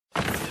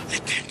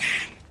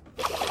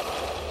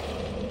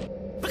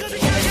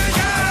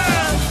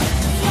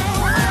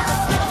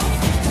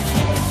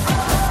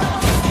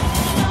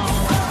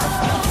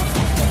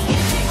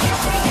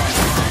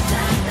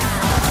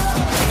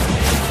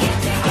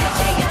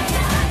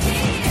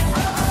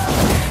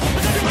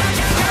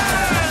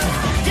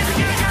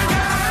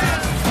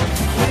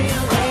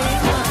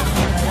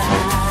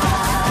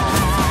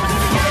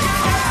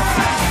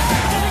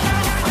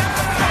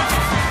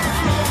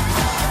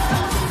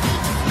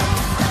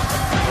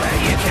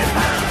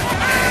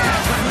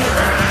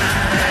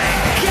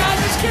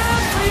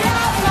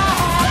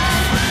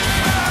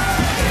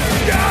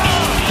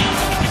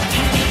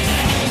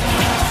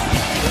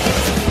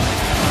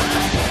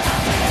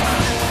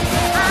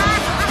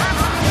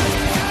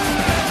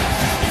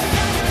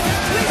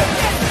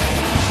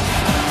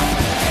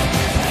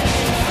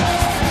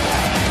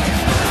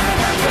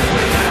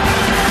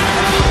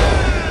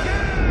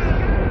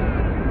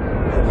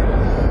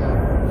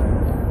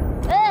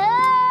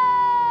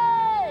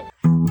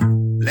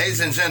Ladies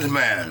and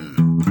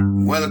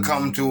gentlemen,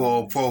 welcome to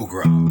our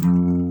program.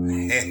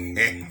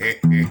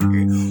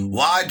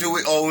 Why do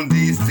we own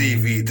these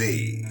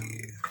DVD?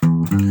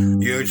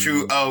 Your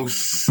true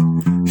host,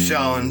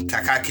 Sean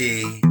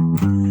Takaki,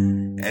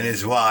 and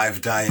his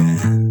wife,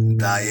 Diane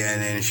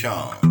and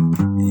Sean.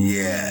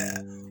 Yeah,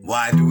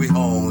 why do we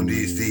own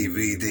these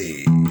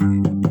DVD?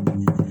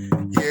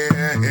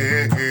 Yeah.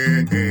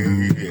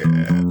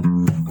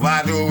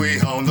 Why do we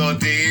own the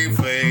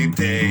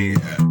DVD?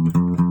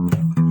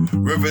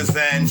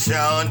 Represent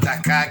Sean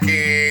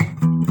Takaki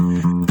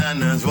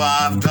and his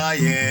wife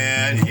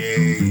Diane,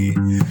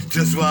 yeah.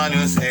 Just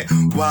wanna say,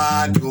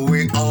 why do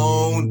we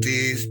own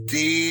this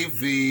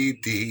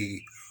DVD?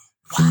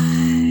 Why?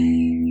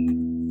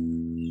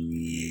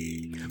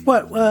 Yeah.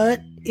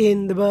 What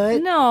in the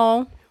butt?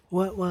 No.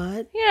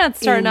 What? You're not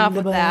starting in off the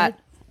with butt? that.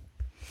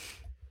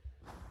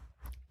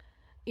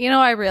 You know,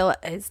 I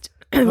realized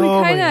we Oh,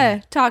 my kind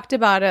of talked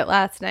about it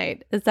last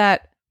night, is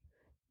that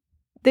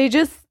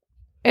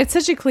it's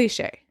such a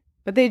cliche,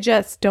 but they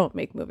just don't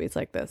make movies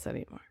like this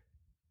anymore.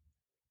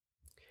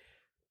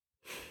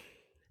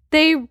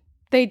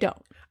 They don't.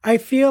 I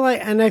feel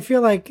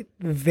like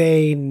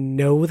they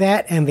know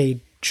that and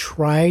they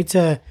try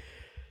to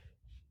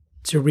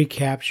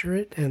recapture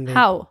it. And they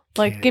How?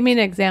 Like, can't. give me an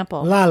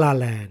example. La La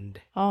Land,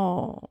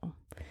 Oh.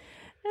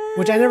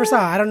 which I never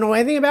saw. I don't know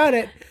anything about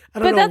it. I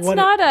don't But know that's what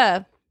not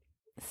a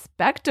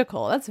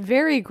spectacle. That's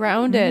very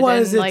grounded.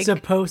 was and, it like,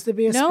 supposed to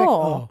be a No.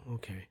 spectacle? Oh,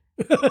 okay.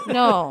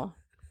 No.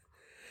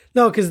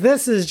 No, because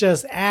this is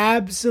just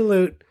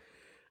absolute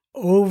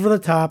over the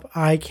top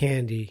eye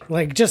candy,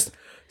 like just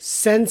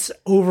sense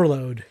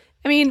overload.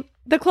 I mean,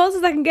 the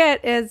closest I can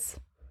get is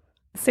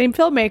same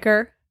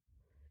filmmaker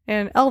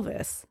and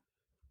Elvis.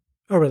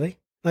 Oh, really?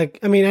 Like,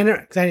 I mean, I know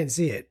because I didn't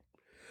see it.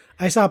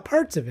 I saw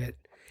parts of it.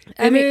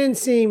 I It mean- didn't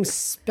seem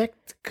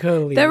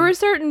spectacularly. There were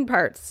certain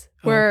parts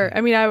where, Okay.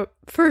 I mean, I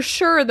for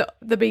sure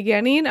the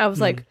beginning, I was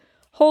like,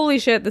 holy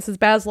shit, this is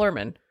Baz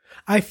Luhrmann.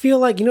 I feel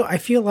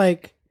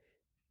like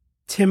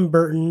Tim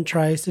Burton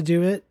tries to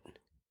do it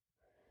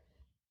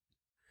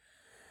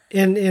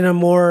in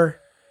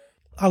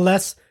a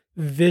less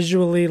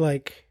visually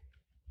like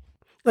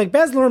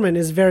Baz Luhrmann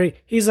is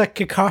he's a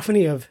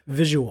cacophony of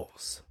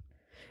visuals.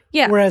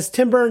 Yeah. Whereas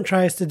Tim Burton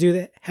tries to do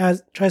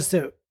that, tries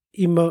to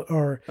emote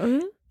or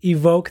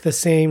evoke the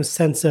same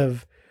sense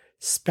of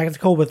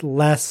spectacle with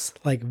less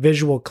like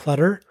visual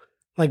clutter,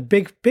 like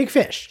Big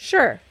Fish.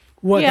 Sure.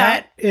 What Yeah.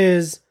 that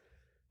is,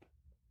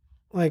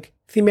 like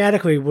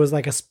thematically, was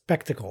like a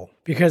spectacle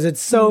because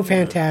it's so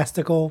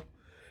fantastical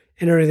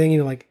and everything. You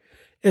know, like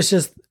it's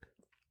just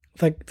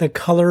like the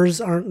colors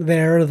aren't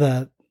there,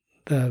 the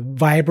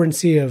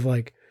vibrancy of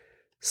like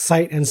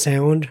sight and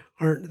sound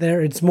aren't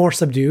there. It's more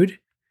subdued.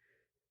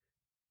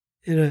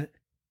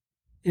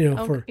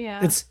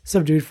 It's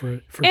subdued for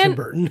Tim And-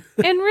 Burton.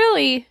 And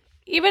really,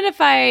 even if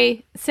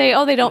I say,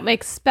 oh, they don't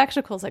make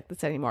spectacles like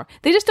this anymore,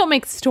 they just don't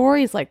make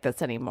stories like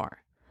this anymore.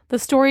 The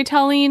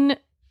storytelling,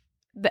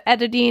 the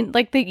editing,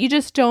 like you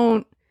just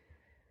don't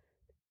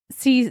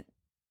see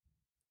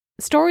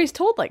stories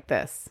told like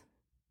this.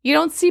 You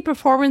don't see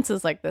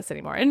performances like this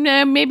anymore. And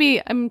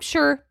maybe, I'm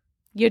sure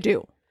you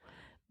do.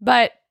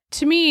 But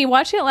to me,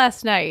 watching it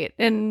last night,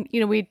 and, you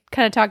know, we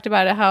kind of talked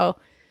about it, how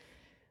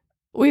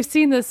we've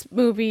seen this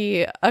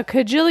movie a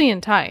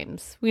cajillion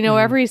times. We know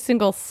every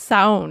single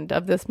sound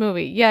of this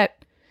movie,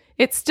 yet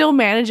it still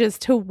manages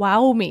to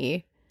wow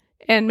me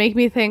and make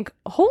me think,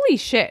 holy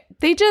shit,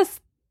 you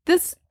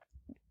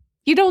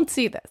don't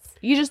see this.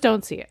 You just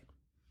don't see it.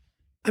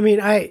 I mean,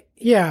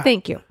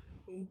 Thank you.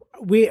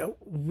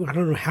 I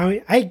don't know how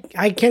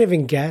I can't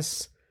even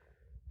guess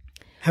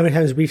how many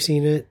times we've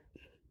seen it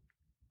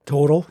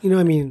total. You know,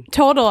 I mean,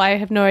 Total, I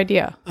have no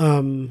idea.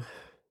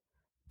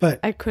 but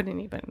I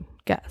couldn't even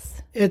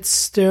guess. it's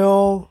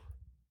so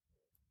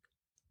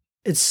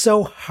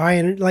high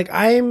energy. Like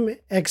I'm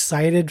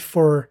excited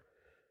for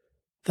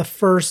the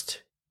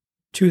first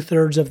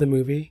 2/3 of the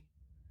movie.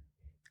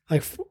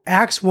 Like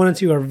acts 1 and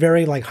 2 are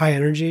very like high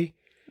energy.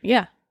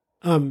 Yeah,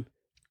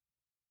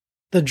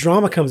 The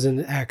drama comes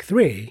in Act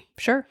 3.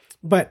 sure.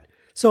 But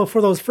so for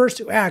those first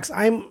 2 acts,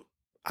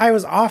 I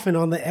was often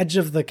on the edge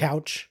of the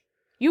couch,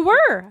 You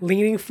were.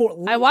 leaning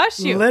for. I watched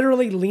you.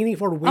 Literally leaning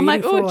forward, waiting I'm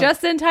like, for oh,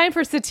 just in time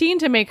for Satine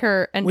to make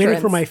her entrance.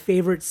 waiting for my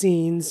favorite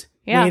scenes.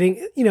 Yeah.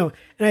 Waiting, and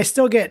I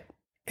still get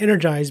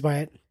energized by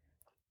it,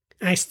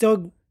 and I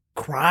still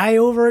cry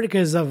over it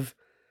because of,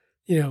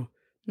 John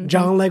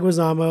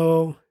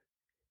Leguizamo.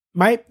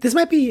 This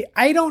might be.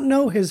 I don't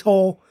know his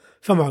whole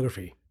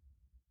filmography.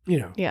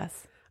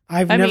 Yes.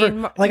 I've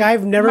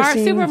never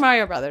seen Super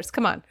Mario Brothers.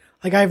 Come on.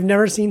 Like I've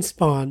never seen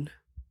Spawn.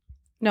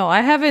 No,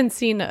 I haven't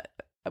seen.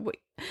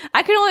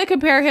 I can only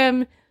compare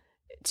him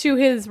to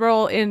his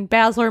role in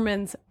Baz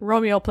Luhrmann's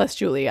Romeo plus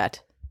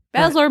Juliet.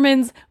 Baz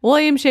Luhrmann's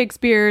William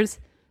Shakespeare's,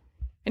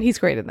 and he's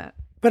great in that.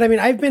 But I mean,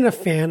 I've been a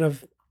fan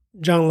of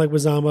John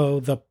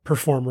Leguizamo, the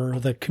performer,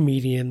 the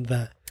comedian,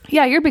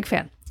 Yeah, you're a big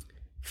fan.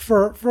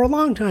 for a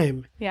long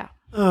time. Yeah.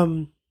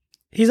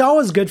 He's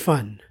always good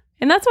fun.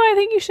 And that's why I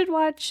think you should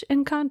watch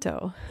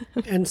Encanto.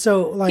 And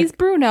so, like, He's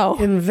Bruno.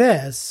 in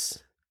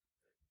this,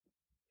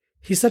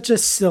 he's such a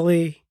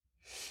silly,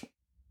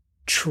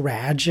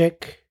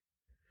 tragic,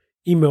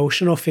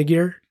 emotional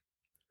figure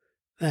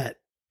that,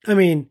 I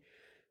mean,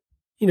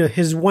 you know,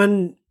 his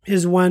one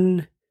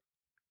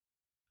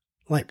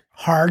like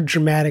hard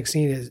dramatic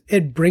scene is,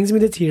 it brings me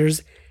to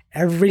tears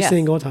every Yes.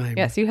 single time.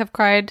 Yes, you have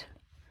cried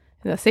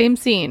in the same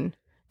scene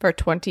for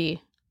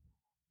 21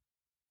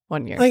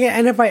 years. Like,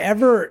 and if I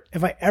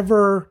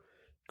ever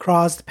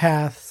crossed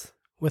paths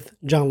with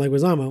John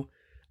Leguizamo,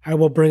 I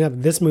will bring up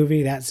this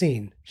movie, that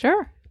scene.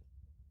 Sure.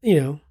 You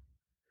know,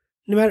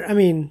 no matter. I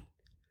mean,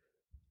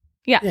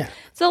 Yeah. yeah.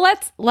 So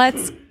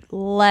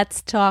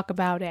let's talk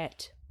about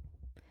it.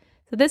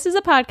 So this is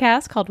a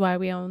podcast called Why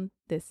We Own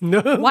This.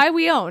 No. Why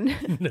We Own.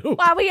 No.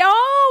 Why we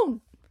own.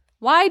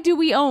 Why do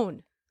we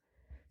own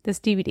this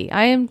DVD?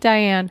 I am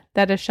Diane.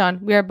 That is Sean.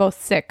 We are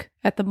both sick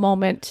at the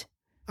moment.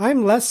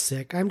 I'm less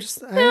sick. I'm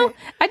just. No,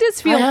 I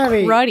just feel I have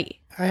cruddy.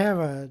 I have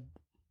a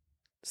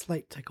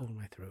slight tickle in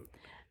my throat.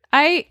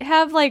 I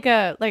have like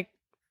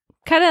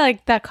kind of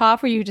like that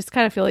cough where you just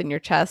kind of feel it in your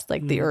chest,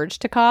 like the urge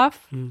to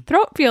cough.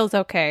 Throat feels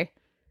okay.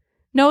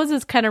 Nose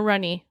is kind of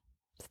runny,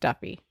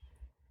 stuffy.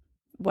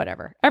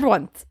 Whatever. I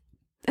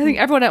think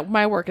everyone at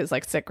my work is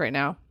like sick right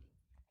now.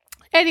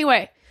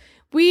 Anyway,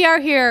 we are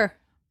here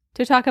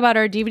to talk about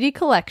our DVD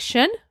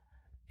collection.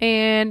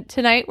 And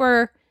tonight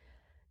we're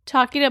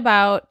talking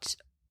about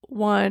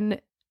one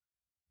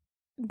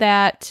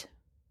that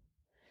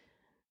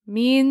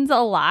means a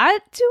lot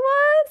to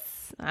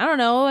us. I don't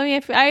know. I mean,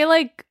 if I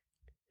like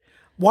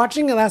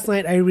Watching it last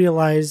night, I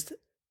realized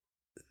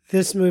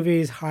this movie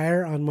is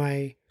higher on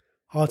my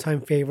all-time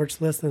favorites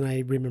list than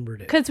I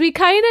remembered it. because we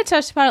kind of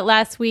touched about it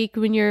last week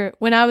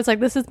when I was like,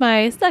 this is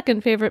my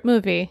second favorite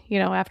movie, you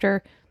know,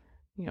 after,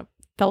 you know,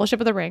 Fellowship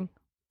of the Ring.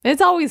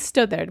 It's always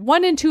stood there.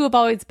 1 and 2 have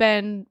always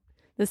been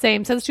the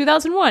same since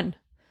 2001.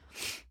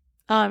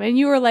 And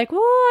you were like,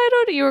 well,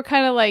 you were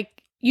kind of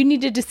like, you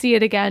needed to see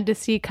it again to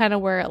see kind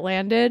of where it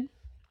landed.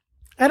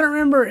 I don't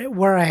remember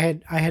where I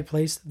had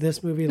placed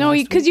this movie. No, last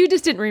because week. you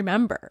just didn't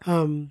remember.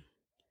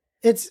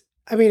 It's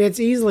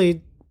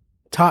easily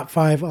top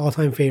 5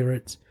 all-time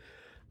favorites.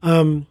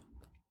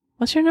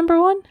 What's your number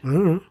one? I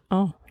don't know.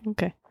 Oh,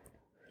 okay.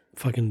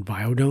 Fucking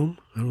Biodome.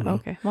 I don't know.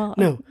 Okay. Well,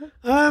 No.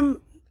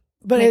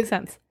 But makes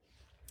sense.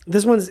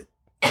 this one's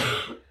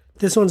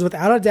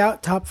without a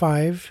doubt top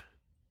 5.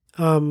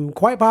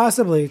 Quite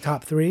possibly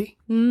top 3.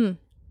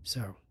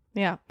 So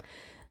Yeah.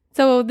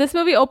 So this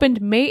movie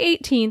opened May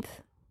 18th,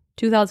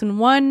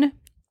 2001.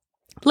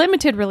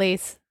 Limited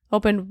release.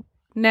 Opened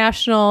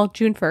national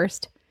June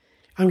 1st.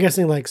 I'm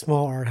guessing like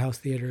small art house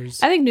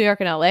theaters. I think New York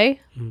and LA.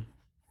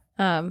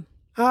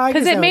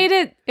 Because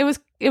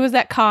it was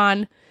at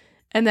Cannes,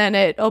 and then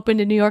it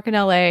opened in New York and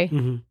LA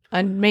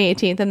on May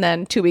 18th, and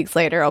then 2 weeks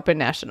later opened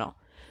national.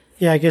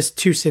 Yeah, I guess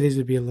 2 cities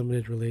would be a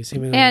limited release,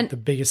 even And- the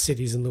biggest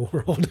cities in the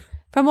world.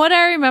 From what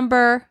I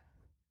remember,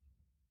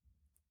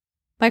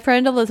 my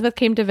friend Elizabeth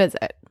came to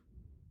visit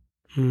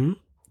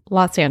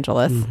Los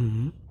Angeles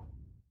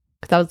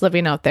because I was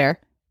living out there.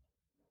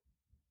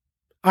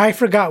 I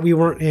forgot we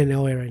weren't in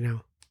LA right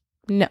now.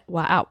 No,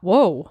 wow,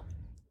 whoa,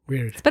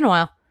 Weird. it's been a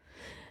while.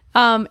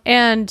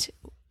 And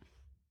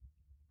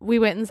we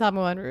went and saw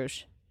Moulin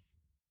Rouge.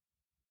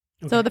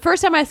 So Okay. the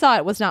first time I saw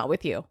it was not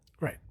with you.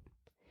 Right.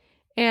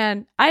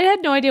 And I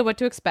had no idea what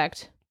to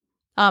expect.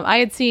 I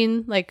had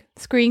seen like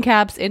screen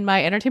caps in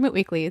my Entertainment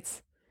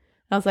Weeklies.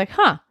 I was like,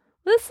 huh,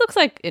 this looks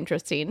like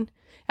interesting.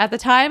 At the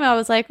time, I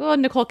was like, well,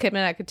 Nicole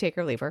Kidman, I could take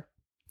her, leave her.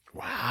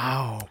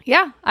 Wow.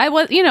 Yeah, I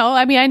was,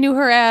 I mean, I knew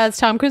her as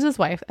Tom Cruise's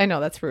wife. I know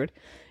that's rude.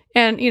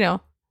 And,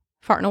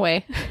 farting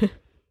away,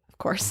 of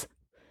course.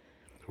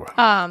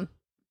 Wow.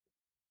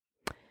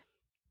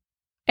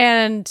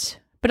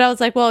 But I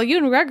was like, well,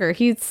 Ewan McGregor,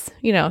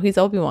 he's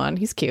Obi-Wan.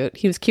 He's cute.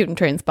 He was cute in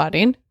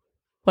Trainspotting.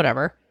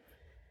 Whatever.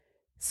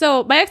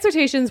 So my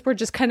expectations were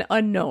just kind of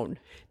unknown.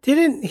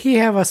 Didn't he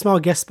have a small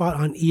guest spot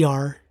on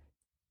ER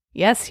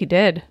Yes, he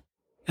did.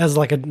 as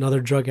like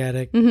another drug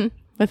addict?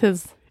 With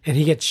his And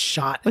he gets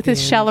shot. with at his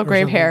the end shallow or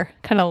gray something. hair,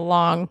 kind of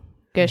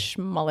longish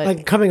mullet.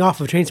 Like coming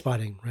off of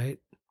Trainspotting, right?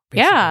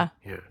 Yeah.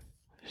 Yeah.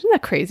 Isn't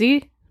that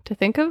crazy to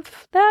think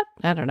of that?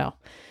 I don't know.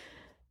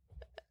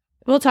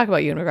 We'll talk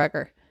about Ewan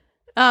McGregor.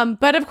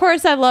 But of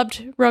course, I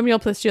loved Romeo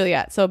plus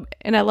Juliet.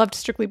 And I loved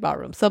Strictly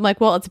Ballroom. So I'm like,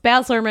 well, it's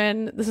Baz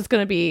Luhrmann. This is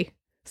going to be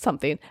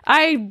something.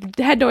 I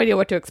had no idea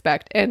what to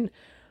expect. And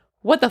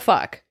what the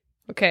fuck?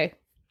 Okay.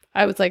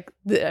 I was like,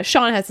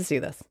 Sean has to see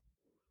this.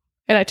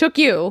 And I took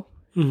you.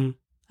 Mhm.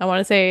 I want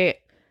to say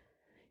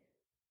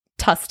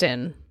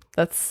Tustin.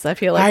 I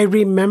feel like. I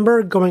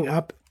remember going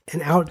up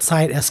an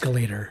outside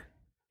escalator.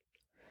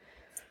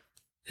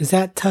 Is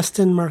that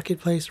Tustin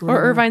Marketplace? or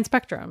whatever? Irvine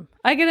Spectrum.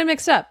 I get it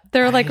mixed up.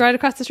 They're like right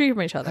across the street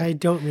from each other. I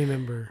don't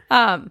remember.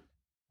 And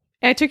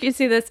I took you to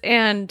see this,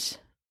 and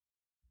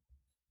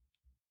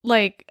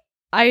like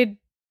all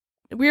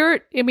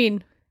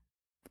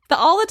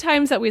the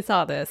times that we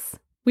saw this,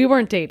 we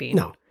weren't dating.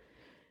 No.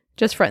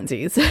 Just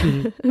friendsies,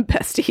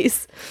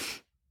 besties.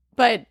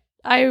 But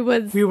I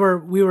was We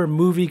were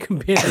movie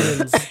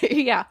companions.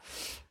 yeah.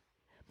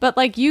 But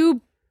like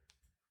you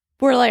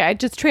were like I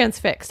just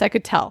transfixed. I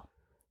could tell.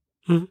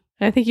 Hmm.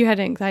 And I think you had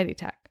an anxiety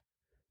attack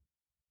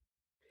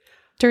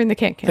during the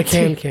can-can. The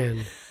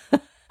can-can.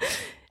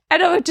 I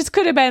know it just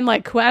could have been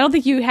like I don't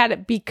think you had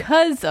it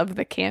because of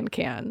the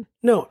can-can.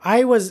 No,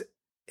 I was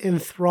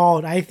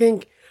enthralled. I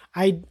think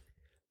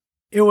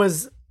it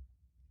was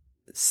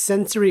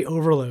sensory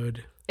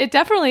overload. It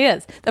definitely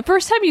is. The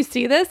first time you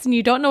see this and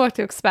you don't know what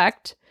to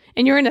expect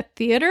and you're in a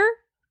theater,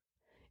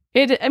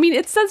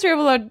 it's sensory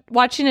overload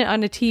watching it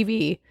on a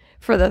TV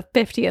for the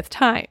 50th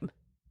time.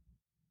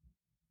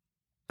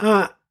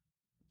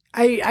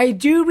 I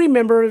do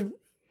remember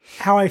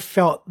how I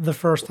felt the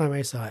first time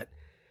I saw it.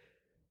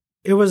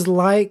 It was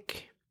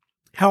like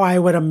how I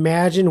would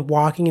imagine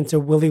walking into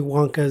Willy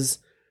Wonka's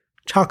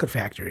chocolate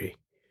factory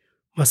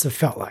must have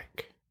felt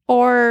like.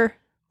 Or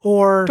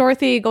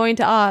Dorothy going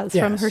to Oz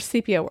from Yes. her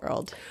sepia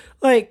world.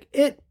 like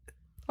it.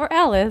 Or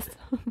Alice.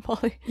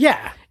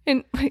 Yeah.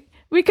 And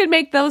we could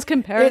make those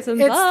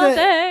comparisons all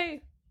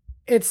day.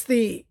 It's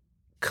the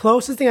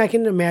closest thing I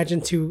can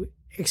imagine to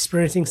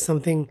experiencing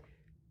something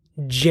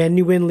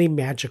genuinely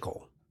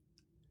magical.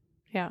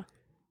 Yeah.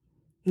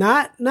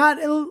 Not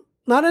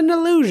an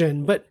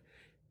illusion, but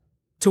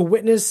to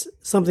witness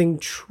something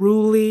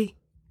truly,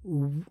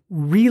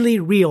 really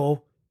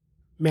real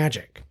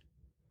magic.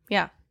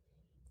 Yeah.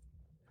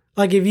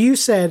 Like if you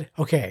said,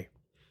 okay,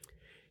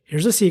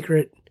 here's a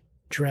secret.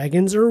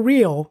 Dragons are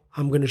real.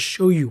 I'm going to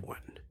show you one.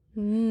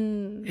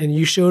 And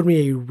you showed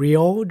me a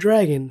real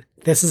dragon.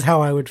 This is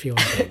how I would feel.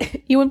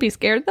 You wouldn't be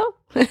scared though?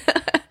 No,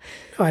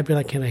 I'd be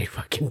like, can I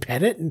fucking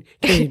pet it? And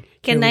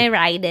Can I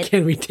ride it?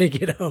 Can we take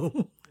it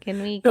home?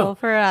 Can we No. go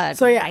for a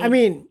So yeah, ride? I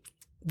mean,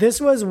 this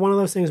was one of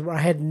those things where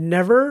I had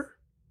never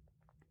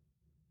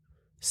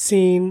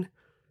seen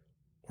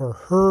or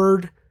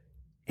heard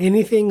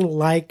anything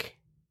like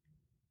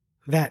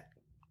that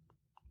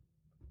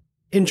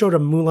intro to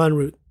Moulin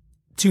Rouge,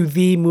 to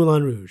the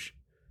Moulin Rouge.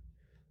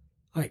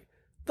 Like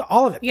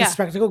all of it, Yeah. the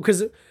spectacle,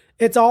 because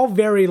it's all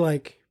very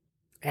like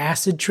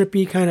acid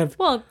trippy kind of.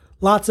 Well,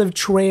 Lots of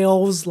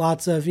trails,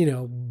 lots of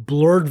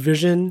blurred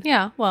vision,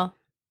 yeah, well,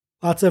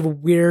 lots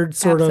of weird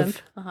sort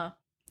absinthe. of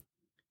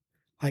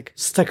like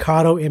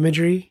staccato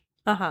imagery.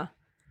 Uh-huh.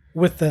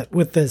 With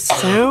the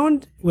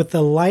sound, with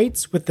the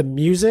lights, with the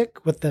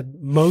music, with the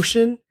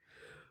motion,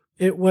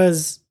 it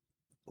was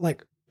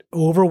like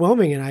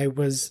overwhelming, and I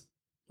was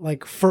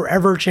like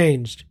forever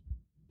changed.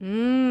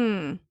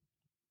 I'm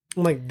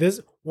like,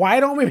 this. Why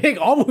don't we make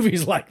all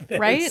movies like this?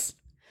 Right?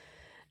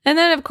 And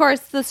then, of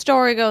course, the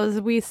story goes,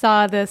 we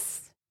saw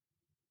this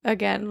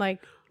again like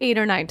 8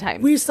 or 9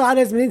 times. We saw it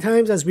as many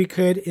times as we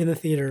could in the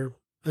theater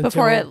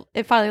before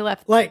it finally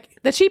left like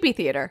the cheapy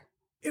theater.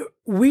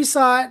 we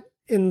saw it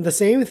in the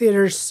same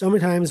theaters so many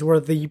times where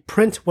the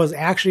print was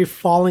actually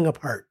falling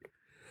apart.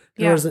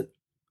 There was a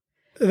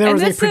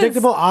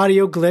predictable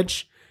audio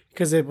glitch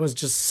because it was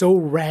just so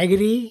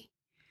raggedy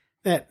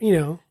that,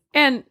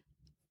 And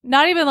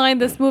not even lying,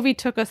 this movie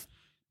took us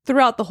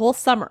throughout the whole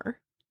summer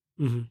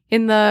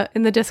in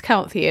the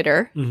discount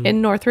theater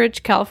in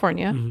Northridge,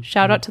 California.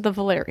 Shout out to the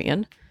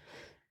Valerian.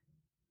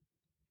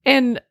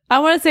 And I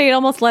want to say it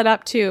almost led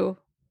up to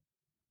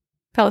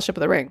Fellowship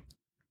of the Ring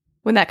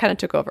when that kind of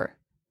took over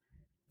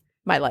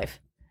my life.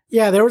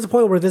 Yeah, there was a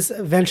point where this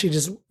eventually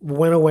just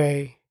went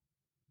away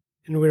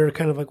and we were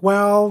kind of like,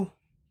 well,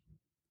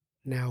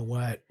 now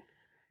what?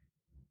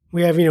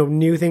 We have,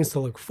 new things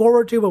to look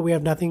forward to, but we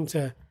have nothing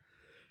to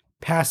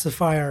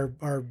pacify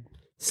our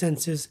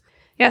senses.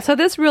 Yeah, so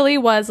this really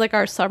was like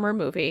our summer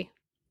movie.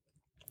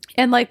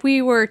 And like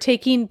we were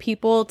taking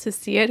people to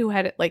see it who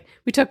had it. Like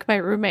we took my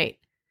roommate,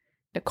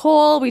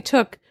 Nicole. We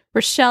took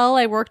Rochelle,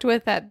 I worked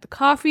with at the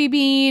Coffee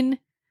Bean,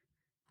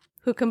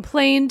 who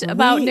complained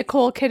about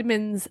Nicole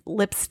Kidman's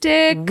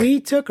lipstick.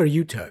 We took or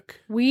you took?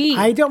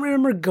 I don't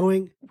remember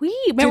going.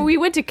 Remember we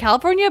went to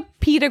California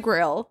Pita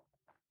Grill.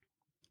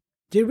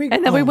 Did we?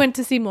 And then we went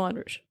to see Moulin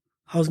Rouge.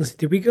 I was going to say,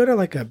 did we go to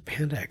like a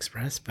Panda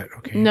Express? But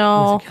okay. No.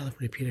 It was a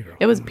California Pita Girl.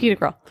 It was Pita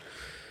Grill.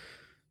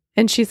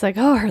 And she's like,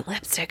 oh, her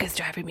lipstick is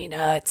driving me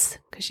nuts.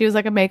 Because she was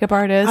like a makeup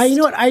artist. You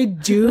know what? I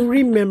do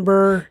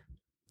remember.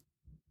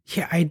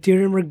 Yeah, I do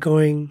remember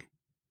going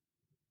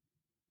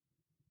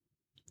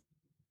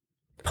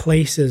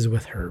places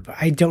with her, but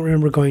I don't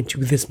remember going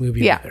to this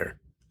movie with her.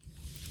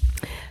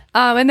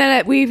 And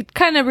then we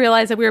kind of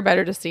realized that we were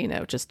better just seeing it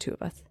with just 2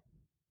 of us.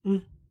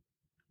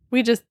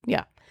 We just,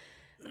 yeah.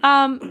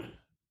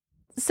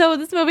 So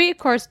this movie, of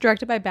course,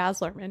 directed by Baz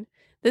Luhrmann.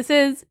 This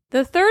is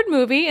the 3rd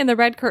movie in the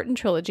Red Curtain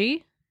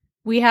trilogy.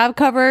 We have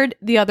covered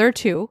the other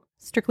 2,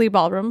 Strictly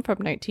Ballroom from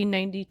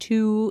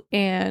 1992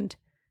 and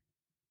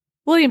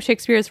William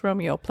Shakespeare's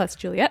Romeo plus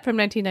Juliet from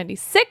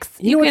 1996.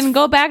 You can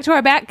go back to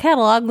our back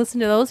catalog and listen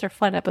to those. They're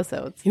fun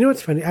episodes. You know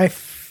what's funny? I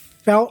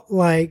felt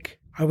like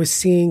I was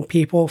seeing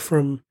people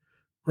from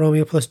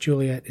Romeo plus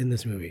Juliet in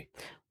this movie.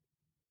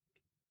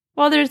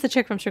 Well, there's the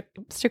chick from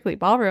Strictly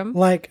Ballroom.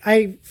 Like,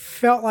 I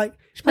felt like...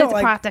 She plays a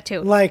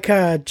prostitute. Like,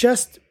 the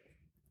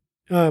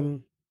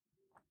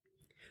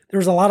there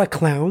was a lot of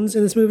clowns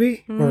in this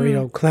movie, or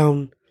Mm.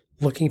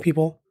 clown-looking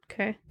people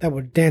Okay. that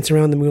would dance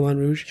around the Moulin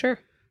Rouge. Sure.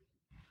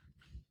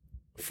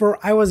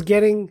 I was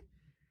getting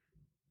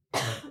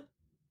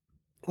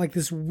like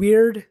this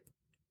weird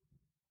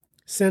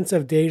sense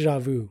of deja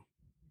vu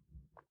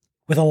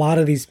with a lot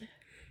of these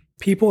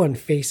people and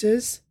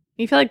faces.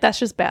 You feel like that's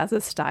just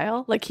Baz's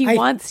style? Like he I-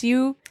 wants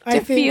you I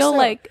to think feel so.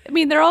 like, I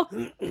mean, they're all,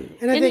 And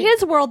in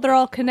his world, they're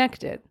all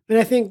connected. and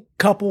I think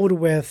coupled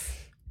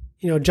with,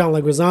 John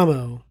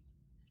Leguizamo,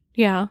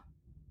 Yeah.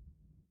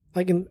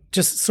 like in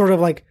just sort of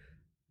like,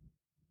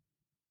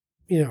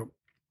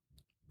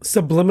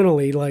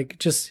 subliminally, like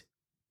just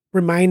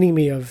reminding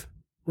me of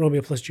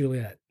Romeo plus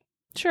Juliet.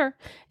 Sure.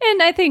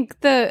 And I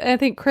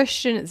think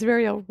Christian is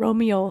very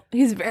Romeo.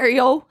 He's very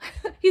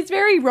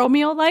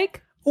Romeo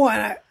like. Well,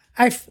 and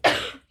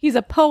He's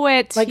a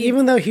poet. like, He-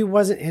 even though he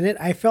wasn't in it,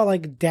 I felt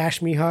like Dash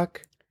Mihawk,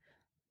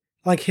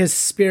 like his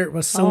spirit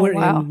was somewhere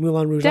wow. in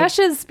Moulin Rouge. Like,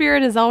 Dash's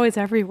spirit is always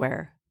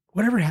everywhere.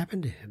 whatever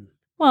happened to him?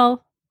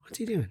 Well, What's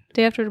he doing?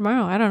 day after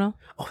tomorrow, I don't know.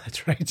 Oh,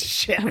 that's right.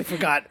 Shit, I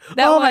forgot.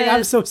 That Oh my God, I'm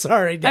was- so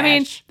sorry, Dash. I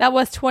mean, that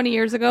was 20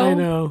 years ago. I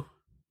know.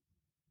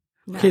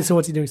 Nah. Okay, so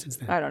what's he doing since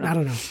then? I don't know. I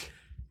don't know.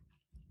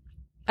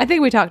 I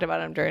think we talked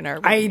about him during our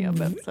I Romeo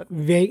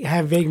episode.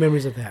 have vague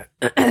memories of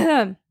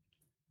that.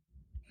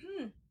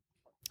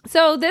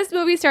 So this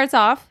movie starts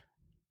off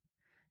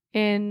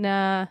in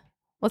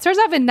it starts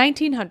off in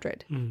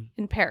 1900 Mm.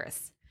 in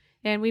Paris,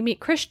 and we meet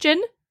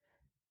Christian,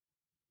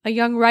 a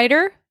young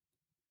writer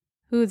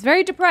who is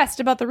very depressed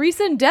about the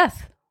recent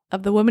death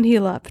of the woman he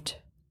loved.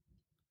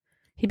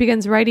 He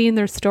begins writing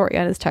their story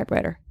on his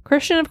typewriter.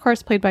 Christian, of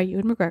course, played by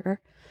Ewan McGregor,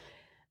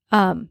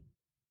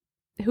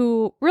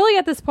 who really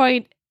at this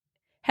point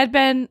had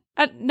been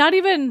not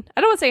even,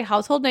 I don't want to say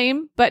household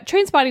name, but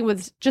Trainspotting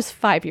was just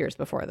 5 years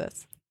before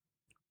this.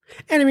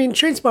 And I mean,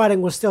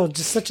 Trainspotting was still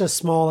just such a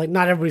small, like,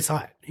 not everybody saw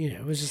it.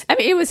 It was just. I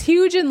mean, it was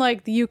huge in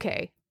like the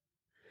UK.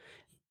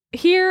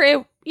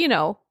 Here,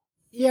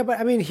 Yeah, but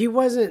I mean, he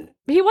wasn't.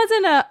 he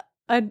wasn't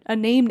a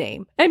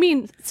name. I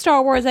mean,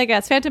 Star Wars, I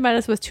guess. Phantom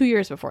Menace was 2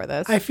 years before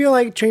this. I feel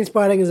like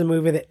Trainspotting is a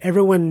movie that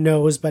everyone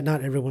knows, but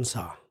not everyone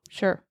saw.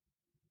 Sure.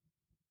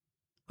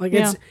 Like,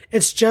 Yeah.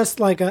 it's just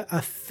like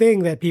a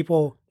thing that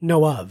people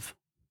know of,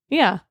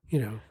 Yeah.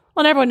 Well,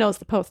 and everyone knows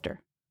the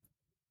poster.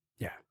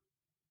 Yeah.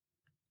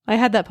 I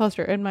had that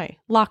poster in my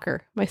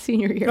locker my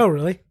senior year. Oh,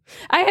 really?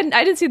 I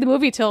didn't see the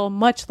movie till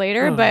much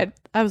later, Oh. but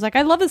I was like,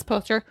 I love this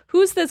poster.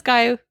 Who's this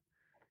guy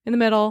in the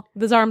middle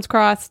with his arms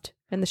crossed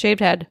and the shaved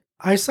head?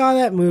 I saw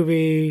that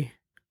movie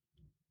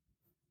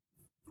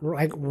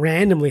like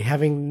randomly,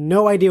 having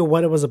no idea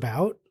what it was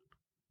about.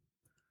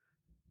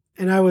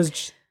 And I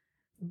was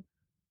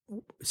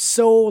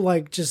so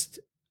like just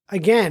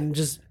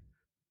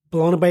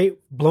blown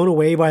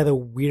away by the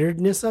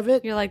weirdness of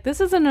it. You're like,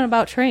 this isn't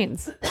about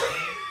trains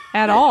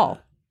at all.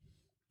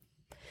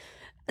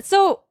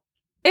 So,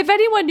 if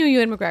anyone knew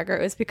Ewan McGregor,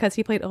 it was because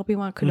he played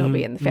Obi-Wan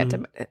Kenobi in the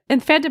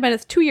Phantom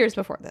Menace 2 years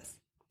before this.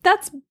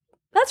 That's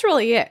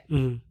really it.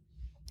 Mhm.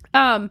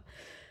 Um,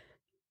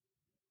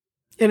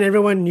 And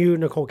everyone knew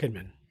Nicole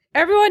Kidman.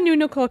 everyone knew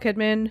Nicole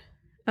Kidman.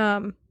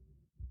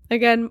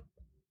 Again,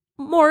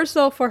 more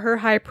so for her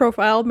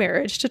high-profile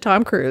marriage to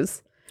Tom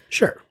Cruise.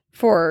 Sure.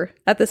 For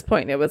at this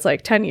point, it was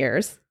like 10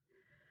 years.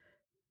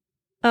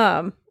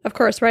 Of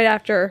course, right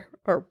after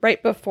or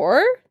right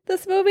before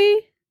this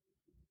movie,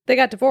 they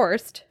got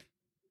divorced.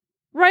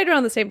 Right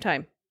around the same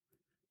time.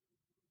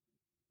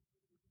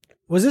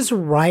 Was this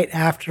right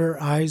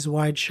after Eyes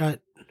Wide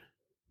Shut?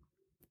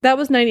 That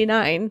was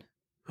 99.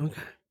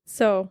 Okay.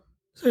 So,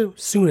 So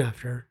soon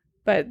after.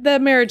 but the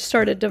marriage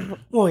started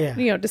Well,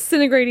 yeah.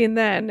 disintegrating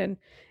then, and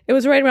it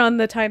was right around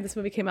the time this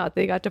movie came out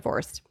they got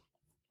divorced.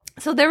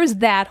 So there was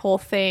that whole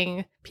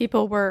thing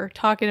people were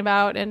talking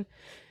about, and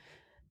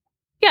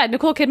yeah,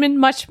 Nicole Kidman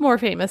much more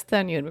famous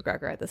than Ewan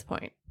McGregor at this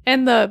point,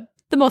 and the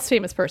most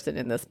famous person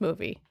in this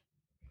movie.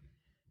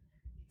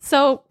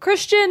 So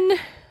Christian,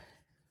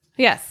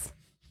 yes,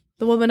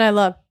 the woman I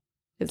love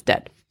is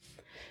dead,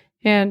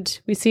 and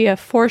we see a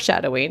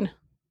foreshadowing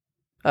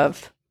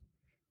of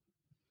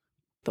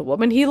the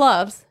woman he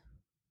loves.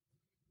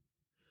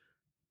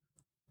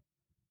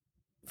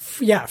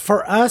 Yeah,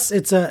 for us,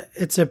 it's a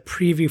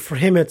preview. For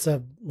him, it's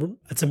a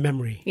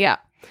memory. Yeah.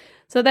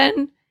 So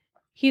then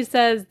he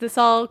says this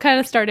all kind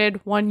of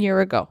started 1 year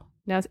ago.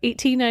 Now it's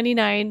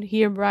 1899.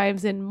 He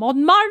arrives in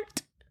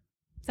Montmartre.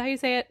 Is that how you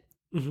say it?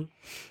 Mhm.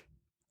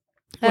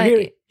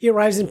 Well, he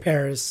arrives in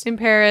Paris. In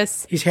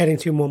Paris. He's heading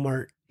to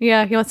Montmartre.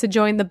 Yeah, he wants to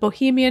join the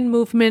Bohemian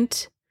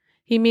movement.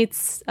 He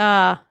meets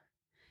Henri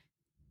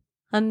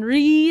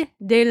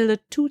de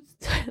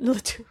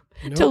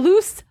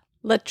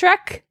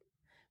Toulouse-Lautrec,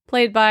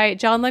 played by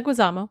John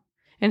Leguizamo,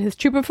 and his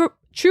troupe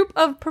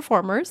of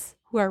performers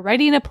who are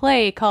writing a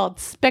play called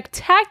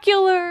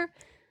Spectacular.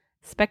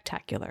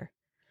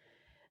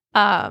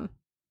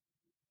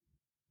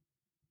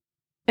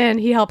 And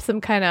he helps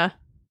them kind of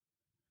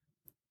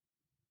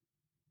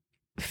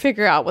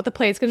figure out what the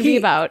play is going to be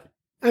about.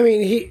 I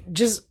mean, he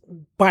just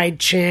by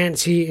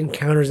chance he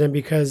encounters them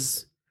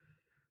because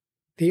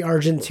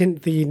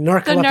the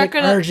narcoleptic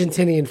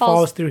Argentinian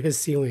falls through his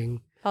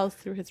ceiling. Falls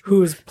through his roof.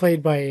 Who's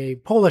played by a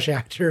Polish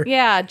actor.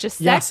 Yeah,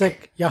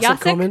 Jacek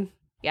Koman.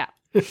 Yeah.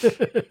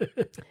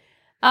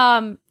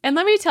 And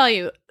let me tell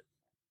you,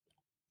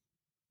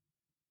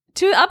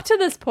 up to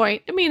this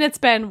point, I mean, it's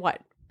been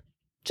what?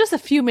 Just a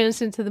few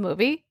minutes into the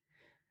movie,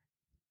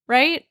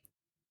 right?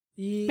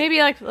 Maybe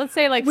let's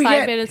say 5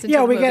 minutes into the movie.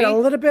 Yeah, we get a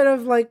little bit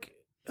of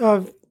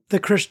of the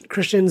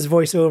Christian's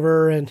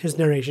voiceover and his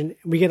narration.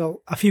 We get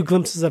a few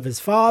glimpses of his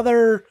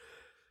father,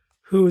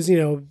 who's,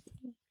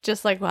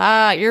 just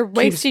you're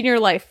wasting your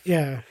life.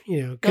 Yeah,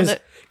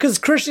 because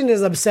Christian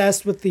is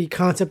obsessed with the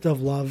concept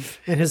of love,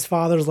 and his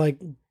father's like,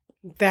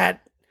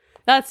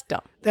 that's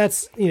dumb.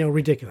 That's,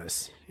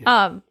 ridiculous.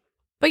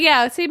 But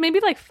yeah, see, maybe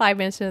 5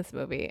 minutes into this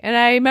movie. And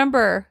I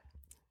remember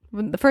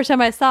when the first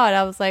time I saw it,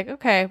 I was like,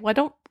 okay,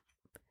 well,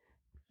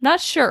 not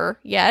sure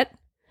yet.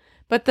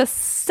 But the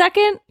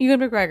second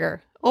Ewan McGregor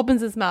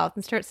opens his mouth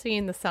and starts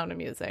singing The Sound of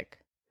Music,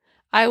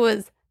 I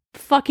was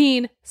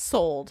fucking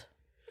sold.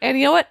 And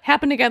you know what?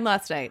 Happened again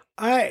last night.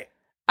 I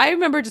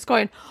remember just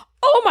going,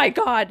 oh my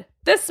God,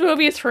 this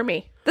movie is for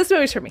me. This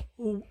movie's for me.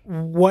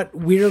 What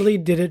weirdly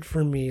did it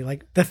for me, when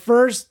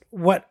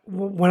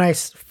I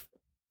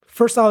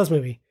first saw this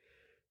movie,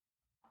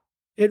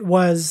 it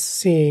was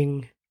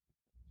seeing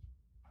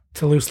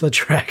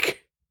Toulouse-Lautrec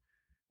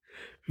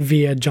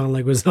via John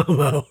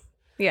Leguizamo.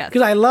 Yeah.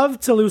 Because I love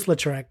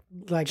Toulouse-Lautrec,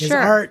 his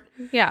art.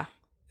 Yeah.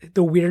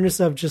 The weirdness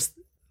of just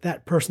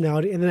that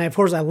personality. And then, of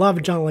course, I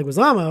love John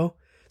Leguizamo.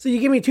 So you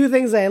give me two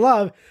things that I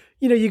love.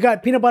 You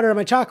got peanut butter in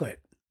my chocolate.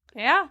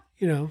 Yeah.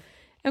 And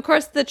of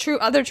course, the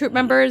other troupe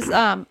members,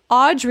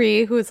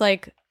 Audrey, who is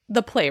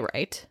the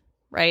playwright,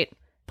 right?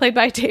 Played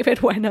by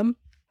David Wenham.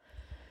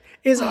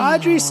 Is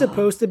Audrey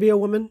supposed to be a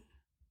woman?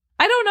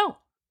 I don't know.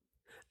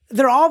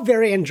 They're all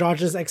very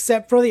androgynous,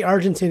 except for the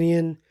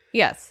Argentinian.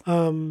 Yes.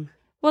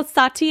 Well,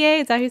 Satie,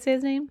 is that how you say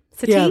his name?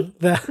 Satie?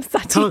 Yeah,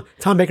 the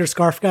Tom Baker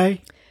scarf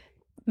guy.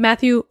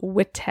 Matthew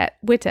Whittet.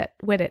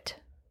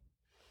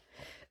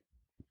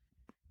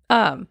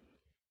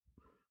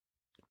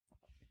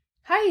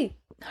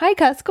 Hi,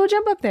 Cuss. Go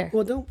jump up there.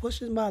 Well, don't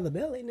push him by the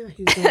belly. Now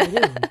he's going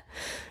down.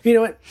 You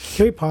know what?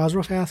 Can we pause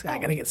real fast? I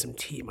gotta get some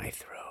tea. My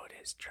throat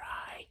is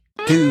dry.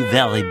 2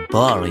 very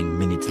boring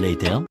minutes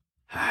later.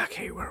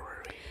 Okay, where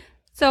were we?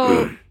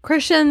 So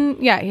Christian,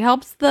 he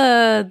helps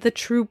the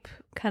troupe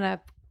kind of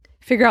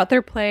figure out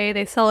their play.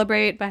 They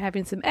celebrate by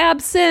having some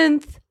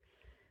absinthe.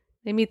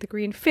 They meet the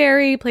Green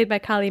Fairy, played by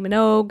Kylie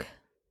Minogue.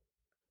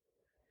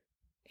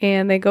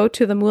 And they go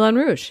to the Moulin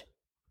Rouge,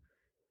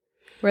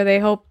 where they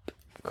hope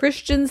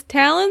Christian's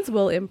talents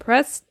will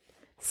impress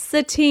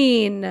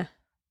Satine.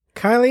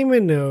 Kylie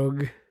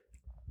Minogue.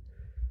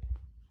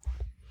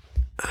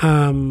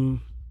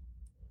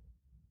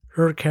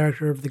 Her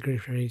character of the Green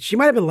Fairy. She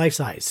might have been life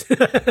size.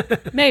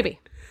 Maybe.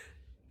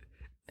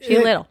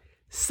 She's little.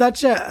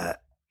 Such a.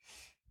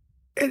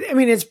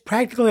 It's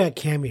practically a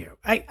cameo.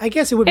 I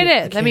guess it would be.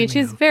 It is.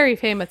 She's very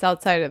famous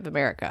outside of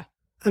America.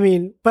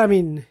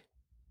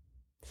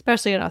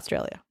 Especially in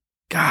Australia.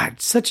 God,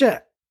 such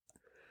a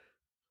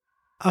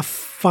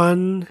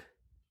fun,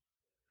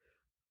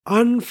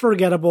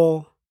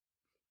 unforgettable,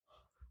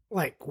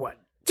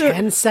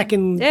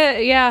 10-second.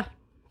 Yeah.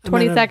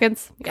 20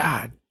 seconds.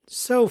 God,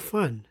 so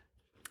fun.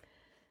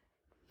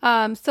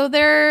 So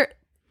they're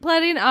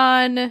planning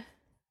on.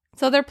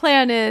 So their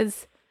plan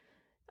is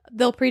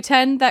they'll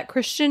pretend that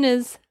Christian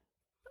is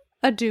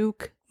a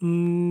duke.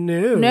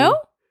 No. No,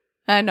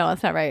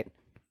 that's not right.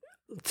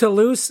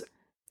 Toulouse,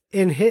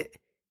 in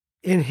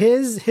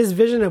his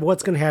vision of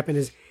what's going to happen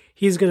is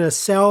he's going to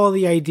sell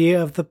the idea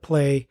of the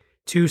play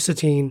to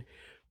Satine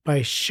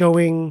by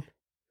showing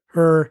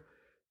her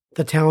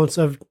the talents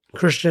of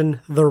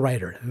Christian, the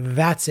writer.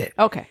 That's it.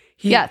 Okay.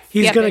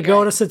 He's going to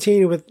go to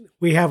Satine with,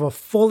 we have a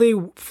fully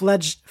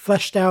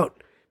fleshed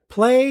out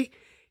play.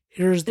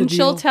 Here's the deal. And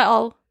she'll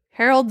tell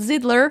Harold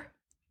Zidler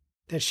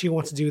that she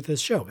wants to do with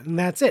this show. And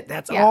that's it.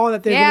 That's all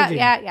that they're going to do.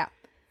 Yeah.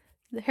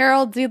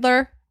 Harold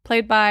Zidler,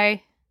 played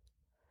by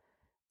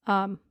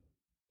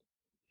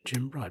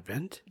Jim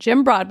Broadbent.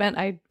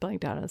 I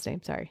blanked out on his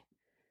name, sorry.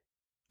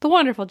 The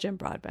wonderful Jim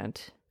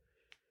Broadbent,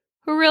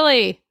 who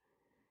really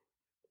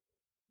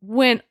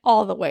went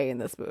all the way in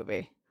this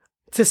movie.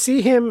 To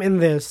see him in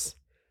this,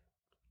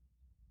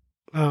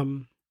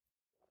 and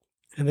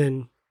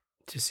then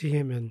to see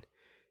him in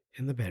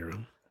the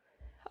bedroom.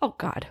 Oh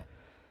God.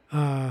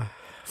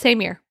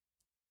 Same year.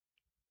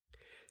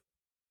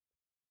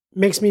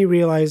 Makes me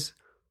realize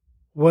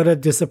what a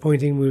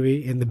disappointing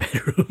movie In the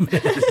Bedroom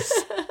is.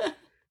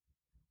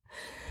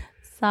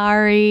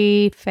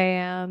 Sorry,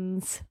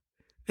 fans.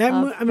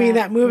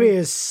 That movie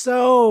is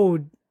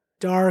so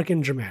dark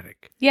and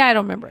dramatic. Yeah, I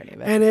don't remember any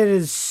of it. And it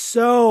is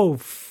so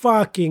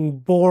fucking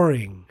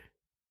boring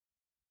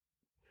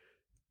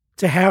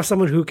to have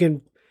someone who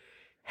can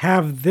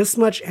have this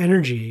much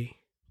energy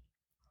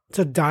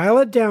to dial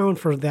it down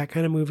for that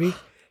kind of movie.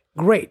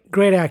 Great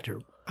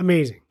actor.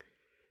 Amazing.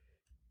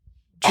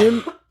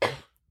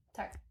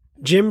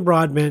 Jim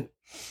Broadbent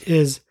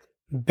is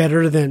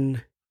better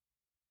than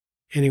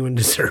anyone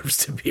deserves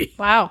to be.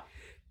 Wow.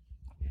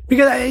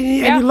 Because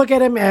and you look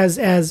at him as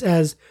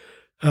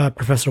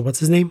Professor, what's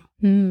his name?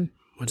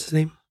 What's his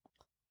name?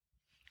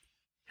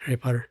 Harry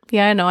Potter.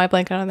 Yeah, I know. I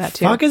blank out on that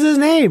too. Fuck is his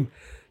name?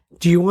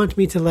 Do you want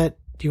to let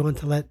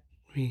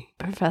me?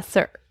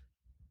 Professor.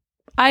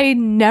 I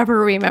never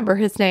remember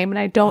his name, and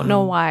I don't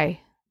know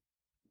why.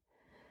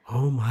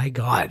 Oh my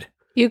God.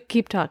 You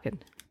keep talking.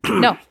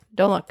 No,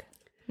 don't look.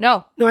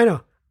 No. No, I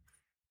know.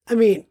 I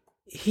mean,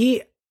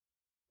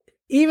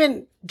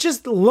 even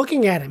just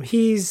looking at him,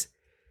 he's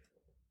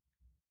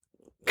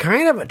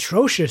kind of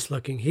atrocious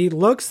looking. He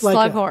looks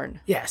like Slughorn.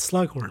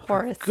 Slughorn.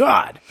 Horace.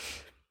 God.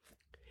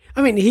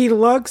 I mean, he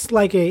looks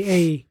like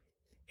a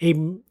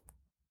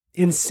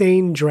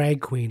insane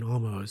drag queen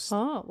almost.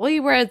 Oh, well, he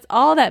wears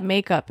all that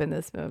makeup in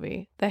this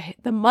movie.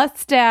 The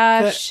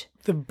mustache.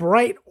 The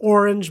bright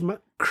orange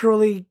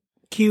curly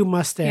Q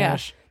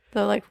mustache.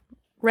 The like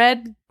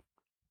red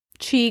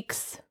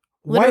cheeks.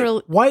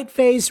 Literally. White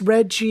face,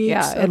 red cheeks.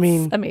 Yeah, I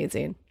mean,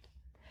 amazing.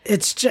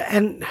 It's just,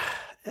 and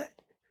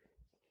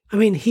I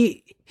mean,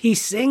 he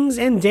sings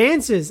and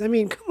dances. I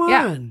mean, come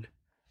on.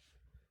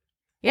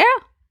 Yeah.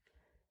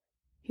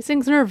 He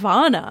sings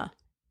Nirvana.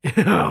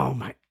 Oh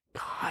my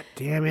God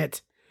damn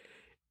it.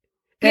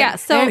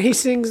 And he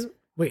sings,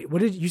 wait,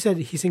 what did you said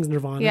he sings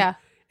Nirvana? Yeah.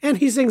 And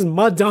he sings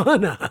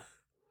Madonna.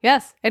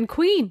 Yes. And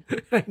Queen.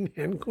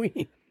 and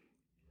Queen.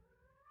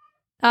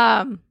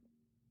 So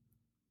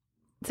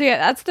yeah,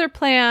 that's their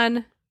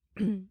plan.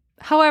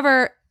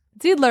 However,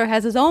 Ziedler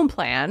has his own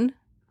plan.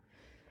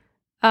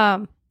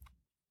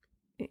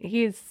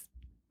 He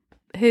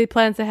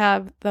plans to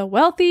have the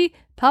wealthy,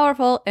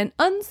 powerful, and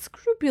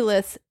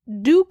unscrupulous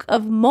Duke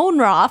of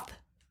Monroth,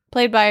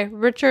 played by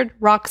Richard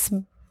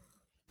Roxburgh.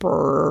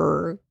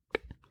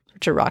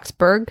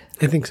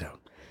 I think so.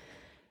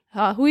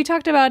 Who we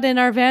talked about in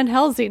our Van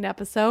Helsing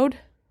episode.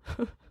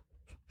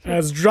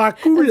 As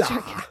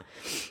Dracula.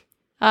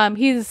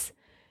 He's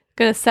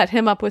going to set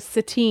him up with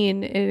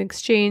Satine in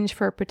exchange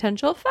for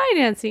potential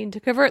financing to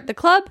convert the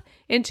club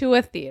into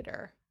a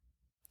theater.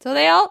 So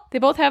they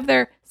both have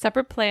their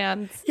separate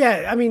plans.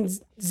 Yeah, I mean,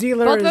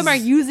 Both of them are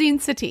using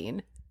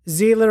Satine.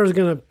 Ziedler is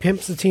going to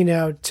pimp Satine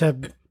out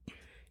to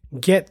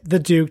get the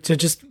Duke to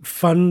just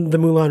fund the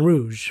Moulin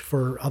Rouge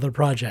for other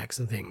projects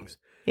and things.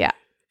 Yeah.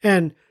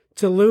 And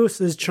Toulouse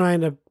is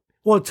trying to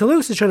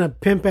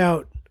pimp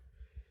out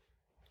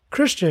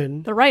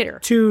Christian, The writer.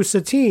 to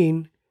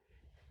Satine,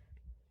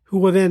 who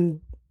will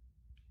then,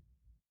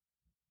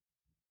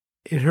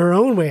 in her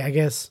own way, I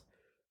guess,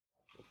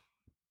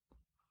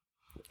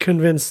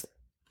 convince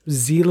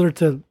Ziedler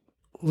to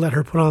let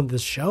her put on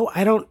this show.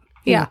 I don't...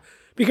 Yeah.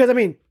 Because, I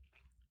mean,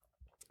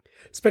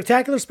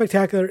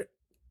 Spectacular,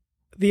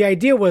 the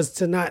idea was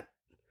to not...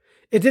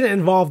 It didn't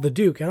involve the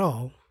Duke at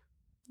all.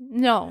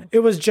 No. It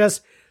was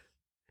just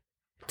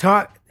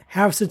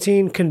have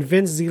Satine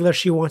convince Ziedler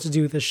she wants to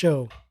do the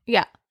show.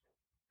 Yeah.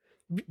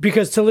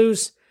 Because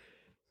Toulouse,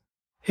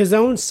 his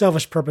own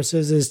selfish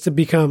purposes is to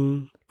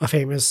become a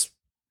famous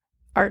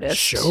Artist.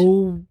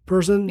 show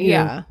person. you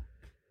know.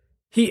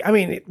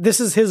 Yeah. This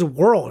is his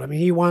world. I mean,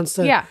 he wants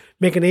to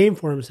make a name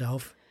for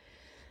himself.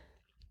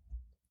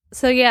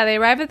 So yeah, they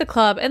arrive at the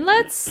club, and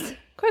let's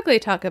quickly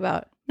talk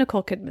about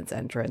Nicole Kidman's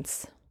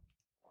entrance.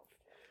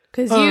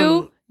 Because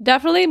you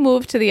definitely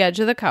moved to the edge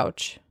of the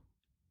couch.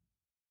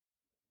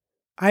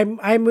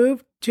 I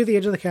moved to the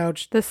edge of the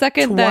couch The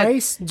second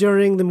twice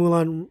during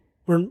the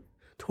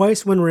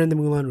twice when we're in the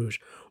Moulin Rouge.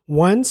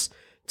 Once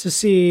to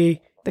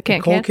see The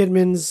Nicole Can-Can?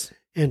 Kidman's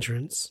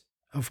entrance,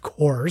 of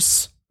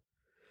course.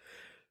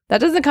 that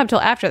doesn't come till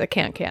after the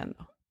Can-Can,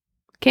 though.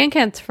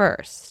 Can-Can's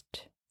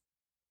first.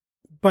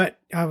 But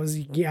I was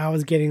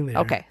getting there.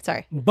 Okay,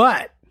 sorry.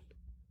 But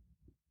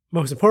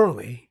most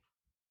importantly,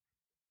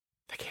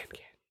 the Can-Can.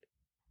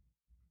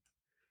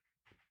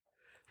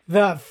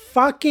 The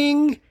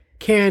fucking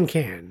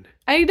Can-Can.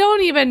 I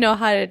don't even know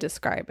how to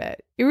describe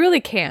it. You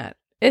really can't.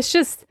 It's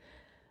just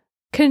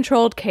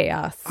controlled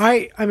chaos.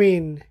 I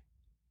mean,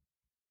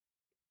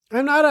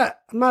 I'm not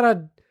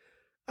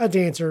a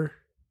dancer.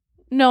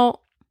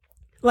 No.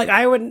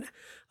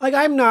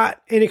 I'm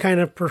not any kind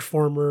of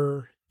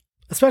performer,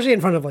 especially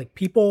in front of like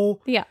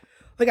people. Yeah.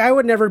 Like I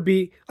would never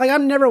be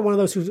I'm never one of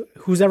those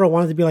who's ever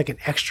wanted to be like an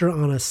extra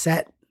on a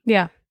set.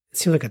 Yeah. It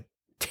seems like a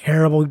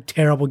terrible,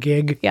 terrible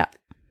gig. Yeah.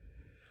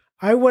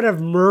 I would have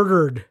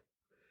murdered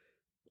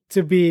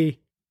to be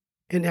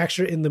an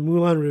extra in the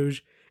Moulin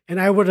Rouge,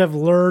 and I would have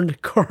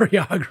learned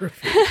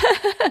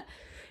choreography.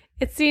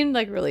 It seemed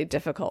like really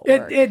difficult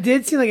work. It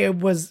did seem like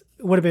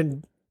would have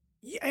been.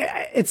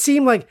 It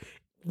seemed like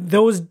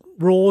those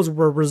roles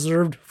were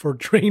reserved for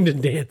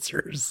trained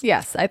dancers.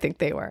 Yes, I think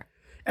they were.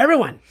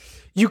 Everyone,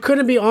 you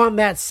couldn't be on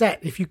that set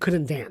if you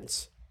couldn't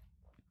dance.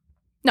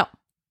 No.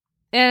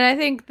 And I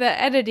think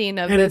the editing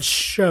of And it this,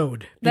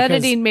 showed. the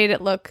editing made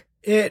it look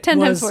It 10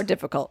 was times more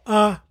difficult.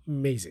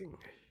 amazing.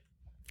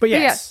 But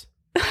yes,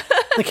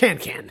 the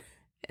Can-Can.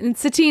 And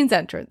Satine's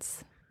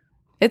entrance.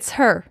 It's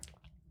her,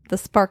 the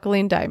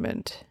sparkling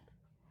diamond.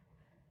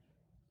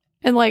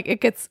 And like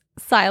it gets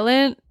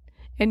silent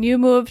and you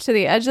move to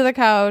the edge of the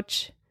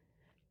couch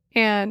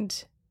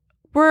And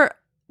we're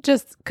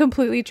just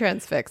completely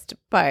transfixed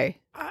by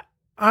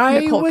I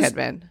Nicole was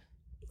Kidman.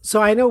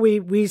 so I know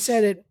we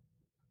said it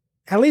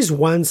at least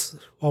once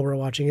while we were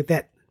watching it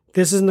that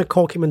this is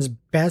Nicole Kidman's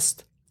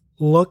best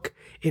look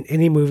in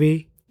any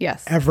movie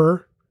Yes.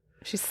 ever.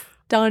 She's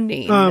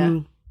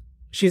stunning.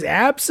 She's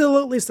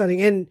absolutely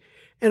stunning,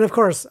 and of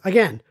course,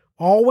 again,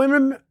 all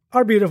women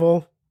are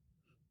beautiful.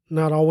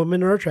 Not all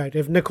women are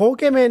attractive. Nicole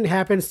Kidman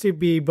happens to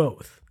be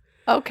both.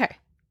 Okay.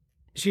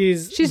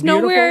 She's She's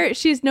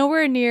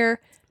nowhere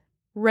near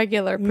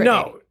regular pretty.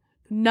 No.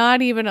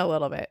 Not even a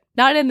little bit.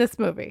 Not in this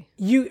movie.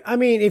 I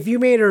mean, if you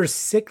made her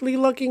sickly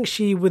looking,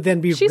 she would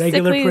then be regular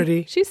sickly,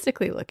 pretty. She's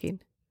sickly looking.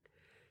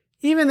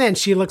 Even then,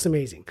 she looks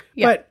amazing.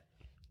 Yeah. But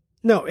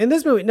no, in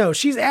this movie, no,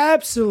 she's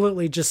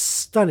absolutely just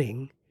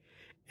stunning.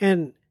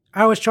 And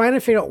I was trying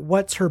to figure out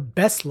what's her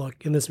best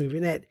look in this movie.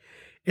 And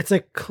it's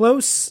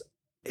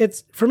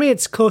for me,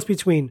 it's close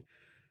between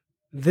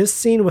this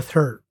scene with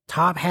her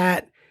top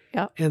hat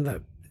Yep. and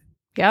the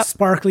Yep.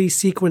 sparkly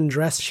sequin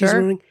dress she's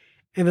Sure. wearing.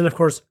 And then, of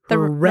course, The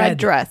her red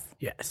dress.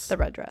 Yes. The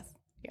red dress.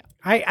 Yeah.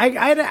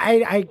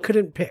 I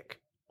couldn't pick.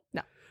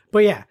 No. But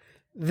yeah,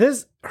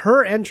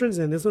 her entrance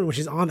in this one when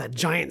she's on that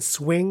giant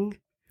swing.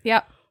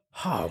 Yep.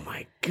 Oh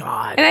my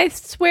God. And I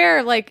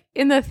swear, like,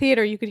 in the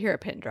theater, you could hear a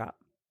pin drop.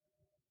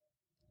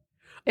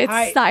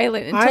 It's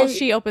silent until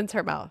she opens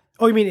her mouth.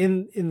 Oh, you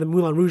mean in the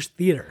Moulin Rouge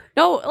theater?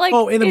 No, like...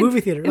 in the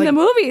movie theater. In the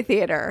movie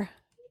theater.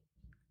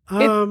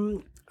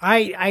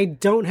 I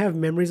don't have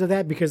memories of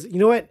that because, you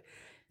know what?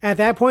 At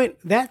that point,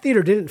 that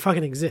theater didn't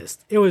fucking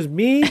exist. It was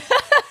me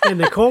and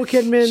Nicole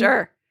Kidman.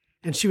 Sure.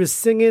 And she was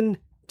singing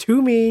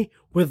to me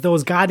with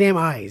those goddamn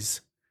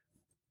eyes.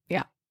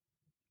 Yeah.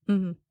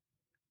 Mm-hmm.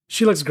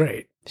 She looks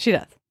great. She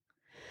does.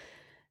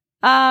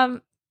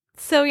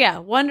 So yeah,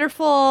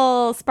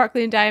 wonderful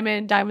sparkling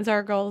diamond. Diamonds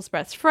are a girl's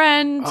best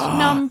friend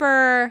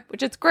number,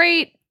 which is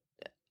great.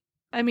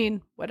 I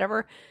mean,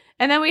 whatever.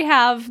 And then we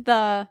have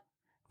the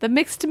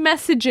mixed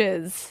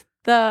messages,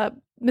 the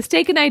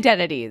mistaken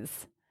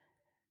identities.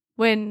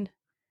 When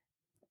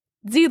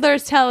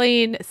Ziegler's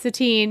telling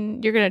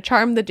Satine, you're going to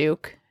charm the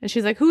Duke. And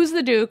she's like, who's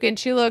the Duke? And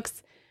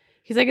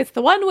he's like, it's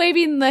the one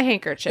waving the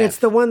handkerchief. It's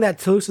the one that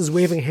Toulouse is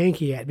waving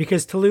hanky at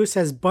because Toulouse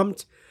has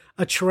bumped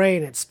a tray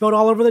and it's spilled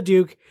all over the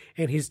Duke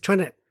and he's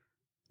trying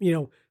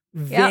to,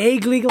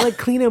 vaguely like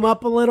clean him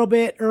up a little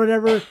bit or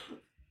whatever.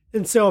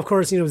 And so, of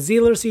course,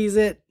 Ziegler sees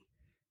it.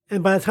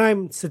 And by the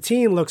time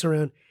Satine looks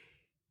around,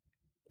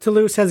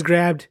 Toulouse has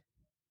grabbed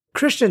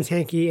Christian's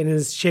hanky and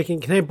is shaking,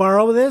 can I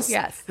borrow this?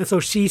 Yes. And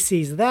so she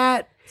sees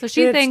that. So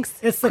she thinks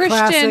it's the Christian,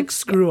 classic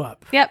screw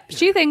up. Yep.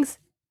 She thinks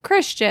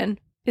Christian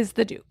is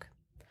the Duke.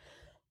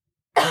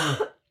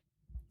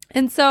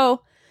 And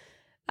so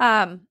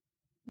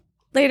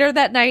later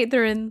that night,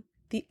 they're in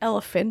the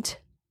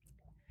Elephant.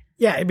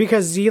 Yeah,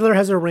 because Ziegler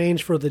has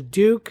arranged for the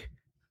Duke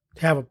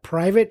to have a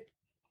private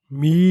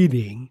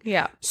meeting.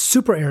 Yeah.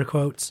 Super air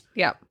quotes.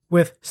 Yeah.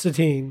 With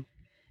Satine.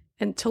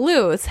 And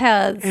Toulouse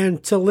has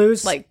thinks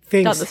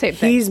done the same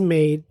thing. He's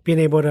been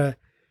able to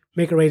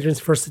make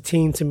arrangements for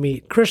Satine to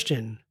meet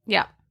Christian.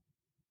 Yeah.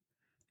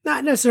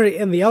 Not necessarily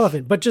in the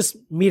Elephant, but just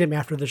meet him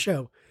after the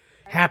show.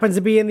 Happens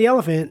to be in the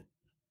Elephant,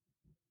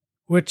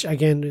 which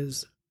again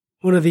is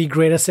one of the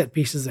greatest set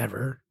pieces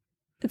ever.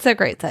 It's a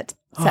great set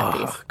piece.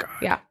 God.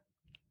 Yeah.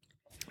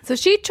 So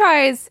she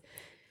tries,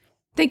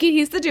 thinking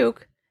he's the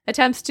Duke,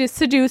 attempts to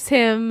seduce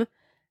him.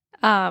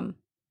 First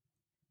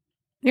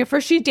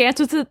she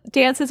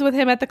dances with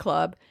him at the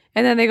club,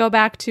 and then they go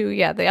back to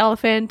the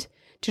Elephant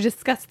to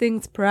discuss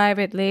things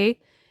privately,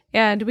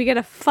 and we get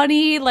a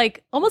funny,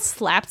 like almost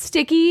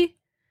slapsticky,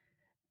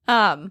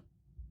 because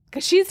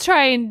she's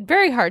trying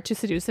very hard to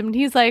seduce him, and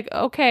he's like,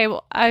 "Okay,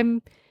 well,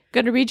 I'm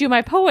gonna read you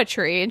my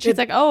poetry," and she's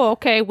like, "Oh,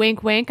 okay,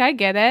 wink, wink, I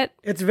get it."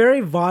 It's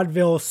very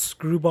vaudeville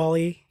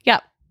screwball-y.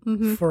 Yep.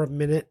 Mm-hmm. For a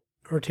minute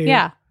or two.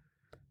 Yeah.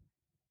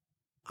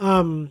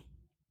 And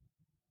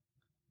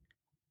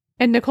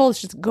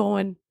Nicole's just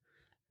going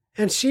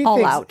and she all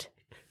thinks, out.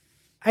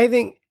 I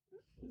think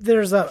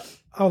there's a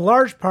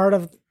large part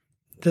of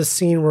the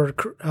scene where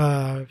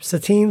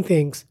Satine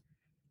thinks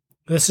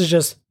this is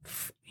just,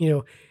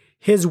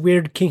 his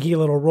weird, kinky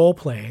little role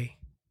play.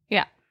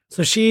 Yeah.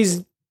 So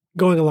she's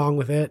going along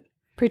with it.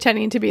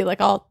 Pretending to be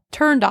like all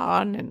turned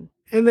on.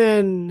 And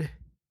then,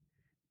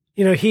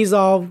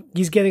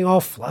 he's getting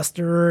all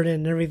flustered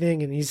and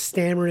everything, and he's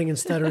stammering and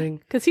stuttering.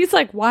 Because he's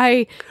like,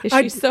 why is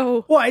she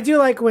so... Well, I do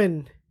like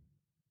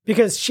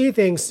because she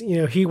thinks,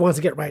 he wants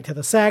to get right to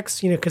the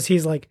sex, because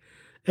he's like,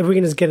 if we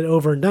can just get it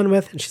over and done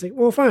with. And she's like,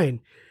 well, fine.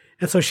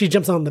 And so she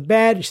jumps on the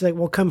bed. And she's like,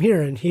 well, come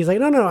here. And he's like,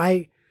 no,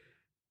 I,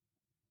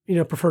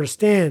 prefer to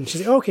stand.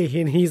 She's like, okay.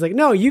 And he's like,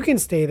 no, you can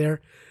stay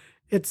there.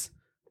 It's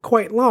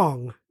quite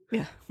long.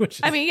 Yeah.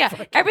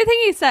 Everything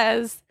he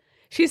says,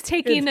 she's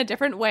taking a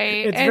different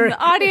way. And the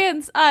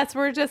audience, us,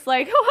 we're just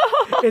like,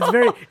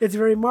 it's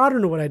very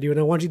modern what I do. And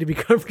I want you to be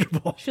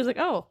comfortable. She's like,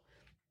 oh.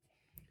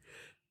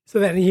 So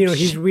that,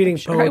 he's reading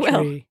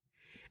poetry.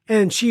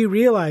 And she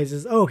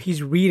realizes,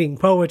 he's reading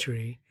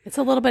poetry. It's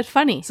a little bit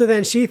funny. So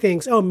then she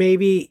thinks,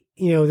 maybe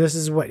this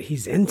is what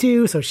he's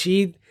into. So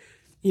she,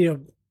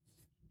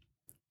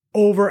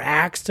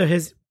 overacts to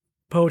his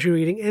poetry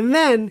reading. And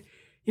then,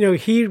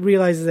 he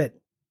realizes that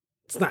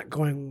it's not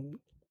going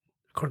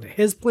according to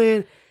his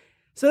plan.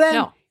 So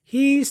then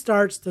he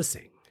starts to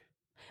sing.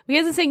 He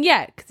hasn't sing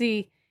yet because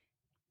he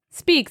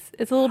speaks.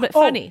 It's a little bit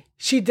funny.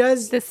 She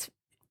does.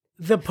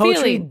 The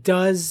poetry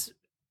does.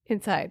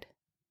 Inside.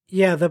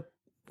 Yeah,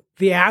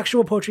 the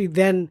actual poetry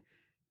then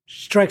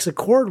strikes a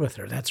chord with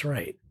her. That's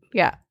right.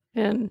 Yeah.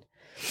 And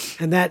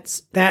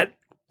that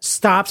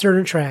stops her in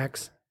her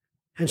tracks.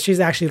 And she's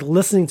actually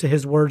listening to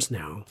his words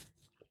now.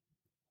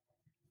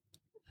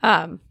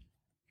 No,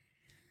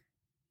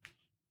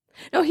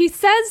 he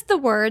says the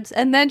words,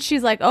 and then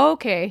she's like, "Oh,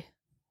 okay,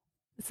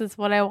 this is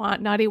what I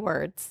want." Naughty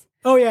words.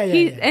 Oh yeah.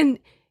 And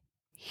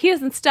he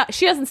doesn't stop.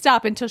 She doesn't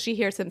stop until she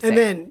hears him sing. And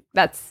then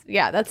that's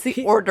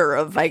the order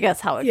of, I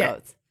guess, how it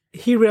goes.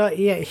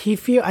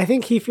 I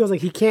think he feels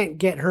like he can't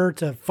get her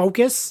to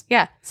focus.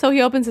 Yeah, so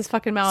he opens his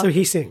fucking mouth. So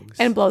he sings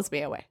and blows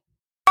me away.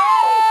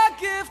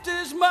 Gift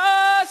is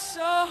my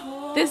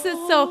soul. This is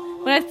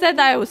so. When I said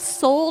that I was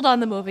sold on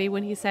the movie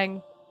when he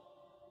sang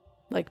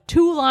like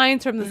 2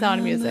 lines from The Sound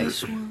of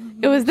Music,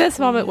 it was this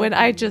moment when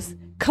I just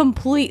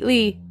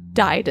completely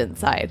died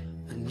inside.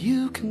 And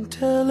you can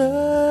tell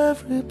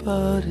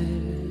everybody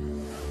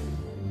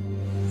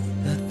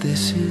that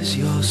this is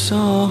your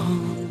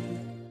song.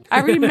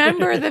 I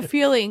remember the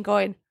feeling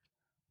going,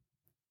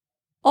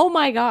 oh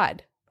my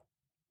God.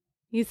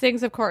 He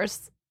sings, of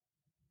course,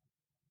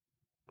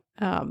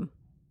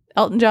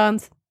 Elton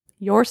John's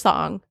Your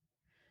Song.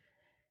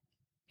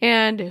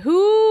 And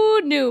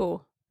who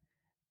knew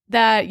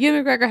that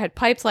Ewan McGregor had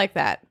pipes like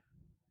that?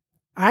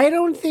 I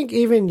don't think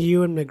even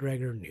Ewan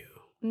McGregor knew.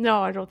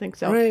 No, I don't think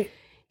so. Right.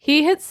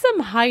 He hits some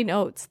high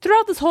notes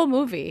throughout this whole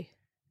movie.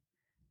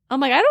 I'm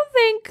like, I don't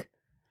think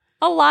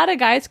a lot of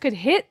guys could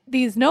hit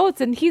these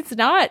notes, and he's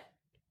not,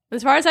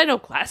 as far as I know,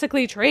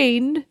 classically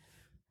trained.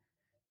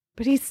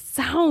 But he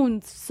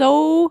sounds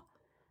so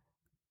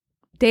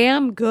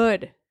damn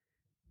good.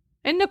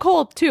 And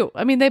Nicole, too.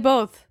 I mean, they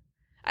both.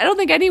 I don't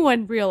think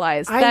anyone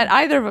realized that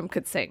either of them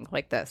could sing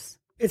like this.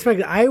 It's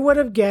funny. I would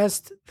have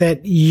guessed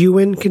that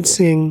Ewan could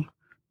sing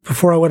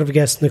before I would have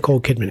guessed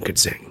Nicole Kidman could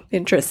sing.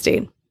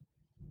 Interesting.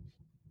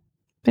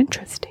 I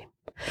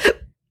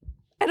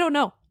don't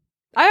know.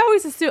 I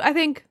always assume, I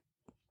think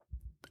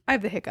I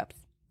have the hiccups.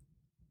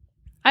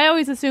 I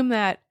always assume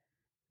that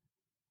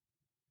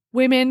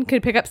women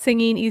could pick up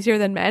singing easier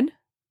than men.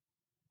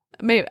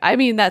 I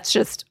mean, that's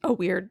just a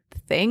weird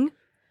thing.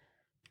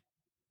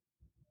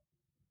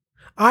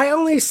 I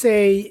only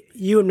say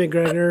Ewan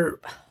McGregor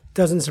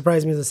doesn't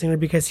surprise me as a singer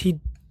because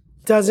he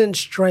doesn't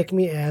strike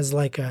me as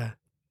like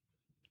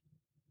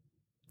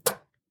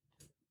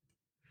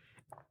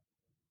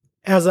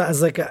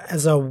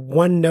as a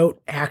one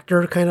note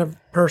actor kind of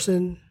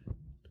person.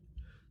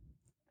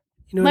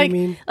 You know what I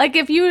mean? Like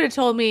if you would have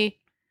told me,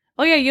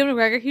 oh yeah, Ewan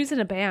McGregor, he was in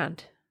a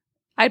band,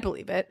 I'd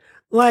believe it.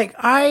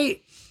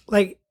 I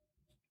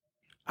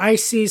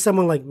see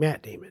someone like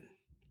Matt Damon.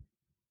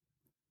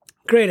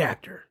 Great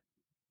actor.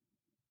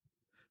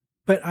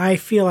 But I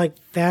feel like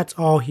that's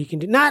all he can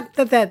do. Not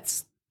that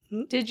that's...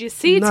 Did you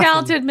see nothing.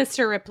 Talented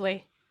Mr.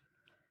 Ripley?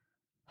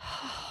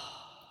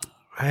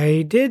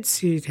 I did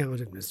see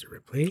Talented Mr.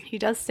 Ripley. He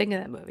does sing in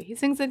that movie. He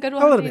sings a good A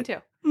little one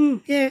bit.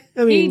 too. Yeah,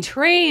 I mean... He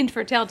trained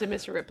for Talented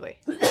Mr. Ripley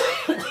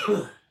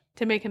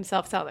to make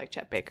himself sound like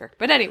Chet Baker.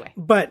 But anyway.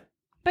 But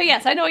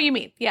yes, I know what you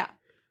mean. Yeah.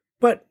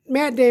 But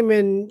Matt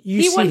Damon,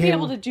 he wouldn't be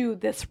able to do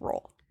this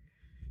role.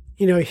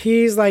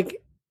 He's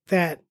like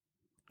that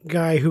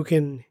guy who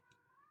can...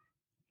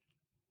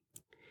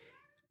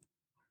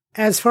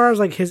 As far as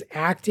like his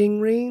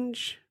acting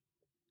range,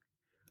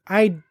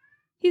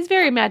 he's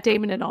very Matt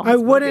Damon in all his I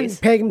wouldn't movies.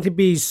 peg him to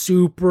be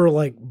super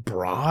like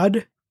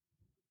broad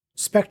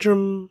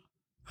spectrum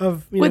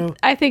of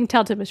I think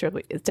Talented Mr.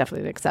 Ripley is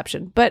definitely an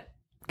exception, but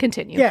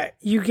continue. Yeah,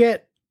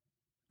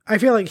 I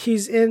feel like he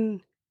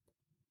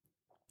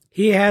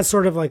has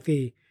sort of like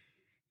the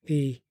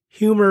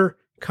humor,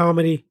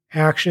 comedy,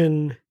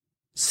 action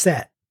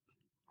set,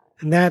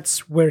 and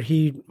that's where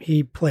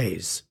he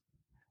plays.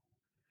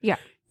 Yeah.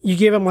 You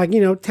give him like,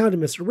 Talented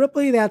Mr.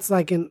 Ripley, that's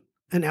like an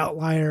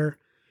outlier.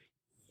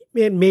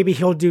 Maybe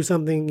he'll do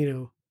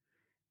something,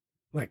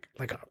 like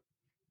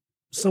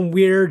some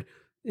weird,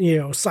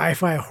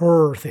 sci-fi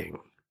horror thing.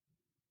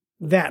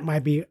 That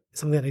might be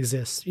something that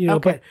exists,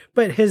 Okay.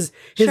 but his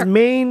Sure.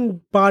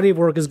 main body of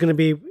work is going to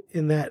be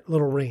in that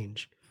little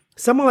range.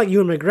 Someone like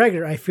Ewan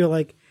McGregor, I feel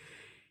like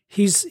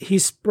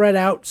he's spread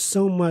out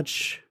so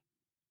much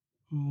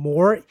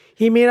more.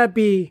 He may not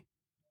be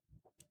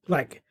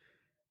like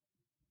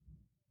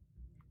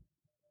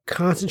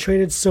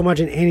concentrated so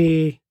much in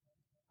any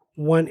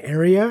one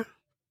area,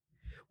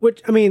 which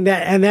I mean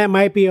that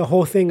might be a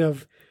whole thing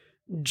of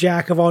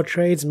jack of all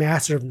trades,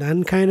 master of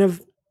none kind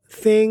of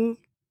thing.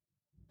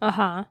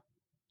 Uh-huh.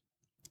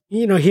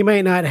 He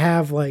might not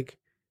have like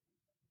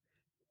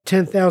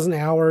 10,000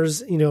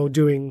 hours,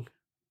 doing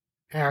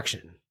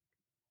action.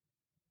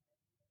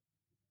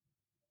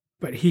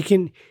 but he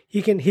can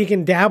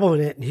dabble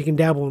in it, and he can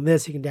dabble in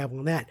this, he can dabble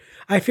in that.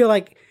 I feel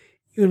like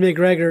Ewan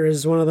McGregor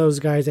is one of those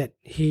guys that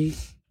he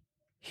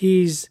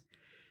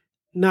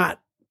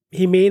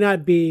may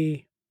not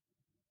be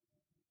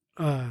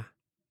a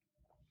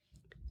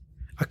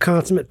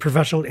consummate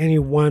professional in any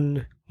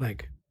one,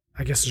 like,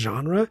 I guess,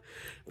 genre,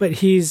 but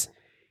he's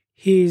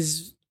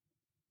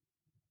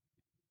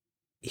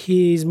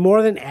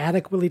more than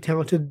adequately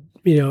talented,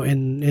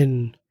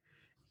 in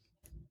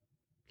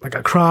like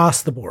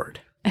across the board.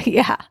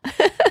 Yeah.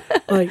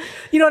 Like,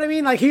 you know what I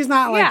mean? Like, he's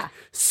not like Yeah.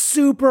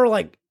 super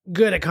like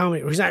good at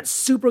comedy, or he's not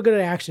super good at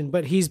action,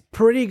 but he's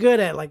pretty good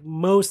at like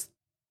most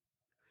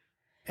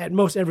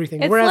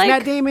everything. It's Whereas like-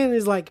 Matt Damon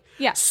is like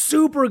Yeah.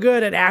 super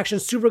good at action,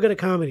 super good at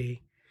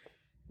comedy.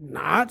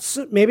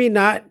 Maybe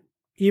not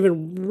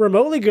even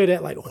remotely good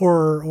at like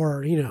horror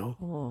or,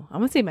 Oh, I'm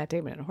gonna see Matt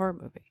Damon in a horror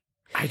movie.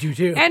 I do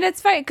too. And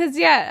it's funny because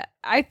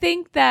I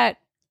think that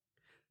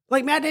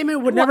Like Matt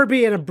Damon would never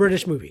be in a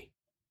British movie.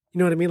 You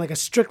know what I mean? Like a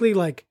strictly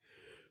like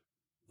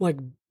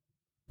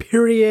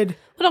period,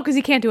 well, no, because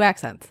he can't do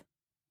accents.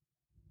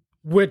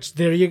 which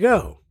there you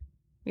go.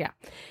 Yeah.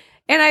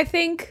 And I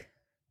think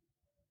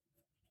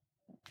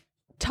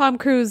Tom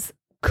Cruise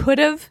could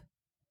have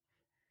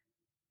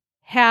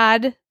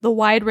had the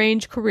wide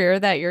range career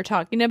that you're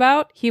talking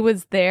about. He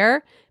was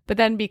there, but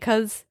then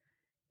because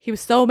he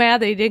was so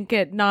mad that he didn't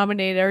get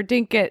nominated or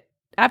didn't get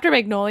after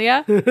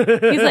Magnolia, he's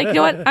like, you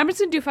know what? I'm just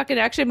gonna do fucking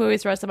action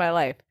movies the rest of my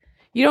life.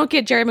 You don't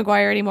get Jerry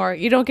Maguire anymore.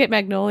 You don't get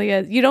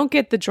Magnolia. You don't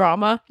get the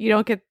drama. You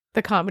don't get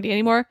the comedy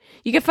anymore.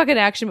 You get fucking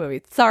action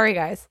movies. Sorry,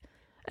 guys.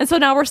 And so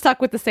now we're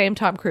stuck with the same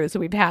Tom Cruise. So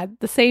we've had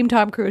the same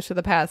Tom Cruise for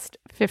the past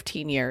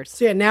 15 years.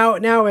 So yeah,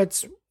 now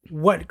it's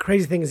what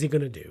crazy thing is he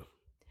going to do?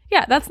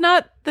 Yeah, that's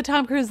not the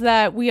Tom Cruise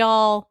that we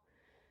all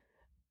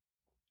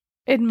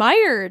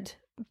admired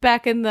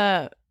back in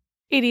the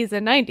 80s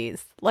and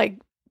 90s. Like,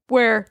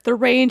 where the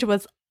range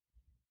was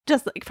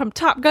just like from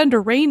Top Gun to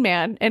Rain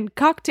Man and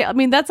Cocktail. I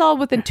mean, that's all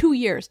within 2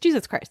 years.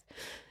 Jesus Christ.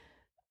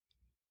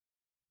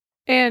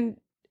 And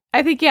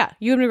I think,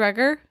 Ewan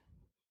McGregor,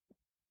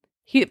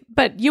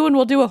 but Ewan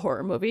will do a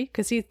horror movie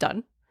because he's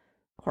done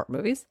horror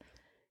movies.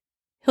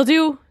 He'll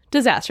do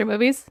disaster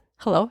movies.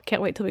 Hello,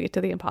 can't wait till we get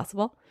to The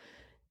Impossible.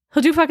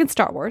 He'll do fucking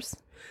Star Wars.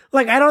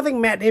 Like, I don't think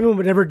Matt Damon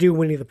would ever do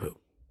Winnie the Pooh.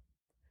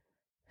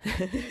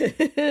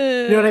 You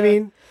know what I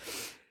mean?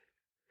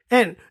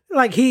 And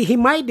like he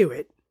might do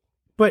it,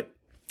 but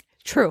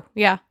True,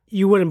 yeah.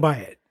 you wouldn't buy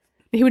it.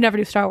 He would never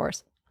do Star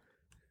Wars.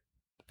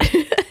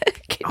 Can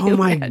Oh you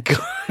my imagine?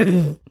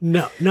 god.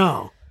 No.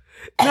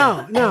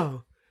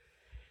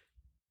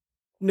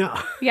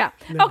 Yeah.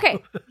 No.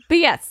 Okay. But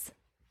yes.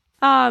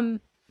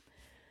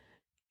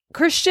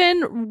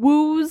 Christian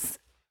woos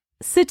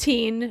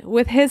Satine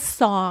with his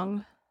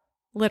song,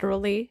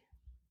 literally.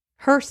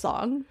 Her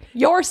song.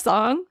 Your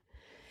song.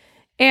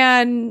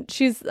 And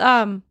she's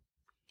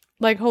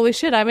like, holy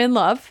shit, I'm in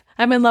love.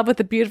 I'm in love with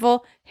the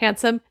beautiful,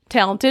 handsome,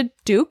 talented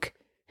Duke.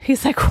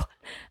 He's like, what?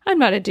 I'm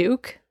not a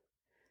Duke.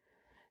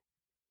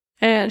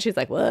 And she's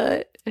like,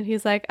 what? And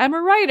he's like, I'm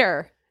a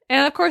writer.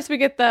 And of course we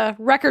get the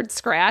record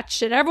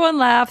scratch and everyone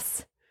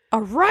laughs.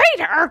 A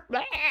writer?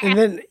 And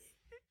then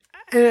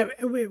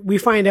we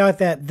find out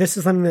that this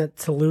is something that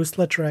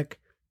Toulouse-Lautrec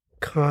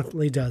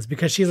constantly does,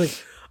 because she's like,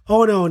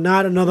 oh no,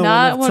 not another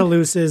Not one one- of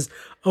Toulouse's,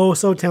 oh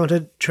so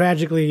talented,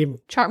 tragically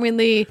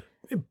Charmingly,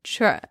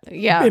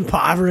 yeah.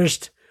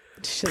 impoverished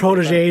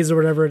proteges or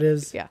whatever it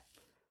is. Yeah.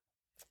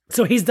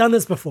 So he's done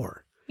this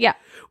before. Yeah.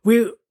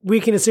 We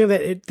can assume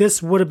that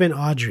this would have been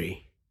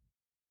Audrey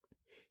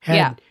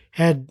had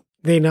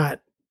they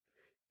not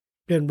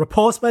been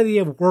repulsed by the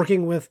idea of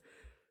working with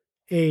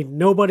a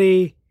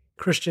nobody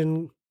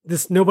Christian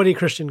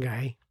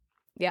guy.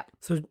 Yeah.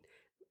 So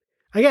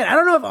again, I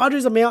don't know if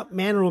Audrey's a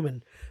man or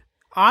woman.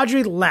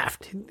 Audrey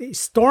left. They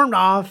stormed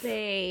off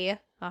They.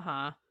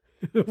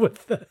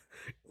 with the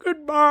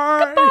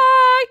goodbye.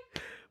 Bye.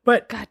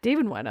 But God,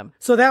 David Wenham.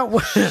 so that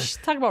was Shh,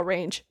 talk about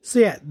range. so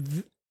yeah.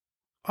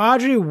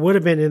 Audrey would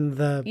have been in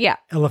the Yeah.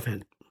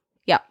 elephant.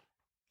 Yeah.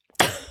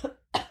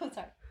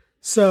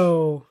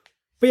 So,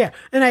 but yeah,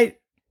 I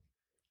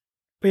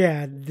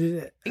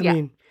Yeah.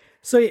 mean,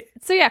 so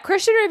So yeah,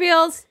 Christian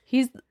reveals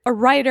he's a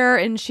writer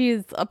and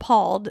she's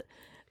appalled.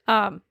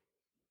 and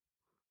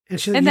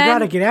she's like, And you then-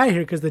 gotta get out of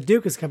here because the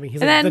Duke is coming.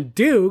 He's And like, then- the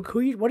Duke?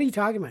 What are you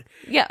talking about?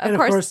 Yeah, And of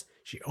course.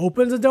 she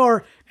opens the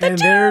door and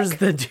Duke! there's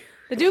the Duke.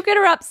 The Duke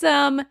interrupts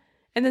him,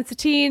 and then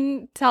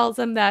Satine tells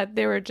him that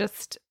they were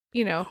just,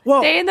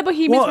 Well, they and the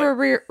Bohemians well- were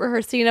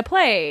rehearsing a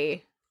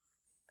play.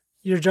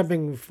 You're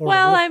jumping forward.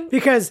 Well,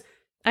 because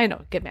I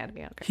know, get mad at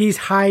me. Okay. he's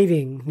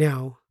hiding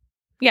now.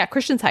 Yeah,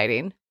 Christian's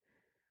hiding.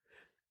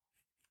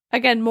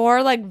 Again,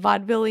 more like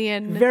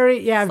vaudevillian.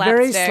 Very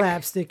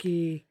slapstick.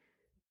 slapsticky.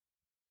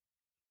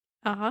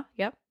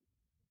 Yep.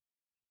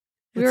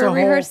 We It's were a whole-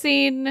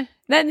 rehearsing.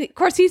 Then, of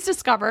course, he's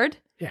discovered.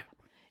 Yeah.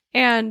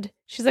 And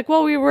she's like,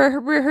 well, we were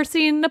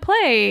rehearsing a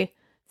play.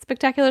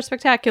 Spectacular.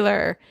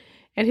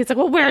 And he's like,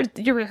 well,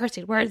 you're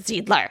rehearsing? Where's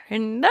Ziedler?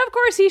 And of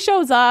course, he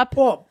shows up.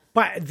 Well,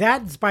 but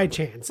that's by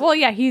chance. Well,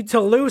 yeah,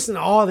 Toulouse and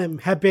all of them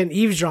have been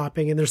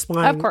eavesdropping and they're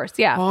spying of course,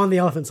 yeah. on the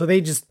elephant. So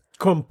they just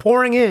come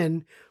pouring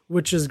in,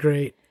 which is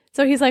great.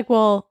 So he's like,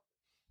 well,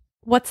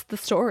 what's the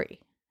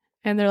story?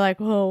 And they're like,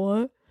 well,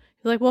 what?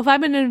 He's like, well, if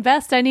I'm going to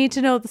invest, I need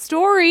to know the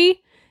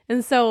story.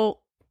 And so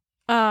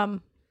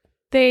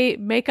they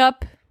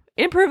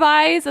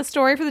improvise a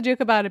story for the Duke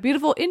about a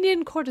beautiful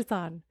Indian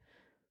courtesan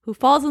who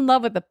falls in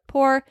love with a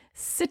poor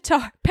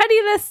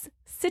penniless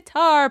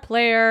sitar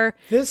player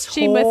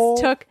she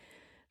mistook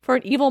for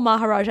an evil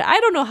Maharaja. I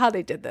don't know how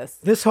they did this.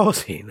 This whole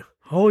scene,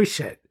 holy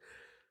shit.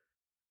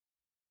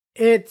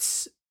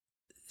 It's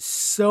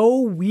so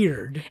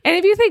weird. And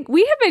if you think,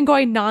 we have been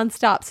going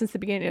nonstop since the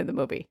beginning of the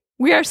movie.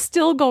 We are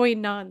still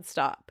going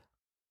nonstop.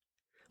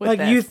 Like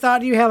this. you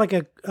thought you had like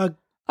a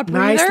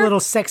nice breather?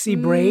 little sexy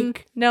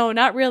break. No,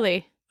 not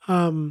really.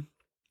 You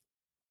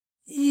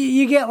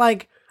get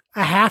like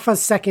a half a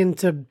second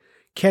to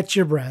catch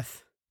your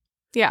breath.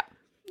 Yeah.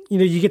 You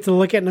know, you get to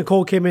look at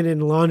Nicole Kidman in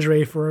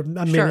lingerie for a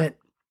minute.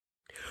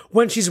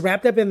 When she's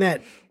wrapped up in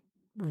that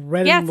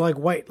red and like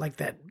white, like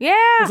that. Yeah.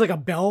 It's like a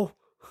bell.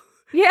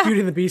 Yeah. Beauty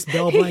and the Beast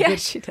bell blanket. Yeah,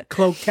 she did.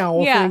 Cloak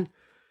towel Yeah. thing.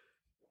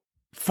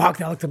 Fuck,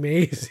 that looked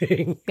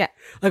amazing. Yeah.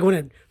 Like when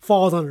it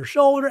falls on her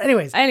shoulder.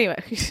 Anyways.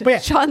 Anyway, But yeah.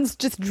 Sean's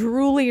just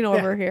drooling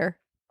over here.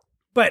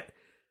 But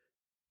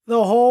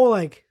the whole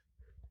like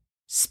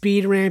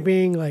speed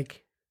ramping,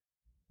 like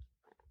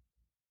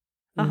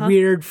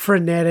weird,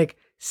 frenetic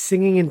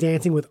singing and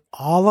dancing with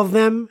all of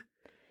them.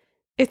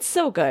 It's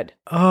so good.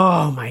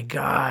 Oh my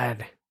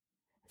God.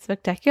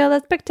 Spectacular,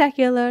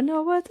 spectacular.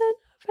 No, wasn't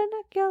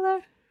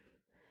vernacular.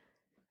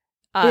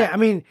 Yeah, I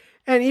mean,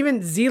 and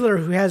even Zeeler,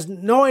 who has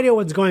no idea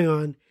what's going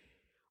on,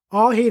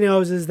 all he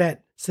knows is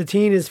that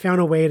Satine has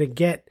found a way to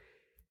get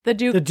the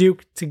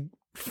Duke to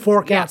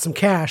fork out some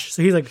cash.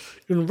 So he's like,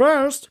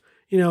 invest,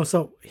 you know,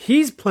 so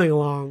he's playing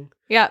along.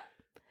 Yeah.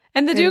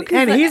 And the Duke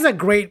and he's a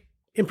great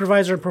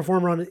improviser and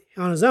performer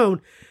on his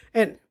own.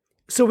 And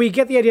so we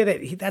get the idea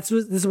that this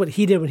is what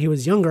he did when he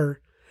was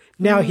younger.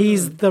 Now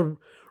he's the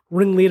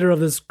ringleader of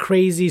this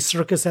crazy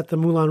circus at the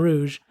Moulin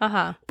Rouge.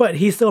 But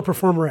he's still a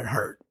performer at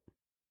heart.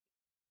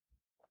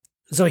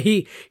 So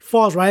he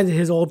falls right into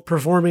his old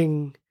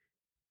performing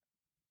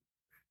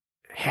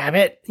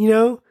habit, you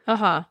know?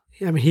 I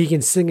mean, he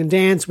can sing and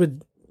dance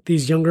with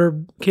these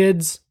younger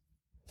kids.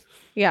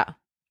 Yeah.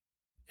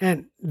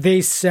 And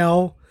they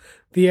sell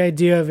the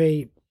idea of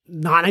a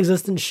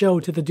non-existent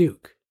show to the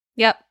Duke.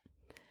 Yep.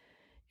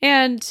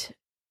 And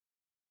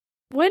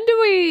when do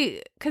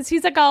we, because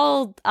he's like,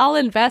 I'll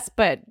invest,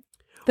 but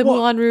the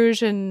Moulin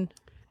Rouge and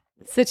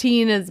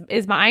Satine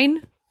is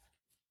mine.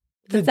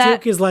 The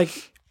Duke is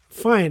like,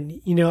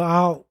 fine, you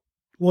know,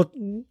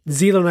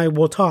 Zeeler and I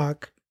will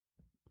talk,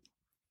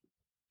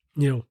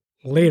 you know,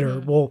 later.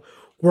 We'll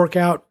work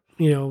out,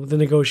 you know, the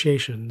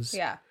negotiations.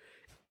 Yeah.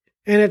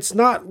 And it's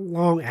not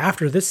long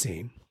after this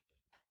scene.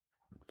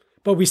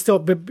 But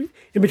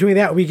in between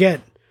that, we get,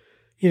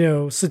 you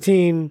know,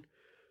 Satine.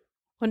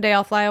 One Day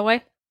I'll Fly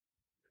Away.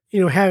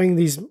 You know, having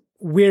these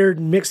weird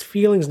mixed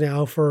feelings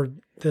now for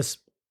this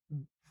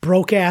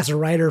broke ass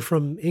writer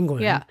from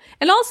England. Yeah.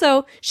 And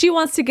also, she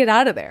wants to get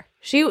out of there.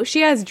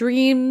 She has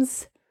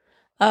dreams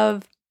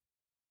of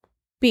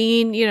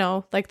being, you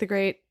know, like the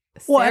great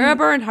Sarah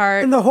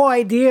Bernhardt. And the whole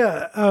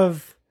idea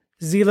of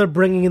Zeeler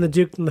bringing in the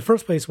Duke in the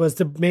first place was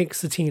to make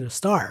Satine a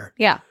star.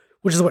 Yeah.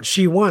 Which is what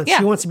she wants. Yeah.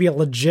 She wants to be a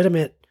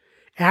legitimate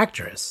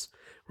actress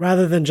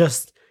rather than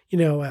just, you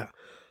know,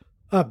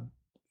 a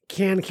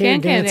can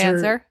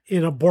dancer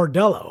in a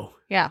bordello.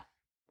 Yeah.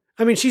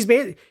 I mean, she's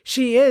the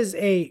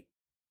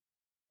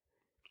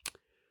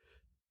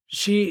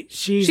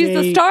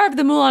star of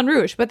the Moulin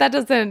Rouge, but that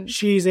doesn't.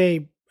 She's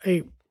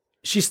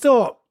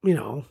still, you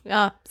know.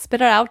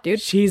 Spit it out,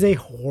 dude. She's a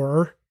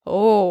whore.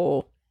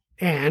 Oh.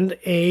 And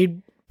a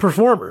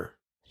performer.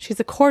 She's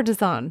a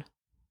courtesan.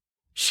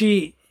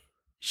 She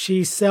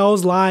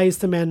sells lies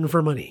to men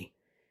for money.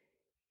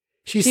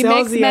 She sells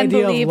makes the men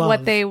idea believe of love.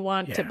 what they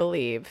want to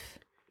believe.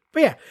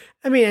 But yeah,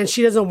 I mean, and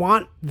she doesn't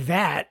want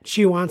that.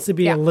 She wants to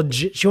be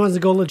she wants to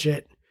go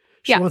legit.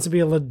 She wants to be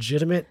a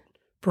legitimate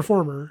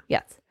performer.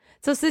 Yes.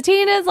 So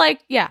Satine is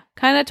like,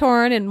 kind of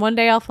torn, and One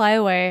Day I'll Fly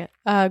Away.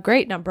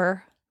 Great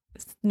number.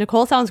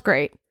 Nicole sounds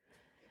great.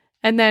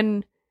 And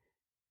then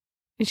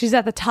she's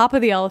at the top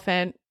of the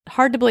elephant.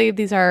 Hard to believe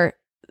these are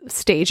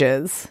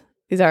stages.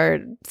 These are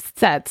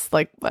sets.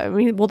 Like, I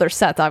mean, well, they're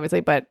sets, obviously,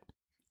 but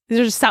these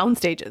are just sound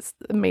stages.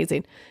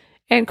 Amazing.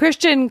 And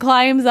Christian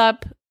climbs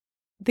up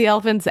the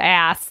elephant's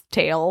ass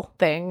tail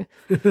thing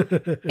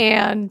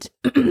and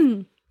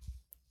kind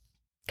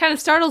of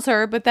startles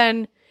her, but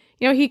then,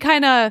 you know, he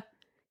kind of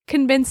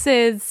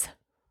convinces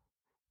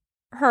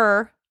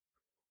her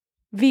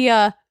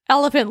via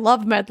elephant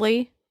love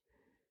medley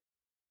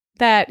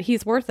that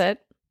he's worth it.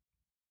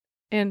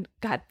 And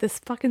God, this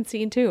fucking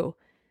scene too.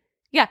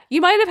 Yeah,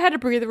 you might have had a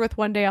breather with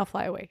One Day I'll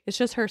Fly Away. It's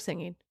just her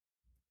singing.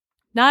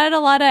 Not a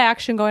lot of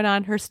action going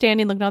on. Her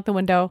standing, looking out the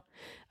window.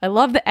 I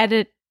love the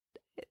edit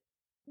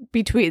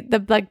between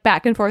the like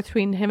back and forth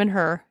between him and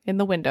her in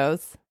the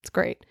windows. It's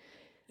great.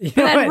 You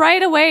And then what?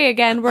 right away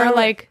again, we're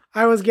like,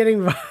 I was getting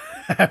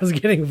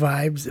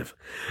vibes of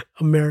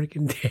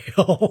American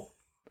Tail.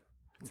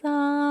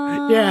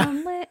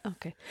 Yeah.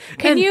 Okay.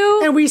 Can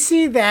And we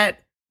see that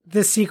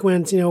the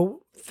sequence,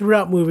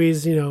 throughout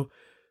movies,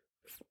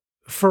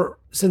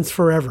 since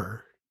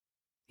forever.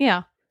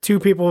 Yeah. Two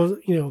people,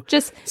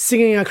 Just,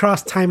 singing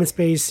across time and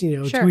space,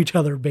 Sure. to each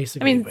other,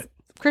 basically. I mean,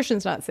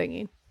 Christian's not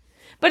singing,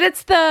 but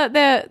it's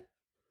the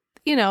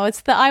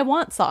it's the I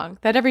Want song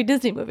that every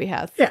Disney movie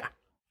has. yeah.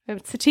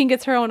 Satine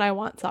gets her own I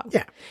Want song.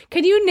 Yeah.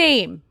 Can you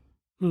name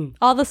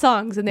all the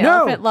songs in the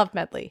No. Elephant Love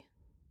Medley?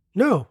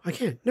 No, I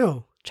can't.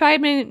 No. Try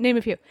and name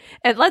a few.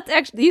 And let's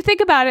actually, you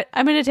think about it.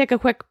 I'm going to take a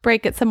quick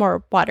break, get some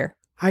more water.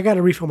 I got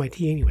to refill my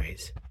tea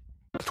anyways.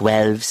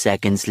 12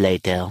 seconds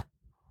later.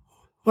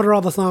 What are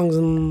all the songs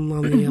on the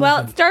Well, it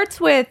elephant? starts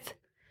with,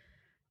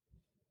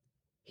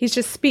 he's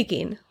just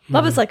speaking.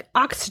 Love is like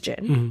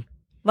oxygen. Mhm.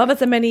 Love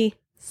is a many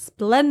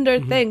splendor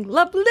thing.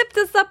 Love lifts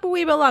us up where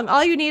we belong.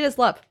 All you need is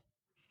love.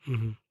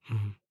 Mhm.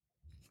 Mhm.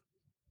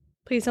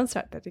 Please don't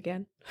start that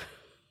again.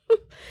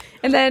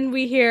 And then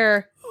we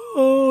hear,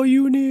 Oh,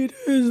 you need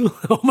is.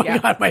 Oh my Yeah.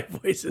 God, my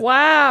voice is.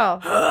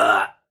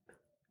 wow.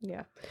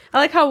 Yeah. I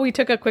like how we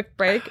took a quick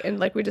break and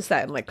we just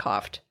sat and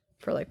coughed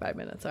for 5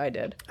 minutes. So I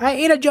did. I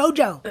ate a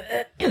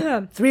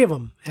JoJo. 3 of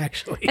them,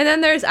 actually. And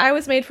then there's I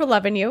Was Made for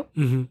Loving You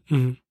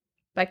Mm-hmm.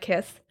 by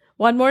Kiss.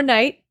 One More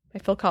Night by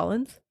Phil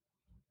Collins.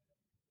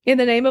 In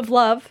the Name of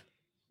Love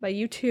by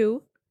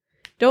U2.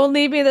 Don't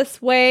Leave Me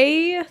This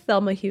Way,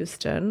 Thelma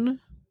Houston.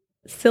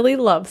 Silly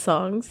Love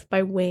Songs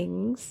by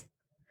Wings.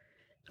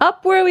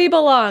 Up Where We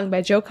Belong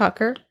by Joe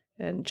Cocker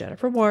and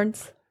Jennifer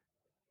Warnes.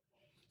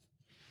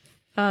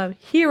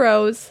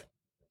 Heroes,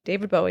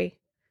 David Bowie.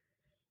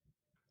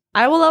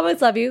 I Will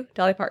Always Love You,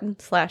 Dolly Parton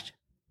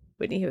 /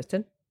 Whitney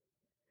Houston.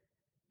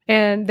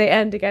 And they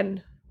end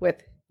again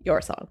with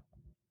Your Song.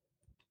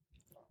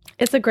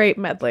 It's a great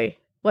medley.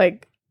 And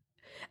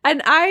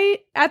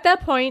at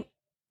that point,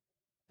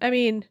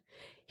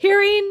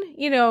 hearing,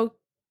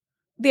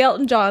 the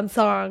Elton John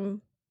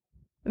song,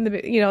 and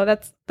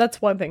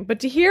that's one thing. But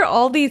to hear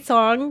all these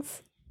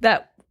songs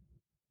that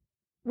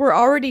were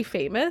already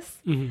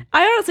famous, Mhm.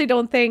 I honestly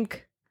don't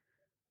think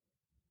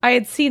I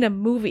had seen a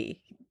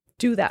movie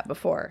do that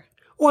before.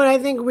 Well, and I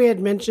think we had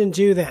mentioned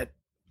too that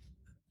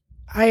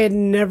I had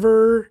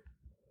never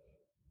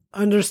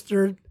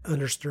understood. Oh my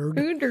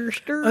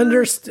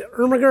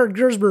God,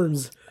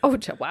 Gersburns. Oh,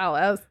 wow.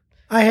 That was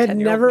I had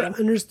 10-year-old never man.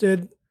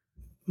 understood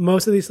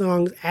most of these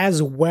songs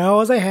as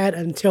well as I had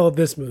until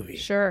this movie.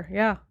 sure.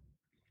 Yeah.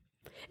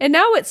 And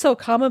now it's so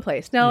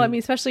commonplace. Now,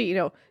 especially,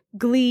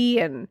 Glee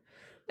and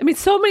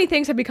so many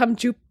things have become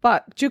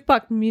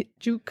jukebox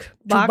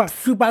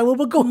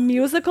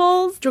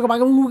musicals.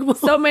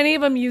 So many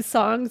of them use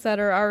songs that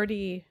are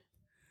already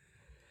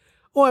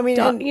Well, I mean,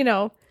 done,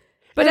 and-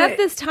 But and at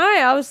this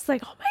time, I was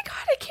like, oh my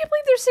God, I can't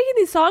believe they're singing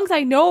these songs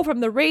I know from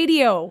the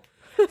radio.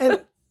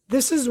 and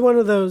this is one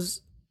of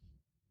those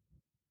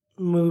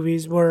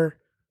movies where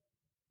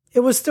it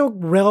was still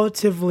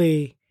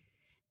relatively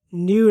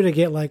new to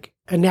get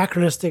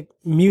anachronistic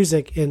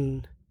music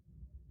in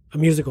a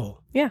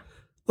musical. Yeah.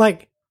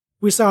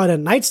 We saw it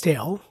in Knight's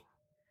Tale,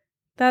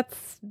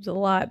 That's a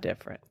lot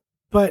different.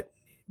 but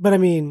I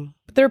mean,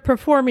 But they're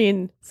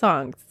performing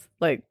songs.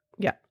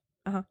 Yeah.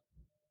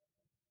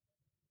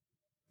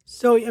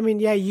 so I mean,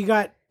 yeah, you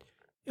got.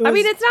 It was,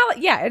 it's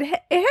not it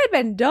had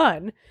been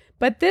done,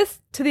 but this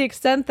to the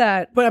extent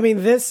that but I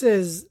mean, this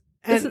is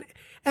This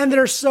and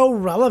they're so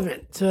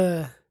relevant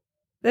to.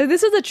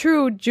 this is a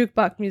true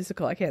jukebox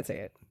musical. I can't say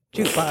it.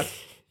 Jukebox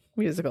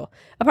musical.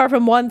 Apart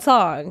from one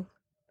song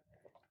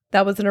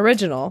that was an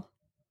original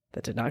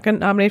that did not get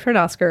nominated for an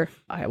Oscar.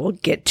 I will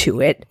get to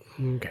it.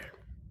 Okay.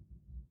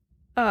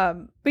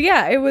 But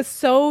yeah, it was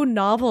so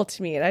novel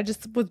to me, and I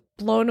just was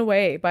blown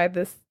away by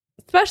this,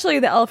 especially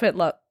the Elephant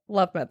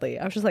Love Medley.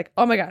 I was just like,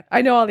 oh my God,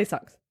 I know all these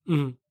songs.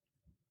 Mhm.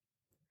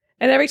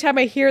 And every time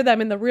I hear them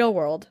in the real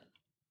world,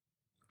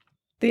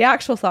 the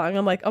actual song,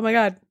 I'm like, oh my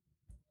God,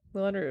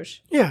 Moulin Rouge.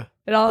 Yeah.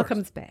 It all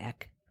comes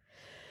back.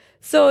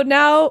 So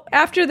now,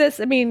 after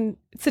this,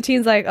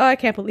 Satine's like, oh, I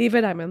can't believe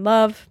it. I'm in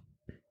love.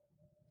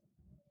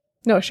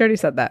 No, she already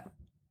said that.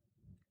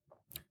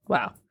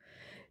 Wow.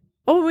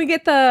 Oh, when we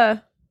get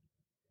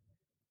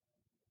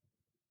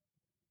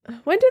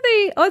when do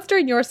they... Oh, it's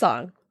during Your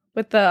Song.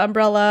 With the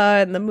umbrella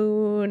and the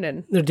moon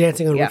and... They're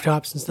dancing on Yeah.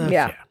 rooftops and stuff.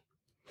 Yeah.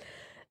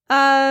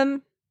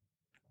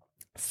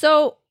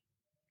 So,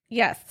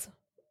 yes.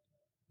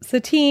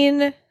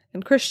 Satine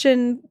and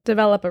Christian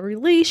develop a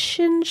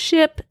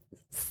relationship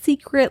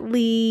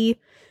secretly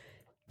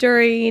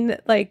during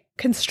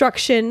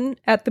construction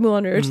at the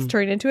Moulin Rouge. It's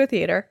turning into a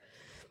theater.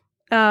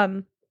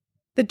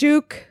 The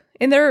Duke,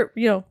 and they're,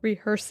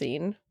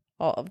 rehearsing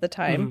all of the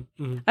time.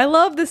 Mhm. I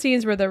love the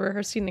scenes where they're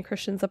rehearsing in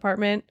Christian's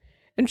apartment.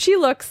 And she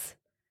looks,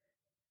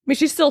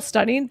 she's still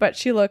stunning, but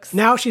she looks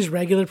Now she's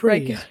regular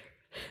pretty.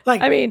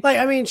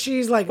 Regular.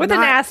 She's with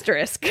an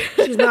asterisk.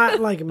 she's not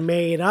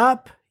made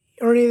up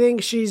or anything.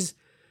 She's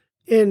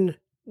in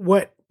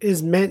what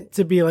is meant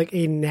to be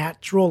a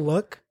natural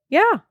look.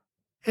 Yeah.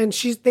 And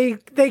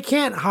they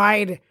can't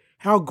hide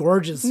how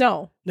gorgeous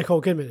No.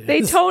 Nicole Kidman is.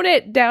 They tone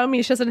it down. I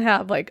mean, she doesn't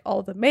have like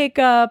all the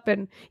makeup,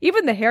 and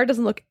even the hair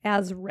doesn't look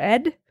as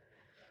red.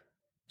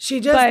 She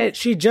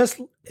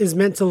just is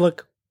meant to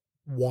look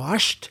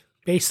washed,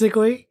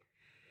 basically.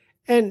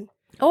 And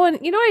and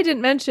you know, I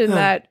didn't mention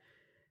that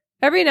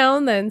every now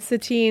and then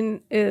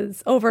Satine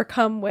is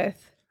overcome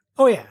with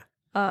oh yeah,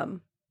 how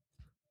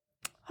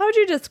would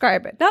you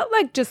describe it? Not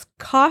like just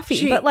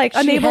coughing, but like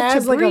unable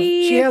to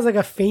breathe. She has like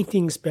a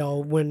fainting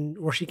spell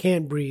where she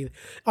can't breathe,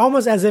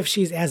 almost as if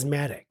she's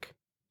asthmatic.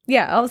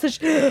 Yeah, all of a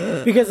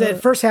sudden, Because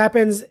it first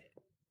happens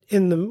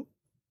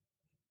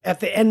at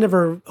the end of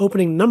her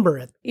opening number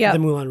at the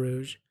Moulin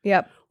Rouge.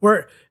 Yep.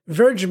 Where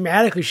very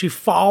dramatically she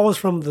falls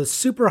from the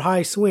super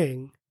high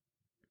swing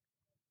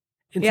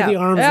into the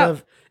arms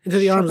of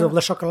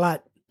Le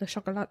Chocolat. Le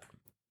Chocolat.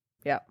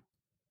 Yeah.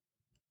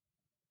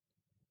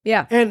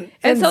 Yeah. And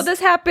so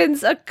this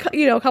happens a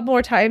couple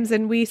more times,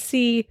 and we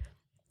see,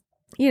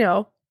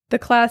 the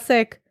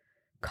classic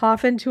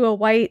cough into a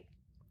white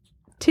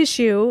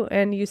tissue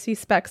and you see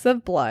specks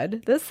of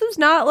blood. This does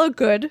not look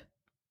good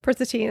for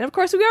Satine. Of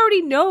course, we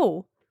already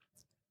know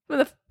from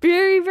the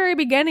very, very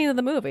beginning of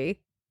the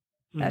movie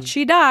that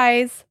she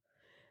dies,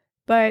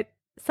 but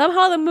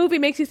somehow the movie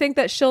makes you think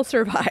that she'll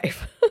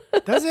survive.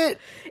 Does it?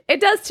 It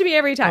does to me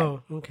every time.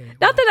 Oh, okay.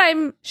 Not that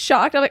I'm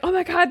shocked. I'm like, oh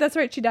my God, that's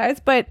right, she dies.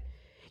 But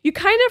you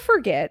kind of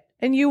forget,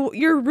 and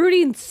you're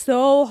rooting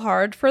so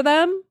hard for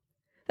them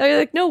that you're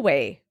like, no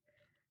way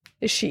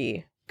is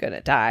she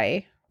gonna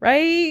die,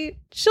 right?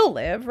 She'll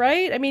live,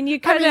 right? I mean, you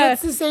kind of...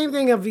 it's the same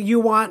thing of you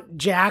want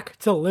Jack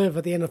to live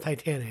at the end of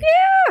Titanic.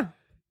 Yeah, of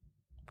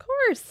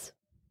course.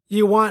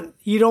 You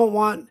don't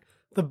want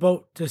the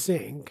boat to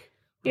sink.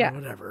 Or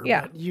whatever.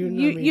 Yeah.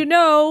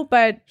 But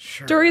but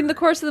sure. during the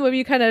course of the movie,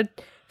 you kind of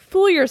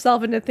fool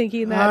yourself into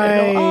thinking that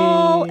it'll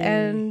all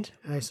end.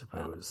 I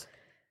suppose.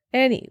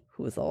 Any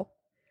hoozle.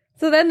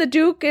 So then the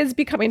Duke is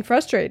becoming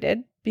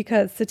frustrated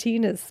because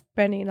Satine is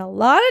spending a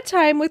lot of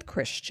time with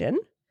Christian.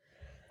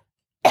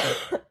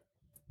 And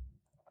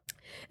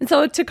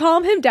so to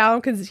calm him down,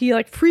 because he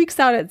like freaks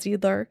out at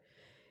Ziedler,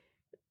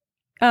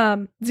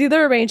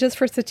 Ziedler arranges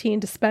for Satine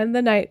to spend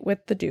the night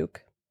with the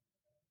Duke.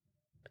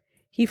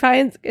 He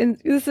finds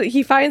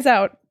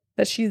out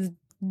that she's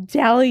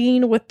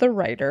dallying with the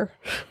writer.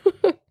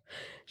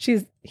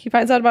 He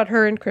finds out about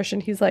her and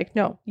Christian. He's like,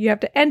 no, you have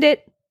to end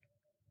it.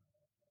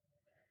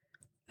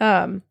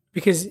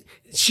 Because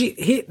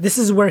this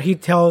is where he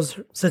tells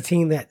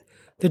Satine that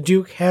the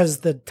Duke has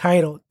the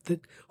title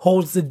that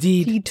holds the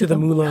deed to the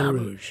Moulin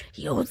Rouge.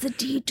 He holds the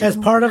deed to as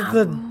part of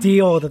the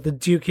deal that the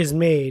Duke has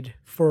made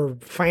for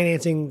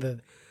financing the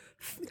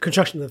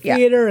construction of the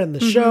theater and the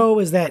show,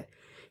 is that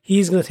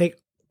he's going to take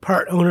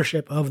part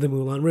ownership of the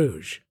Moulin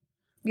Rouge.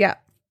 Yeah.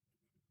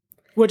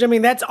 Which, I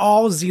mean, that's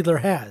all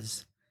Ziedler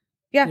has.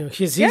 Yeah.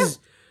 He's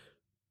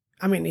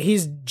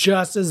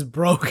just as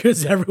broke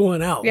as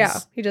everyone else. Yeah.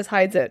 He just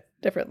hides it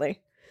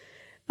differently.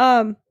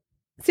 So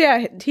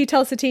yeah, he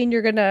tells Satine,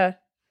 you're going to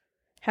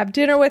have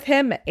dinner with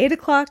him at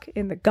 8:00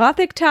 in the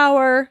Gothic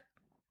Tower.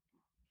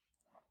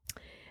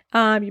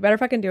 You better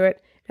fucking do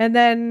it. And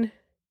then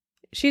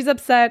she's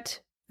upset,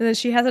 and then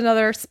she has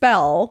another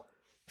spell,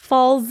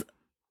 falls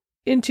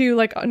into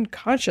like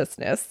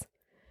unconsciousness,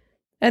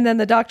 and then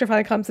the doctor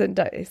finally comes in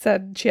and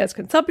said she has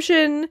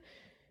consumption,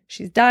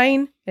 she's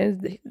dying,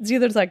 and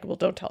Ziedler's like, well,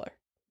 don't tell her,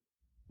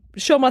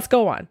 show must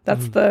go on.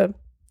 That's the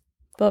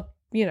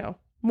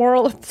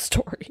moral of the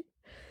story.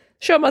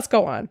 Show must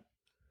go on.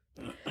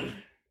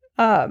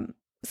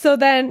 So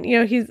then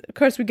of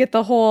course we get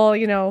the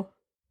whole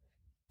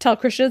tell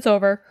Christian it's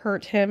over,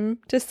 hurt him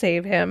to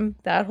save him,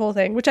 that whole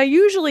thing, which I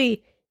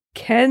usually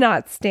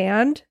cannot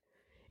stand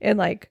in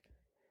like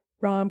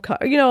rom-com,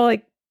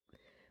 like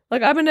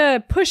I'm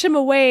gonna push him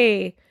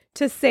away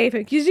to save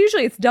him, because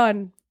usually it's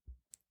done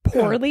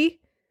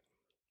poorly,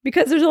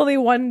 because it's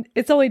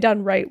only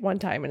done right one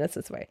time, and it's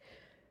this way,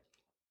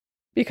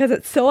 because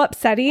it's so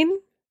upsetting,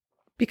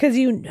 because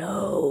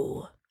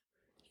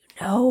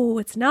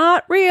it's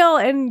not real,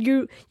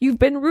 and you've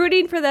been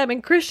rooting for them,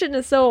 and Christian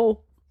is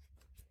so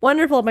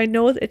wonderful. My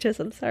nose itches,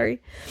 I'm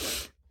sorry.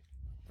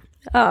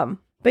 But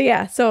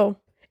yeah, so,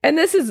 and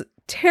this is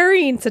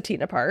tearing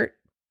Satine apart.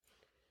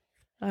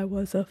 I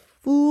was a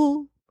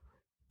fool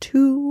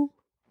to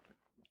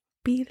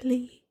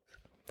believe.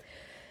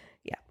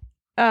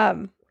 Yeah.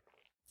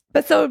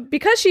 But so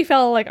because she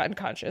fell like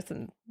unconscious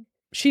and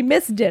she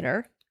missed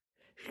dinner.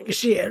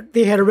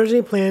 They had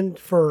originally planned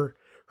for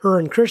her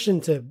and Christian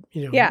to,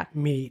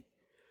 meet.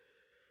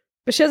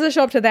 But she doesn't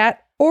show up to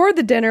that or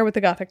the dinner with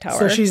the Gothic Tower.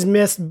 So she's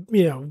missed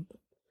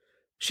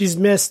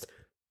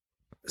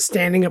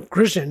standing up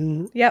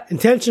Christian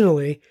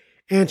intentionally,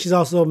 and she's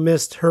also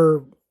missed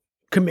her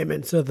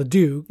commitment to the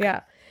Duke.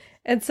 Yeah.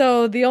 And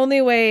so the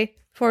only way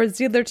for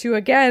Ziedler to,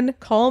 again,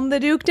 calm the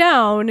Duke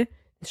down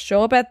is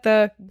show up at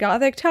the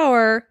Gothic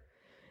Tower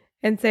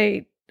and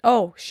say,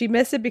 oh, she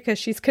missed it because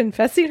she's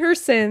confessing her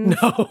sins.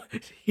 No,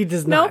 he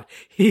does not.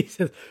 He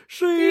says,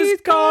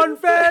 she's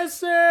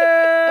confessing!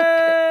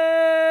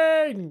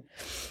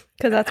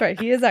 Because that's right.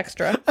 He is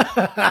extra.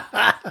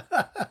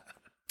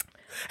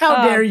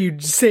 How dare you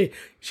say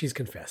she's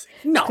confessing?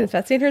 No.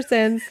 Confessing her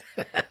sins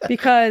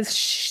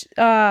because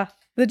the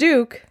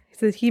Duke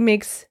says he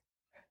makes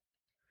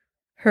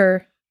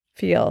her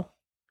feel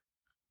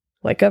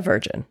like a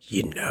virgin.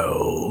 You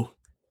know,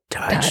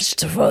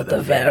 Touched for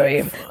the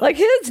very like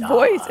his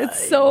voice.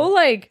 It's so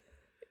like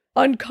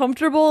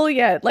uncomfortable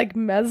yet like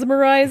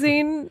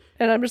mesmerizing,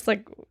 and I'm just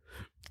like,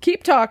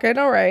 keep talking.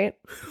 All right.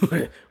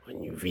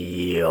 When you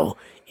feel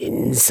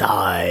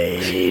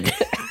inside.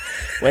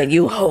 When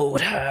you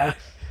hold her,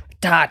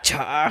 touch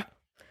her.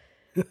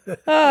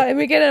 And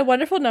we get a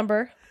wonderful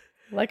number,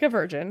 like a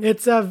virgin.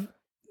 It's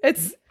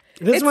It's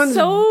one's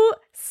so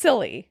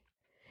silly,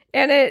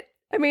 and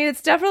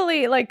it's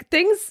definitely like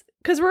things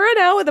because we're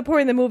now at the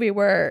point in the movie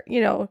where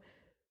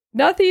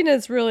nothing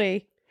is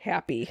really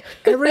happy.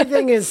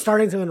 everything is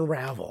starting to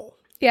unravel.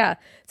 Yeah,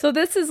 so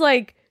this is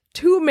like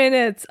 2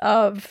 minutes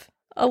of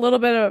a little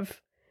bit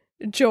of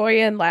joy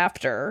and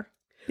laughter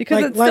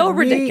because it's so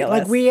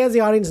ridiculous. We as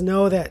the audience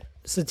know that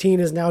Satine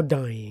is now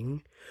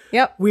dying.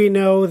 Yep, We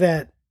know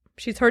that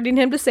she's hurting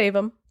him to save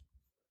him.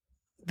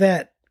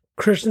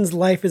 Christian's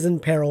life is in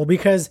peril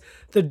because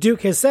the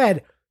Duke has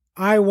said,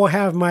 I will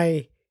have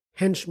my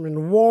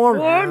henchman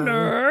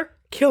Warner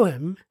kill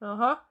him.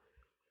 Uh-huh.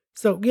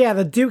 So, yeah,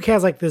 the Duke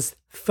has like this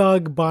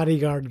thug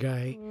bodyguard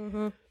guy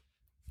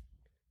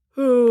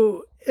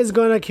who is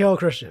going to kill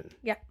Christian.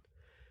 Yeah.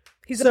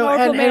 He's a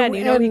powerful man.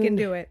 He can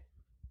do it.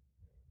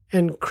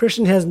 And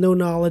Christian has no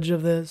knowledge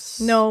of this.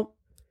 No.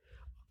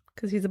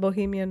 Because he's a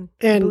bohemian.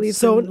 And believes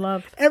so in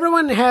love.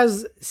 everyone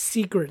has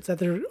secrets that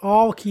they're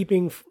all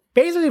keeping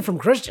basically from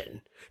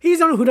Christian. He's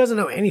the one who doesn't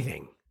know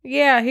anything.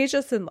 Yeah, he's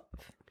just in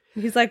love.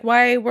 He's like,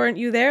 why weren't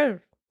you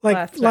there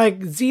last night? Like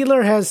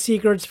Zeeler has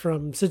secrets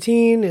from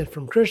Satine and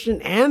from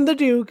Christian and the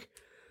Duke.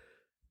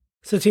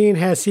 Satine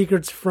has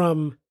secrets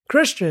from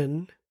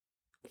Christian.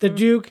 The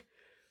Duke,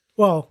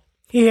 well,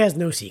 he has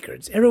no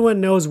secrets.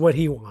 Everyone knows what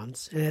he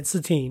wants, and it's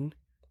Satine.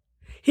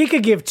 He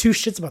could give two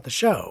shits about the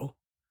show.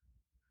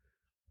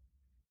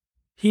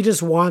 He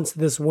just wants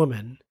this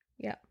woman.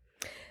 Yeah.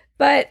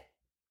 But,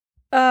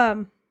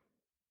 And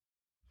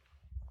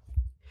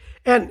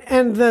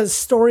the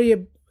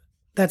story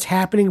that's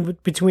happening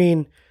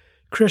between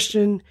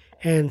Christian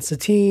and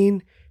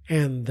Satine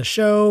and the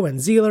show and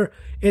Zeeler,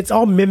 it's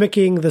all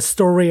mimicking the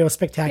story of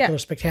Spectacular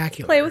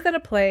Spectacular. play within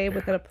a play,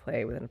 within a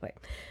play, within a play.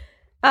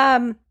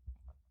 And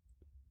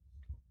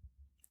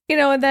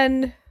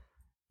then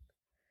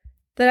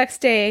the next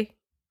day,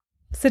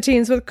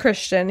 Satine's with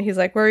Christian. He's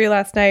like, where were you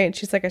last night? And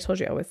she's like, I told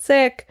you I was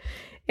sick.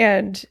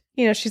 And,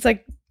 she's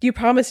like, you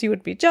promised you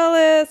would be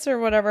jealous or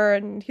whatever.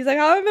 And he's like,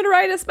 I'm going to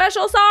write a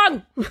special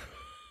song.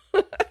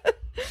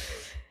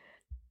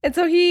 And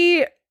so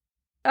he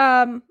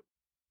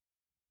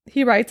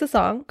writes a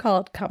song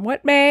called Come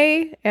What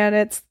May. And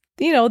it's,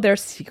 their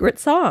secret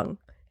song.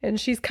 And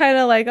she's kind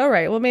of like, all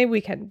right, well, maybe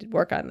we can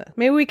work on this.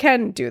 Maybe we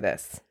can do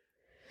this.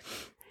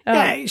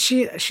 Yeah,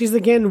 she's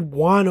again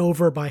won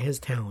over by his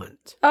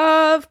talent.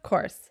 Of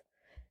course.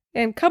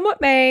 And Come What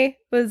May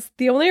was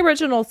the only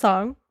original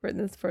song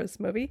written for this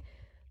movie,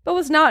 but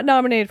was not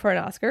nominated for an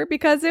Oscar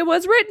because it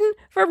was written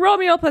for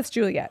Romeo plus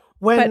Juliet,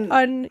 but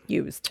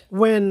unused.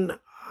 When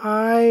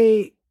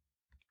I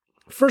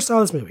first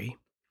saw this movie,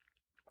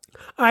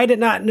 I did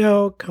not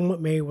know Come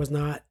What May was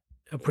not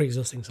a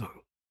pre-existing song.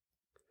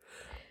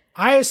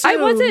 I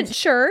wasn't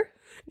sure.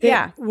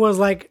 It was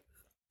like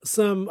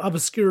some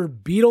obscure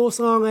Beatles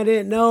song I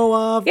didn't know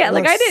of. Yeah,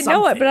 like I didn't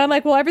know it, something. but I'm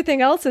like, well,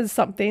 everything else is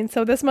something,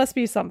 so this must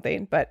be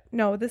something. But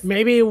no, this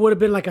Maybe it would have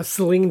been like a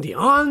Celine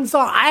Dion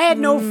song. I had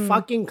no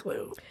fucking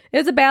clue. it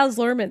was a Baz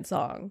Luhrmann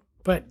song.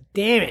 But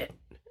damn it.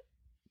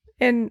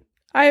 And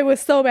I was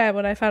so mad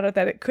when I found out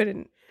that it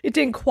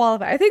didn't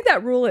qualify. I think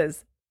that rule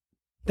is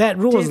That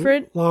rule is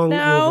different long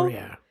now. over,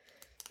 yeah.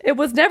 It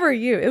was never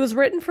used. It was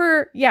written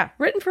for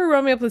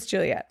Romeo plus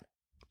Juliet.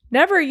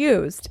 Never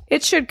used.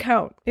 It should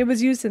count. It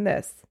was used in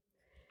this.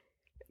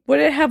 Would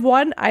it have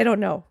won? I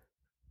don't know.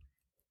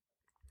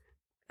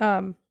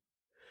 And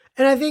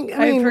I think,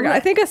 I mean, forgot. I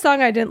think a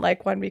song I didn't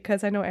like won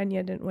because I know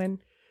Enya didn't win.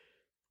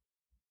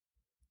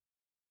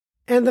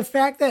 and the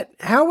fact that,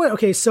 how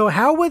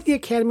would the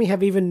Academy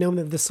have even known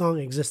that this song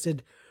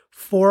existed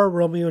for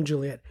Romeo and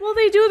Juliet? Well,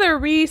 they do their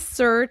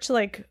research.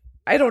 Like,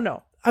 I don't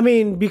know. I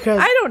mean,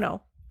 because I don't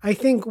know. I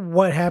think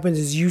what happens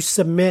is you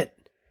submit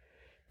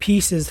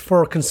pieces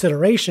for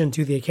consideration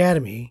to the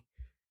Academy.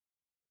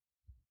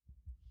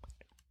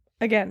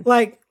 Again,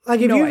 Like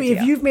if No you idea.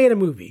 if you've made a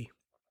movie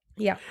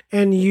yeah.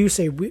 and you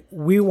say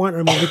we want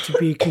our movie to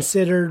be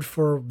considered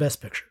for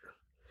Best Picture,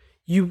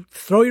 you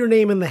throw your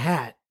name in the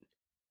hat.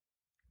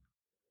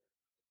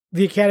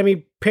 The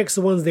Academy picks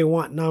the ones they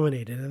want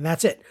nominated, and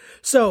that's it.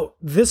 So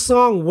this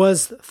song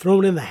was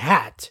thrown in the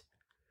hat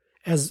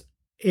as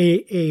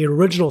a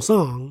original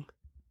song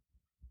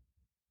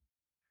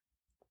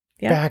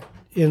back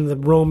in the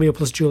Romeo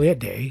plus Juliet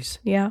days.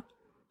 Yeah.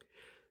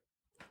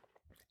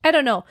 I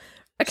don't know.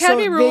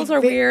 Academy So rules are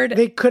weird.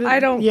 They couldn't. I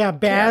don't. Yeah,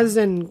 Baz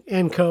and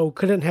Co.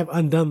 couldn't have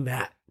undone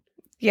that.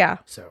 Yeah.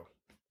 So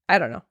I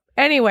don't know.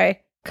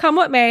 Anyway, Come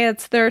What May,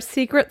 it's their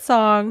secret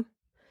song.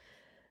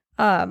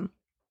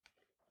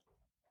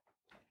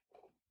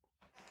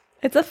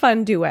 It's a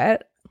fun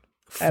duet.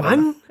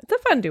 Fun? It's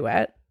a fun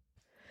duet.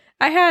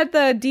 I had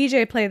the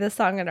DJ play this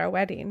song at our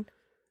wedding.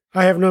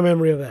 I have no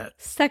memory of that.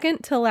 Second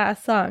to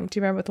last song. Do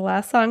you remember what the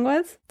last song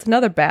was? It's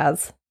another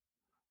Baz.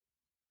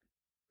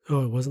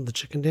 Oh, it wasn't the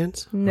chicken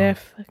dance? Nah,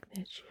 fuck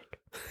that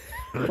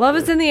shit. Love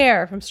is in the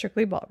Air from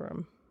Strictly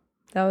Ballroom.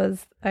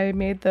 I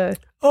made the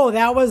Oh,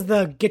 that was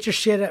the get your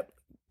shit up.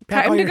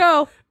 pack time all to your-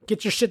 go.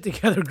 Get your shit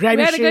together. Grab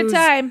We your had shoes. a good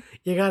time.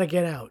 You gotta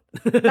get out.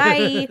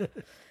 Bye.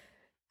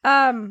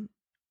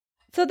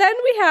 So then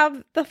we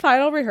have the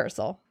final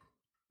rehearsal.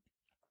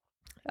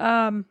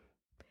 And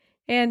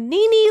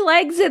Nene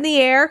Legs in the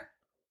Air.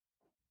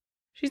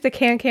 She's the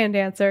can-can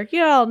dancer.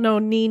 You all know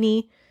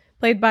Nene,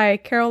 played by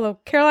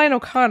Caroline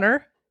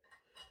O'Connor.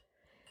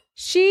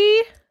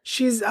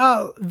 She's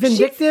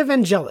vindictive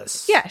and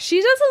jealous. Yeah, she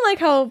doesn't like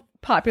how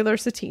popular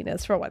Satine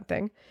is, for one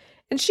thing.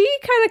 And she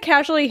kind of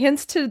casually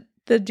hints to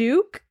the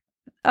Duke,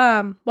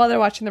 while they're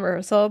watching the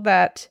rehearsal,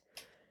 that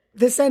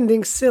This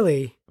ending's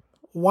silly.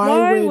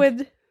 Why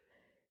would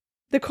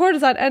the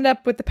courtesan end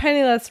up with the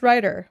penniless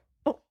writer?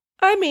 Oh,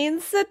 I mean,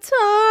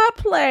 sitar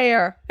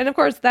player. And of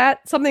course,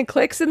 something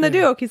clicks in the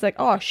Duke. He's like,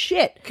 oh,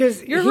 shit.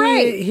 Because You're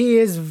right. He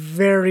is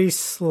very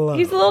slow.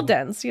 He's a little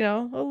dense,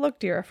 Oh, look,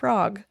 dear, a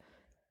frog.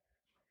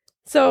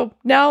 So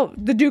now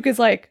the Duke is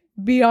like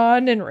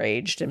beyond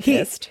enraged and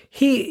pissed.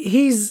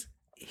 He's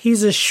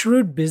a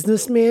shrewd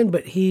businessman,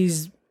 but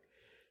he's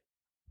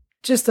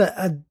just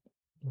a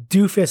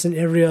doofus in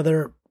every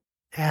other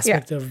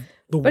aspect of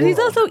the world. But he's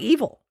also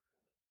evil.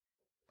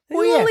 He's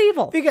a little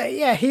evil.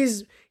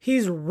 Because,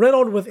 he's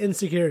riddled with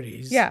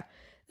insecurities. Yeah.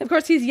 Of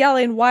course, he's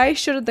yelling, why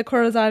shouldn't the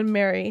courtesan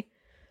marry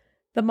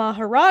the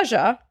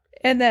Maharaja?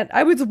 And then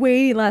I was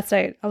waiting last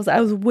night. I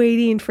was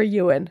waiting for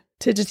Ewan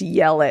to just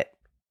yell it.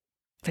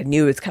 I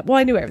knew it was coming. Well,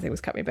 I knew everything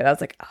was coming, but I was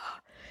like, ah.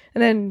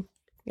 And then,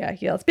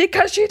 he yells,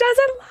 because she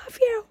doesn't love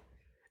you.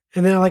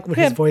 And then I like when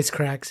his Him. voice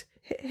cracks.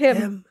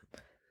 Him.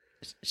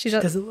 She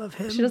doesn't love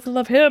him. She doesn't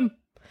love him.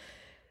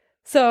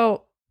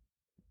 So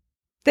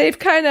they've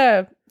kind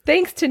of,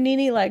 thanks to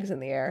Nene Legs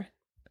in the Air,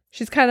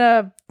 she's kind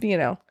of,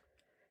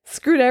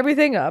 screwed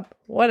everything up.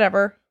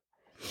 Whatever.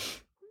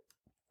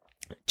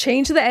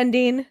 Change the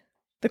ending.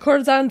 The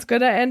courtesan's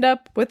going to end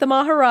up with the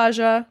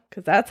Maharaja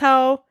because that's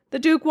how the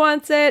Duke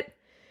wants it.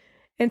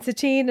 And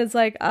Satine is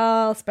like,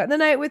 I'll spend the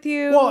night with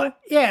you. Well,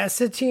 yeah,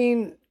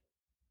 Satine,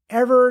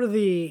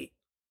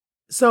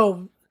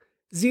 so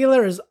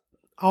Zealer is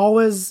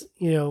always,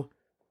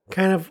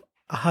 kind of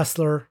a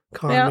hustler,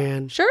 con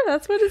man. Sure,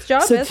 that's what his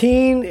job is.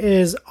 Satine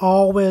is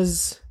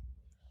always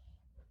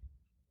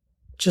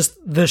just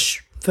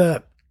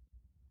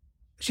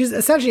she's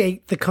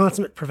essentially the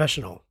consummate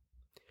professional.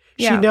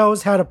 She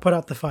knows how to put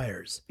out the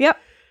fires. Yep.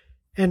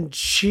 And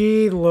this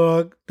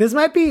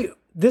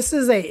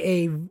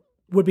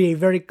would be a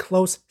very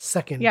close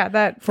second. Yeah,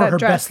 that for her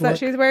dress best that look.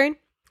 she's wearing.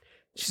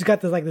 She's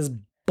got this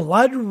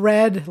blood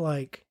red,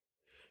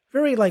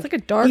 very It's like a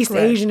dark East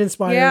red. Asian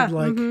inspired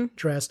mhm.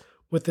 dress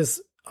with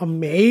this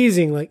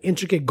amazing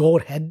intricate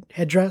gold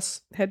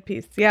headdress.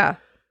 Headpiece, yeah.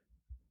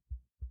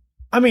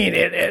 I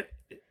mean,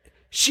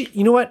 she,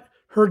 you know what?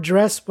 Her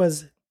dress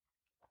was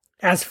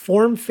as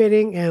form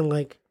fitting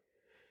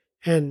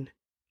and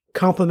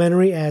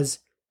complimentary as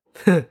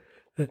the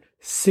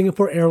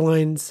Singapore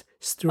Airlines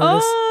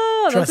stewardess.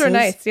 Oh, those dresses. are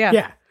nice. Yeah.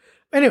 Yeah.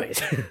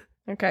 Anyways,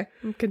 Okay,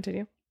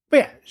 continue. but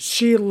yeah,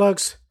 she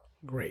looks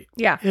great.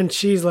 Yeah. And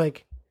she's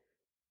like,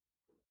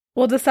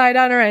 We'll decide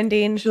on our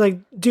ending. she's like,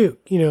 Duke,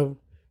 you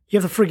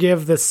have to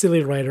forgive the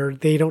silly writer.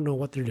 They don't know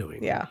what they're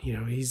doing. Yeah.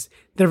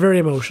 They're very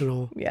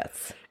emotional.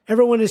 Yes.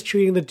 Everyone is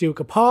treating the Duke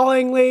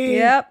appallingly.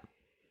 Yep.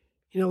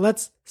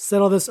 Let's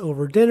settle this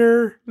over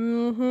dinner.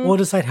 Mm-hmm. We'll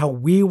decide how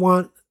we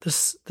want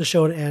the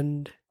show to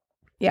end.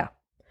 Yeah.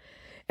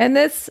 And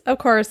this, of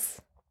course,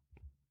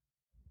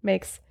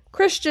 makes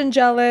Christian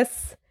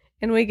jealous.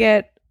 And we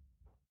get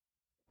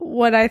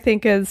what I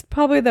think is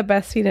probably the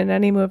best scene in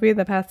any movie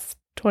the past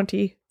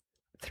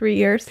 23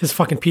 years. His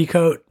fucking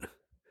peacoat.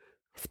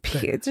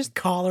 It's just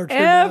Collar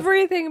turned up.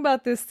 everything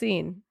about this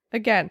scene.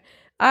 Again,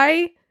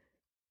 I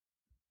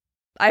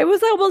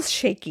was almost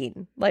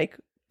shaking,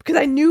 because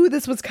I knew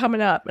this was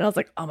coming up. And I was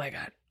like, oh my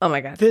God. Oh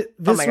my God. This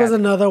Oh my was God.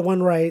 another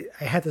one where I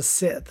had to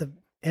sit at the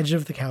edge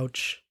of the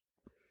couch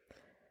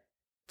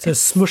to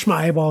smush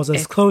my eyeballs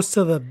as close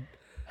to the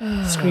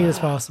screen as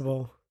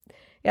possible.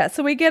 Yeah,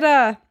 so we get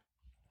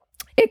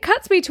it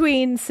cuts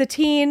between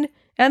Satine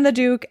and the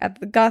Duke at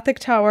the Gothic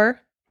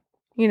Tower,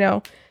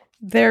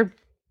 their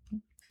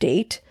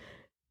date,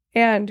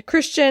 and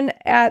Christian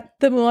at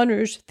the Moulin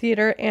Rouge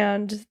Theater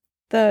and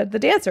the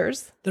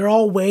dancers. They're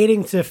all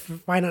waiting to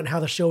find out how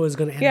the show is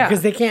going to end Yeah.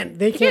 because they can't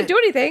They can't do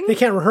anything. They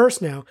can't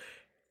rehearse now.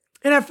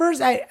 And at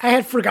first I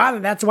had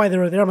forgotten that's why they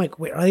were there. I'm like,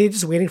 wait, are they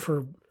just waiting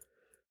for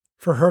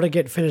her to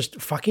get finished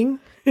fucking?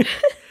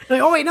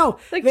 Like, oh wait, no.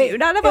 Do you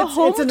not have a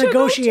home It's a to go to?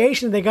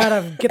 negotiation. They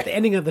gotta get the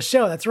ending of the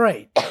show. That's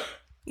right.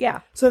 Yeah.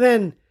 So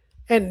then,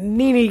 and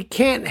Nene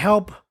can't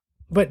help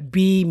but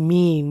be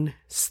mean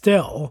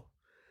still.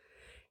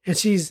 And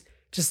she's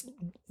just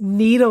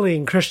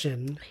needling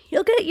Christian.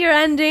 You'll get your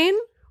ending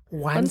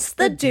once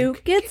the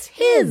Duke gets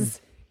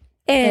his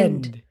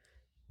end.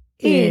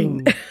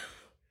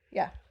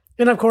 Yeah.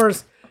 And of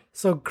course,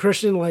 so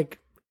Christian, like,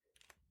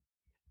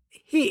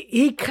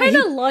 he Kind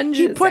of lunges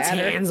He puts at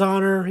her. hands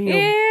on her,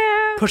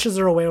 Yeah. pushes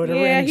her away, whatever.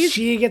 Yeah, and he's-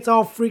 she gets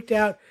all freaked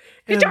out.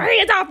 Get And your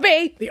hands off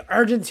me! the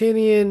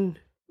Argentinian,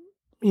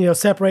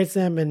 separates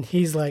them, and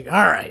he's like,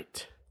 all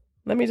right,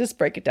 Let me just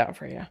break it down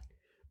for you.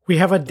 we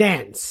have a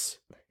dance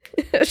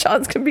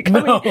Sean's gonna be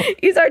coming. No.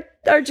 He's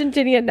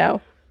Argentinian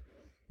now.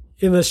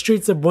 in the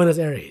streets of Buenos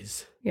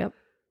Aires Yep.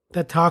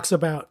 that tells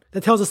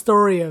a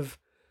story of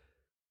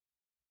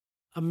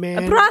a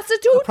man, A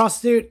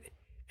prostitute?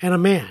 and a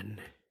man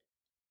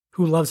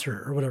who loves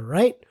her or whatever,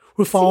 right?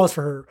 Who falls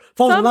for her,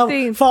 falls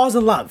something.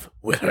 in love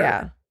with her.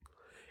 Yeah.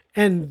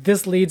 And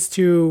this leads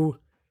to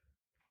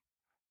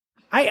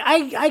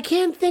I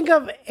can't think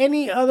of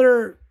any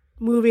other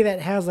movie that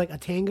has like a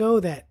tango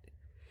that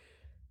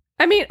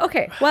I mean,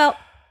 okay, well,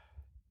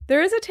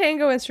 there is a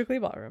tango in Strictly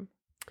Ballroom.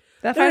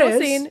 That There final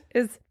is. scene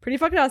is pretty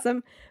fucking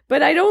awesome,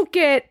 but I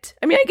get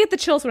the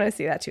chills when I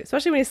see that too,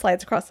 especially when he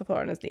slides across the floor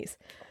on his knees.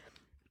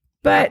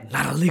 But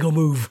not a legal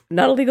move.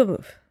 not a legal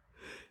move.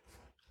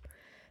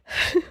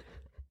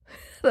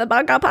 The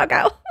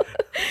pow.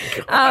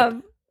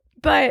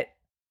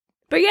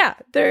 But yeah,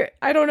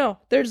 I don't know.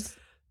 There's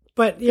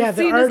But yeah,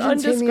 the scene is Argentinian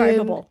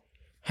undescribable.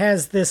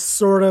 has this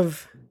sort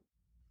of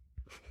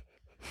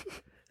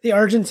the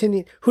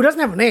Argentinian who doesn't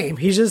have a name.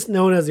 He's just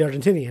known as the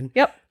Argentinian.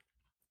 Yep.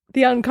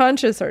 The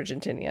unconscious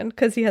Argentinian,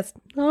 because he has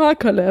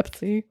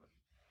narcolepsy.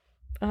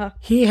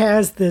 He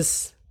has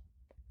this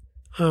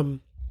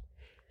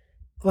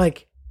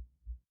like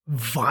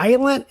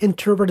violent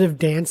interpretive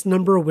dance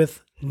number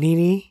with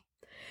Nini.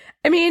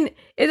 I mean,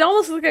 it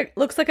almost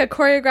looks like a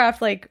choreographed,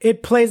 like,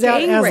 It plays out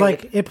Gang as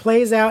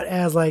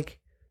rape.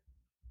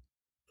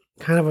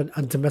 Kind of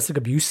a domestic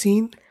abuse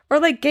scene. or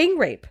like gang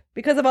rape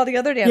because of all the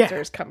other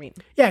dancers coming.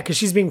 Yeah, because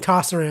she's being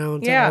tossed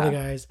around to all the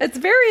guys. It's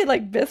very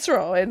like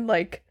visceral and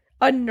like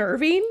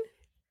unnerving,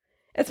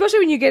 especially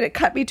when you get it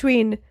cut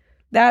between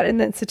that and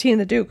then Satine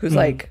the Duke, who's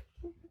like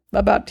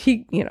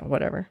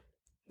whatever.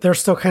 They're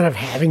still kind of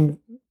having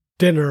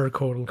dinner,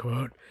 quote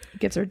unquote.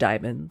 Gives her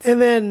diamonds.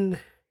 And then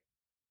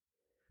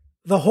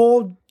the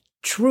whole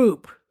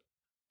troupe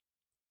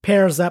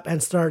pairs up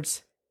and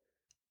starts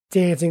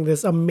dancing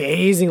this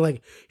amazing,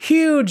 like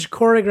huge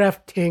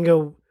choreographed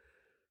tango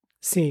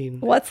scene.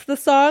 What's the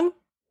song?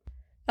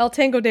 El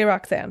Tango de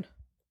Roxanne.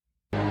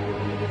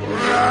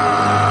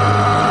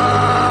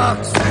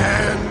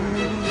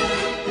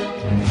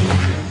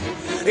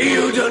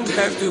 You don't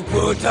have to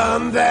put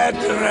on that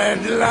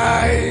red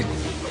light.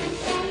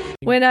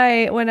 When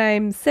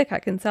I'm sick, I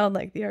can sound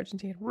like the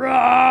Argentine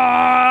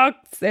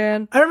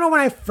Roxanne. I don't know when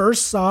I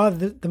first saw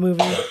the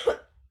movie.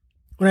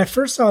 When I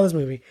first saw this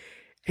movie,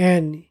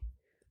 and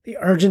the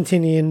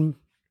Argentinian,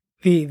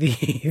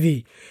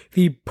 the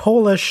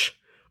Polish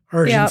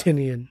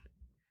Argentinian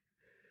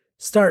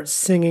starts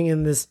singing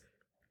in this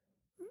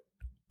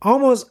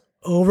almost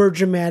over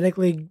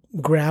dramatically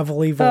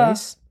gravelly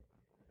voice.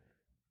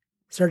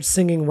 Starts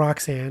singing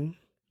Roxanne.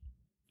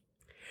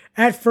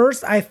 At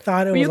first, I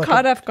thought it Were was you like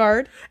caught off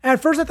guard? At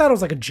first, I thought it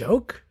was like a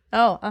joke.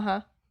 Oh,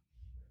 uh-huh.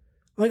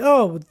 Like,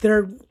 oh,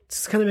 they're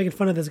just kind of making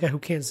fun of this guy who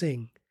can't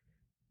sing.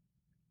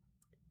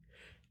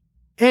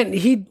 And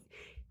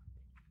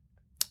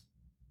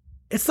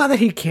it's not that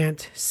he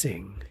can't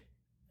sing.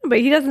 But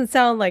he doesn't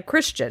sound like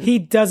Christian. He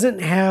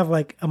doesn't have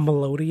like a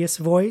melodious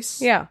voice.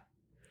 Yeah.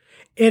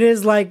 It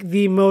is like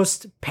the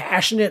most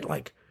passionate,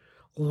 like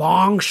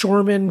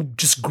longshoreman,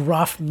 just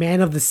gruff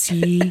man of the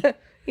sea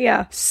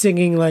Yeah.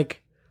 singing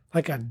like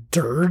a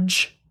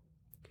dirge.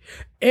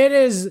 It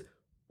is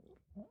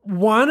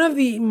one of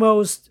the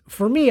most,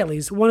 for me at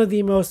least, one of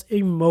the most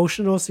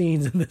emotional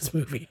scenes in this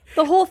movie.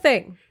 The whole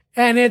thing.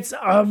 And it's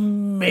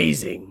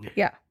amazing.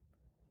 Yeah.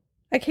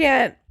 I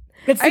can't.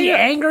 It's the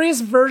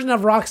angriest version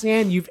of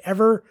Roxanne you've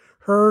ever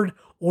heard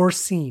or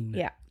seen.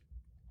 Yeah.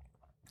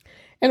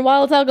 And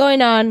while it's all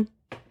going on,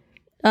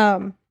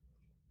 the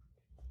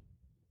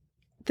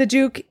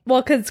Duke,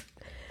 well, because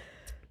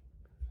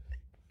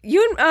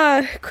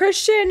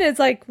Christian is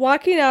like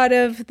walking out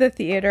of the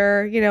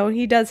theater,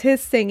 he does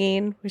his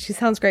singing, which he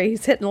sounds great.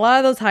 He's hitting a lot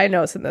of those high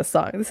notes in this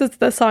song. This is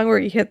the song where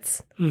he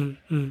hits,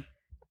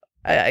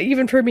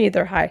 even for me,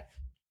 they're high.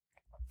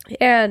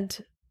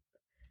 And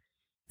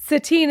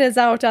Satine is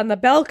out on the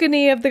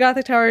balcony of the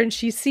Gothic Tower and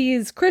she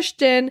sees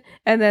Christian,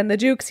 and then the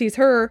Duke sees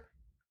her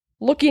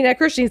looking at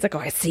Christian. He's like, oh,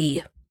 I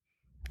see.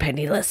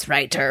 Penniless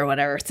writer,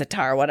 whatever,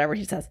 sitar, whatever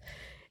he says.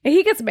 And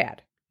he gets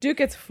mad. Duke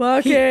gets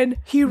fucking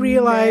He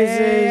realizes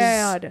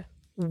mad.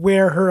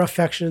 where her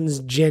affections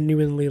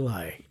genuinely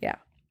lie. Yeah.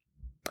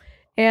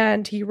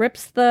 And he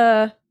rips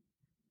the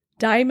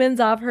diamonds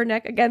off her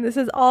neck. Again, this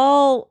is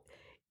all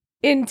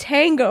in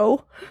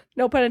tango,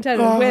 no pun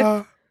intended,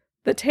 with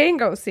the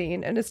tango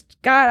scene. And it's,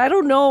 God, I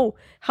don't know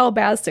how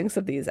Baz thinks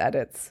of these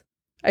edits.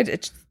 It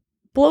just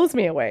blows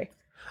me away.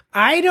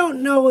 I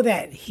don't know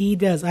that he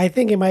does. I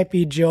think it might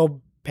be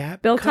Joe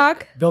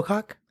Bilcock?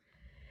 Bilcock?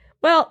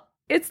 Well,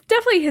 it's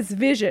definitely his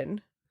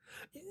vision.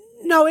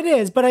 No, it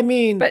is, but I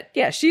mean, But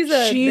yeah, she's the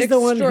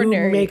one who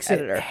extraordinary makes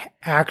editor. it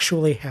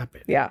actually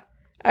happen. Yeah.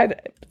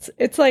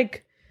 It's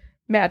like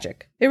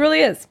magic. It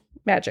really is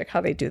magic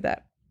how they do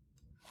that.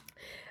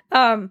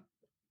 And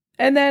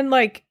then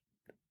like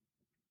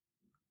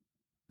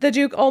the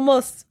Duke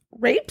almost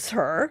rapes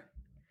her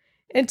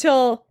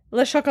until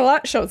Le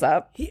Chocolat shows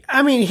up. He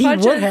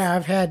Punches- would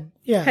have had,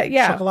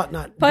 Chocolat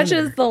not been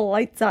Punches there. the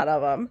lights out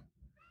of him.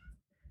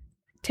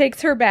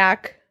 Takes her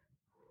back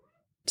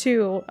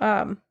to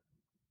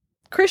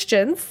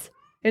Christians.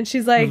 And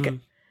she's like,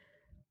 Mhm.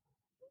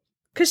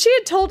 because she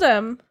had told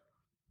him,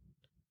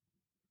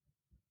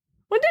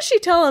 when did she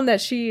tell him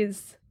that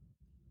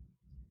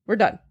we're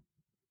done?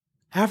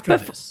 After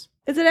Bef- this.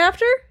 Is it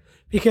after?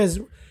 Because,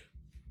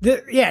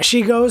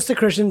 she goes to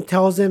Christian,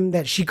 tells him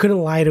that she couldn't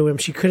lie to him.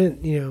 She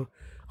couldn't,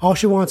 all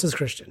she wants is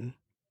Christian.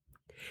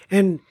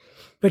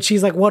 But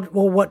she's like,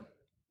 what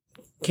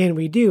can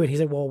we do? And he's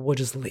like, well, we'll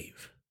just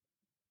leave.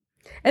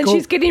 And Go-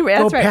 she's getting Go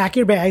that's right. pack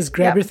your bags,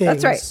 grab Yeah, your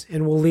things, that's right.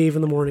 and we'll leave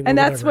in the morning. And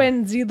or that's whatever.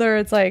 when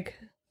Ziedler is like,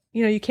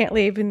 you can't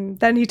leave. And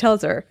then he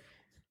tells her,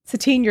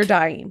 Satine, you're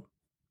dying.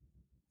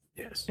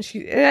 Yes.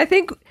 And I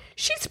think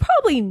she's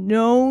probably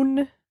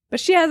known, but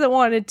she hasn't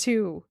wanted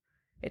to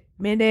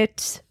admit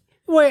it.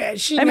 Well,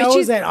 she I mean, knows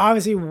she's- that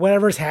obviously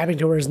whatever's happening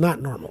to her is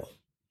not normal.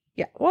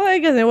 Yeah. Well, I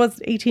guess it was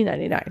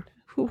 1899.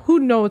 Who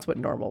knows what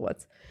normal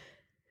was?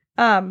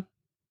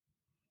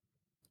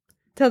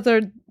 Tells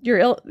her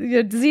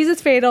your disease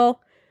is fatal.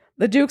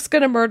 The Duke's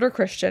gonna murder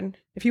Christian.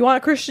 If you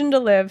want Christian to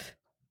live,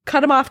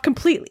 cut him off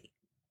completely.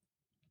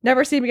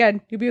 Never see him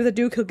again. You'll be with the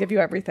Duke. He'll give you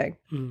everything.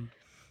 Mm.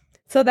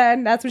 So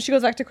then that's when she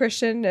goes back to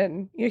Christian,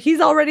 and he's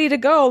all ready to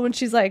go, and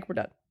she's like, "We're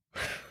done."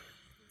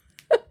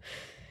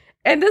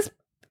 And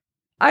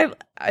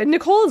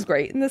Nicole is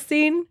great in this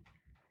scene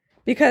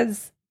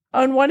because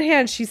on one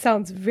hand she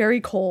sounds very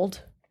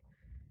cold,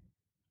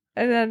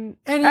 and then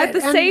at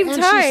the same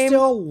she time,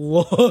 still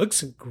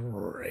looks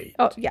great.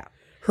 oh yeah,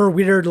 Her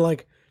weird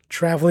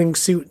traveling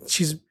suit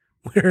she's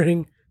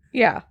wearing.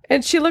 yeah,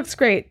 and she looks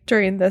great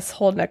during this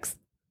whole next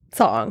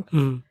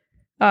song,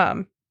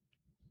 Mm.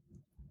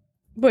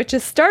 which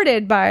is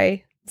started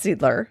by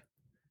Ziedler.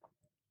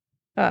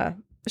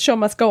 Show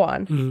must go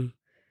on. Mm.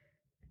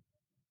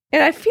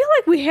 And I feel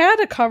like we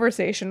had a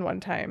conversation one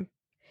time,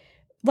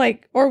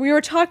 or we were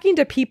talking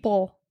to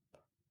people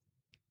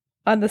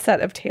on the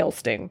set of Tail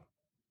Sting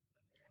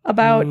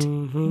about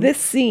Mhm. this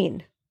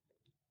scene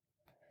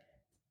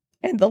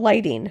and the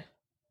lighting.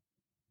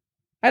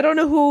 I don't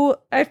know who,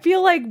 I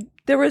feel like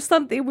there was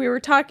something we were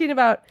talking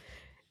about,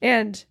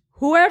 and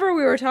whoever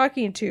we were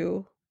talking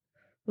to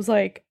was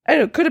like, I don't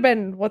know, it could have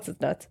been, what's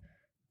his nuts?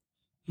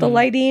 The Mhm.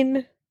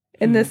 lighting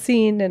in this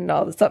scene and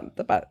all this stuff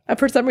about,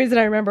 for some reason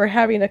I remember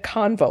having a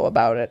convo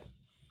about it.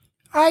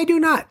 I do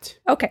not.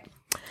 Okay.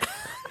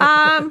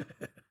 But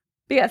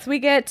yes, we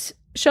get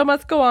Show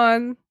Must Go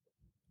On.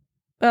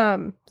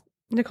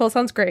 Nicole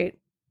sounds great.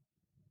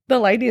 The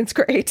lighting's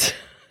great.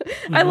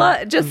 I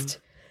love just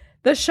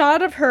the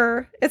shot of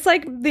her. It's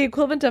like the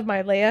equivalent of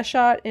my Leia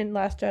shot in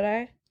Last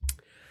Jedi.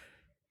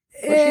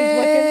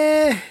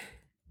 Where she's looking.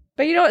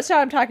 But you know what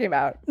shot I'm talking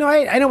about? No,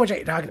 I know what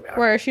you're talking about.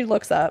 Where she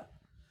looks up.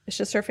 It's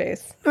just her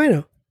face. I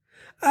know.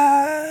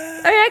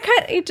 I mean, I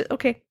kind of,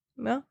 okay.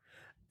 Well,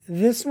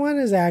 This one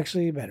is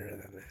actually better than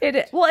that. it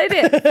is. Well, it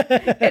is.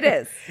 It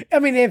is. I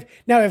mean,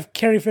 if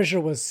Carrie Fisher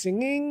was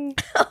singing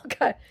Oh,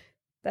 God.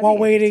 That'd while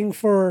be- waiting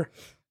for,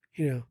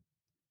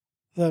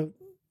 the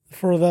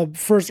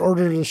First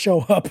Order to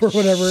show up or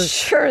whatever,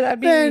 Sure, that'd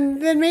be,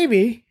 then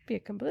maybe. be a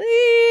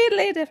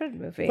completely different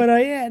movie. But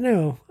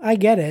I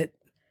get it.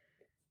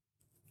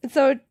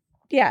 So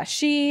yeah,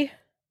 she.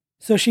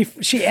 So she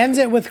ends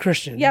it with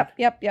Christian. Yep.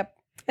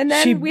 And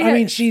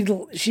then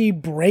she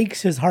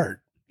breaks his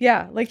heart,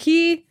 yeah, like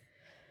he's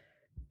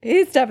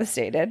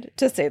devastated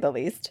to say the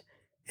least.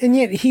 and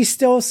yet he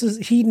still says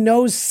he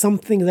knows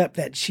something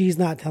that she's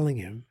not telling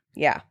him,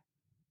 Yeah,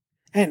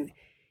 and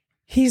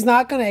he's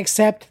not going to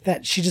accept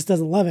that she just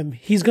doesn't love him.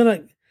 He's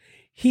gonna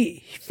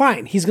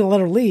he's gonna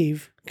let her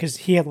leave because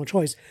he had no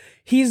choice.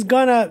 He's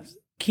gonna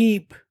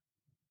keep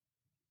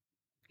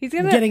he's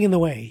gonna getting in the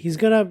way.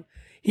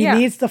 He Yeah.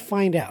 needs to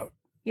find out.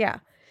 yeah,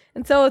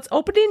 and so it's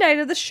opening night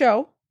of the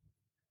show.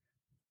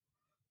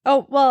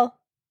 Oh well,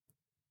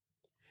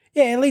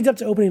 Yeah, it leads up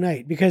to opening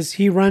night because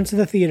he runs to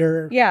the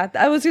theater yeah.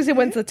 I was gonna say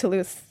when's the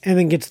Toulouse? and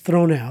then gets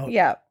thrown out.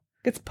 Yeah,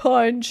 gets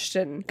punched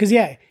and Because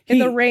in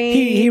the rain.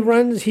 he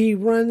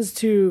runs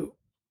to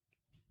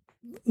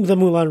the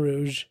Moulin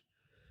Rouge,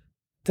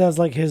 does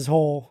his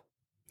whole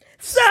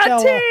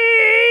Satine!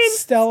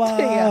 Stella.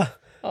 Yeah.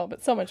 Oh,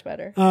 but so much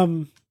better.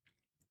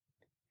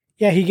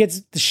 He gets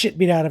the shit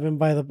beat out of him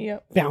by the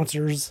Yep.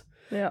 bouncers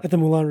Yeah. at the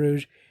Moulin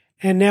Rouge,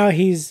 and now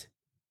he's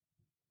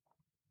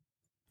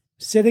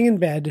sitting in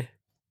bed,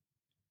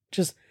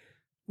 just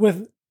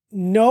with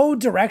no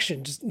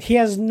direction. Just he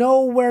has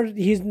nowhere.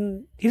 He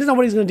doesn't know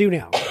what he's going to do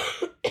now.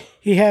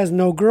 He has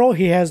no girl.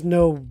 He has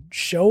no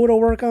show to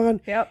work on.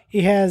 Yep.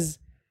 He has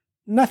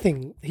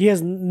nothing. He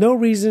has no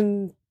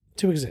reason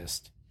to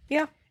exist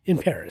Yeah. in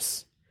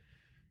Paris.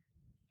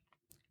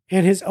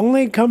 And his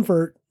only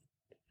comfort,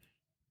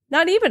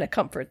 Not even a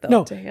comfort though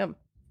No. to him.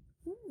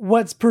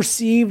 what's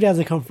perceived as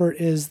a comfort,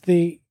 is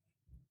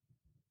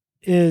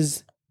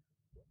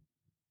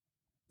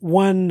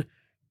one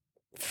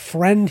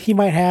friend he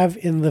might have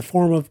in the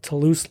form of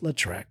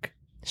Toulouse-Lautrec.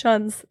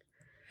 Sean's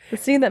the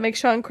scene that makes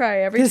Sean cry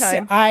every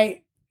time.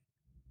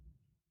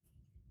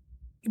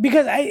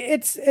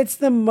 It's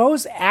the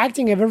most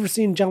acting I've ever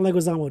seen John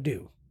Leguizamo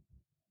do.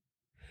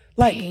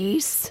 Like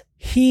Peace.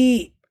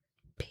 It's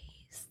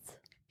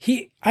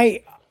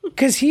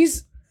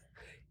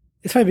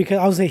funny because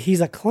I would say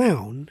he's a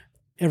clown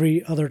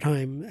every other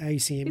time I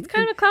see him. He's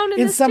kind of a clown in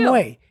in this some too.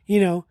 way,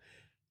 you know.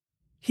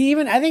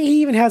 I think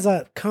he even has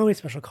a comedy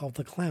special called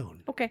The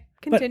Clown. Okay,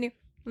 continue.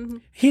 Mm-hmm.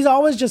 He's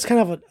always just kind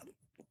of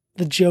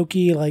the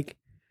jokey, like,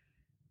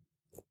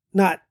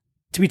 not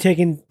to be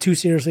taken too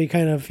seriously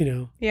kind of, you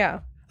know.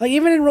 Yeah. Like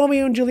even in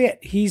Romeo and Juliet,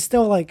 he's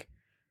still like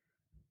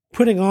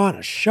putting on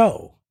a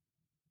show.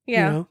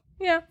 Yeah. You know?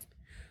 Yeah.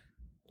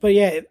 But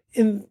yeah,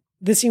 in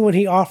this scene when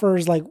he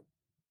offers like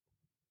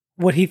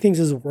what he thinks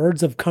is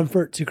words of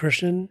comfort to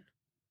Christian,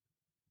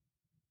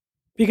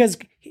 because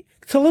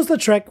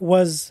Toulouse-Lautrec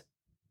was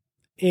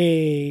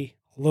a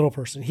little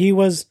person. He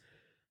was,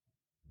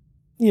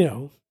 you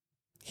know,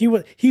 he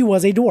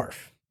was a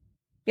dwarf.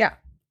 Yeah.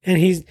 And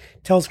he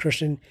tells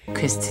Christian,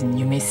 Kristen,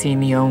 you may see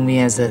me only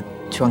as a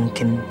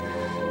drunken,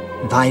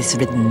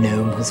 vice-ridden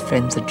gnome whose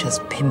friends are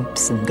just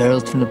pimps and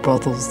girls from the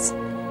brothels.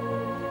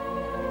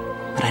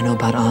 But I know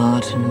about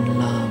art and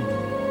love.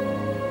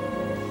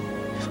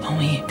 If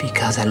only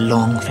because I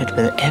long for it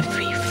with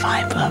every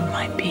fiber of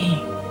my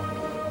being.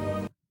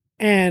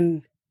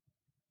 and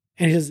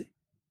he says,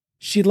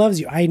 she loves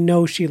you. I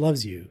know she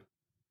loves you.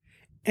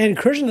 And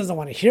Christian doesn't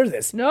want to hear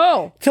this.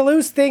 No.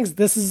 Toulouse thinks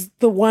this is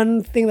the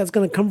one thing that's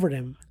going to comfort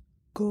him.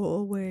 Go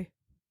away.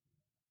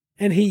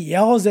 And he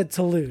yells at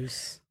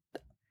Toulouse.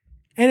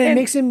 And it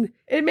makes him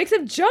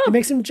jump. It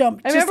makes him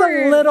jump I just a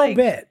remember, little like,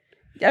 bit.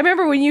 I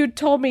remember when you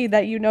told me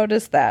that you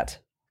noticed that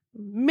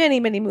many,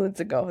 many moons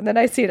ago, and then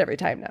I see it every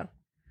time now.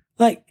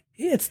 Like,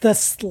 it's the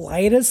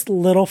slightest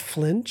little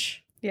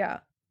flinch. Yeah.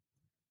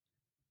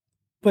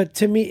 But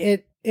to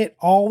me, it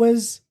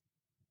always,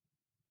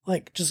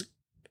 like, just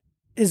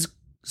is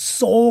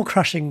soul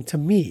crushing to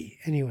me,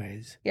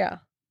 anyways. Yeah.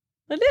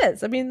 It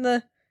is. I mean,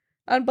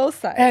 on both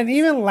sides. And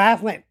even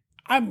laugh like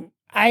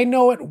I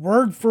know it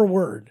word for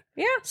word.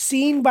 Yeah.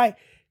 Scene by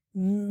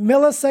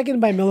millisecond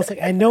by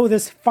millisecond. I know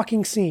this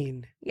fucking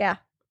scene. Yeah.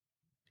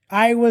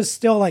 I was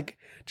still like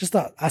just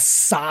a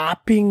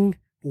sopping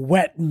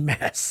wet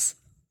mess.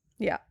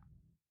 Yeah.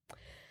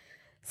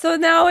 So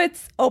now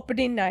it's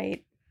opening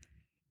night.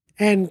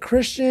 And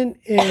Christian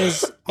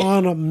is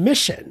on a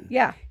mission.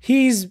 Yeah.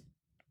 He's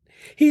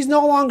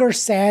no longer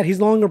sad. He's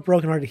no longer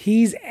brokenhearted.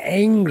 He's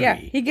angry. Yeah.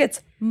 He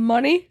gets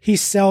money. He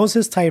sells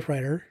his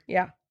typewriter.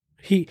 Yeah.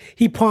 He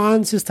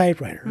pawns his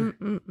typewriter.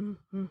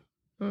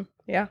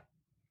 Yeah.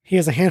 He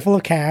has a handful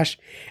of cash,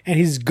 and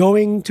he's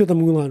going to the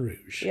Moulin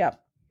Rouge. Yeah.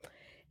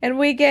 And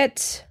we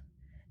get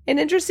an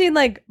interesting,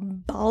 like,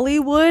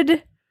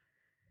 Bollywood.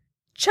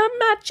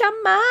 Chama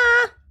chama.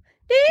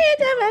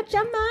 Chama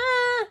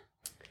chama.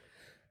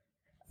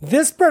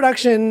 This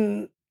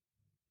production,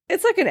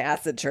 It's like an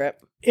acid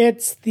trip.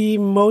 it's the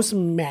most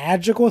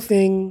magical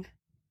thing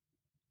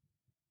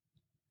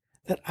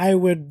that I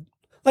would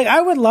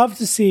love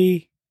to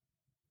see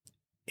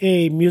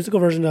a musical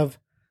version of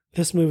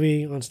this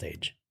movie on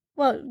stage.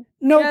 Well,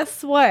 No,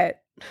 guess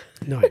what?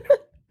 no, I know.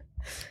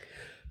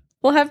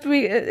 We'll have to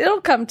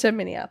it'll come to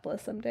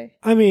Minneapolis someday.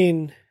 I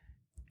mean,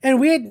 and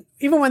we had,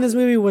 even when this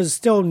movie was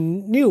still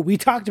new, we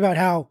talked about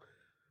how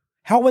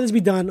would this be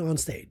done on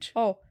stage?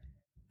 Oh,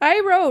 I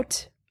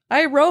wrote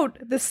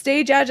the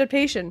stage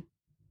adaptation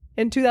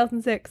in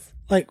 2006.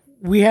 Like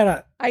we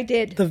had I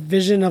did. the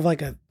vision of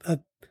like a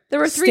There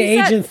were three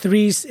stage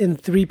sets. in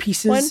three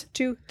pieces. 1,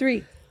 2,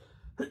 3.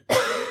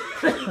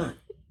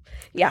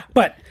 Yeah.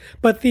 But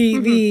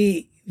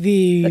the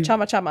The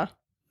chama chama.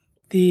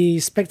 the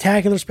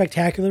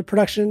spectacular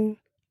production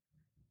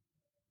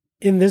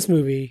in this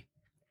movie.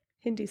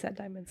 Hindi Sad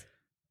Diamonds.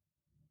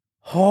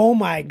 Oh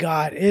my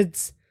God.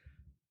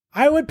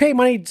 I would pay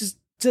money just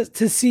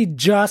to see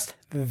just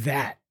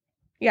that.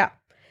 Yeah.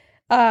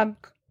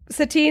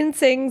 Satine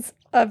sings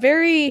a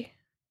very,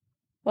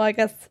 well, I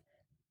guess,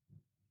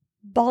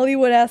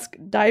 Bollywood-esque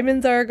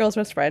Diamonds Are a Girl's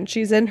Best Friend.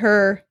 She's in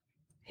her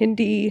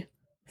Hindi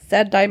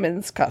Sad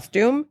Diamonds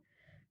costume.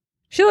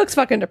 She looks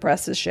fucking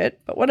depressed as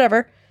shit, but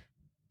whatever.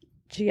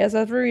 She has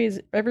every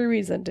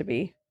reason to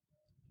be.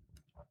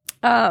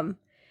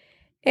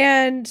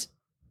 And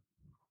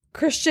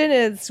Christian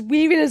is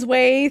weaving his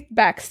way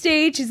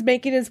backstage. He's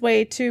making his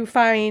way to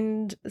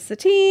find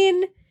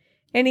Satine,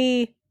 and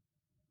he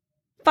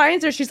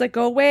finds her. She's like,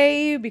 go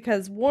away,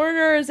 because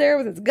Warner is there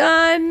with his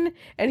gun,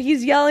 and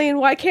he's yelling,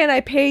 why can't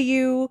I pay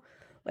you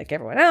like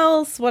everyone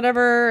else,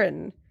 whatever,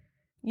 and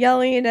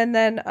yelling. And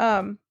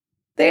then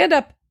they end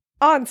up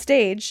on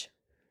stage.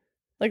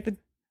 Like the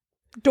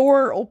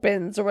door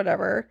opens or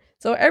whatever.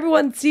 So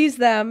everyone sees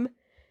them.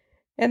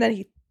 And then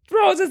he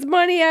throws his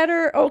money at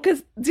her. Oh,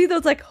 because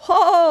Zilo's like,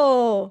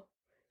 oh.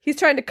 He's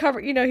trying to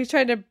cover, he's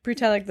trying to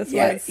pretend like this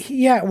was.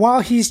 Yeah, while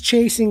he's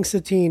chasing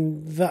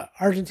Satine, the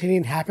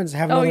Argentinian happens to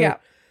have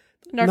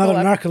another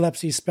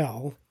narcolepsy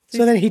spell.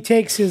 So then he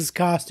takes his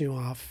costume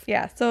off.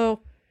 Yeah, so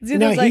Zilo's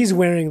now he's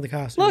wearing the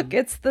costume. Look,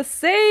 it's the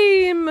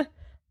same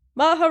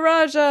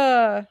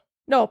Maharaja.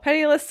 No,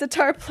 penniless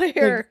sitar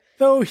player. Like,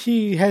 though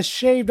he has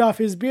shaved off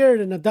his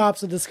beard and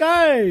adopts a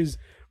disguise.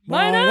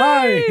 Mine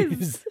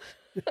eyes!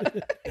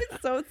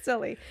 It's so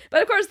silly.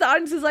 But of course the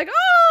audience is like,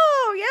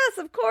 oh, yes,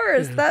 of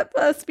course. Yeah. That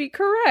must be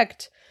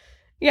correct.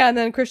 Yeah, and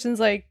then Christian's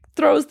like,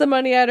 throws the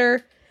money at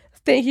her.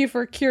 Thank you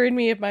for curing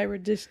me of my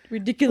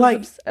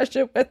ridiculous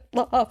obsession with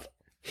love.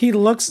 He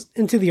looks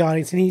into the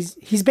audience and he's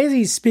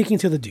basically speaking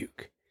to the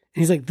Duke.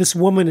 And he's like, this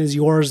woman is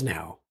yours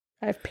now.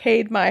 I've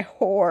paid my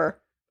whore.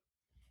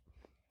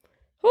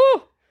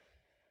 Whew.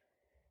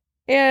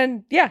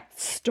 And yeah,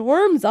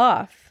 storms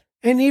off.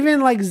 And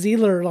even like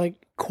Zieler,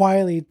 like,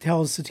 quietly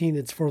tells Satine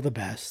it's for the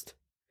best.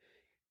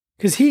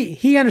 Because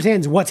he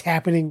understands what's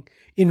happening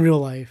in real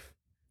life.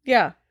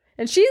 Yeah.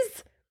 And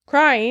she's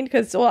crying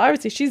because, well,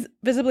 obviously she's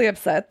visibly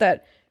upset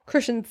that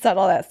Christian said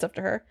all that stuff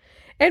to her.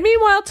 And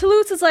meanwhile,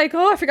 Toulouse is like,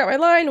 oh, I forgot my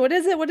line. What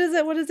is it? What is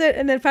it? What is it?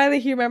 And then finally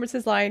he remembers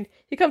his line.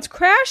 He comes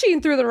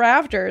crashing through the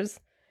rafters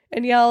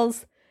and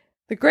yells,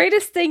 the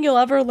greatest thing you'll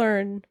ever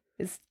learn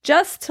is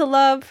just to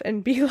love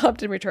and be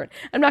loved in return.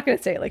 I'm not going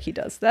to say it like he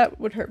does. That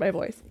would hurt my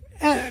voice.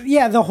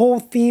 Yeah, the whole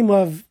theme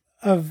of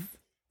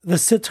the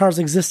sitar's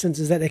existence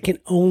is that it can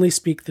only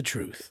speak the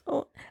truth.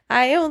 Oh,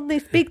 I only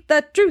speak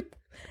the truth.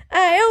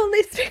 I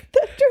only speak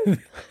the truth.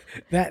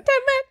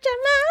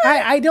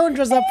 I don't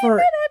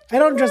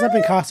dress up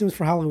in costumes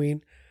for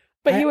Halloween.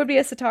 But he would be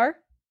a sitar?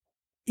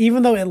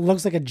 Even though it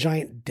looks like a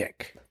giant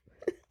dick.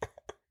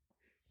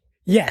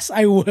 Yes,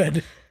 I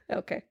would.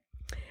 Okay.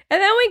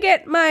 And then we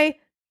get my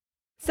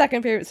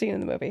second favorite scene in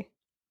the movie.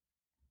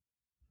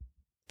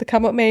 The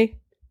Come What May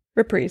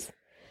reprise.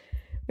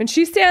 When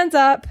she stands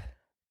up,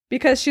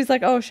 because she's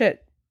like, oh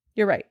shit,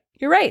 you're right.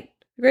 You're right.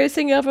 The greatest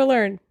thing you'll ever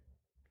learn.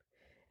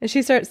 And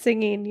she starts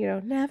singing,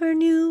 never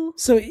knew.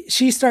 So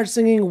she starts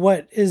singing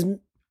what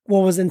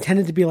was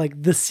intended to be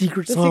like the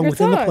secret song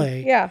within the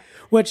play. Yeah.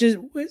 Which is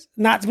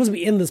not supposed to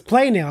be in this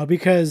play now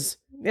because...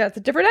 Yeah, it's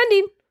a different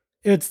ending.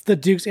 It's the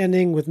Duke's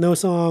ending with no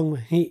song.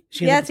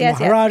 She ends up with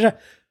Maharaja.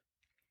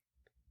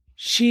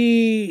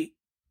 She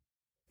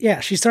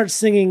starts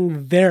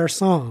singing their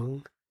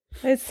song.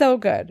 It's so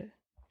good.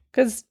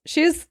 Because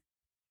she's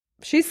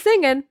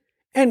singing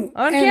on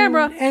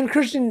camera. And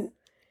Christian...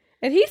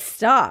 And he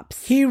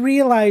stops. He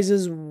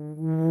realizes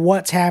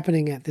what's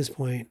happening at this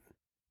point.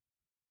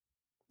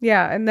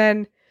 Yeah, and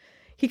then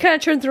he kind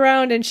of turns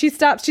around and she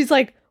stops. She's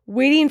like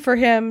waiting for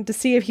him to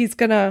see if he's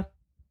gonna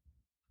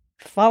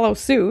follow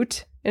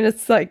suit. And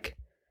it's like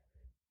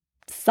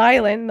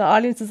silent. The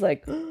audience is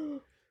like...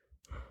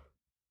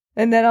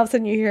 And then all of a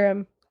sudden you hear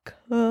him,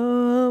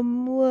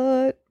 come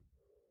what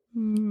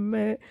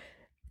may.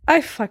 I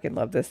fucking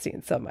love this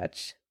scene so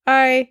much.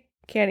 I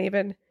can't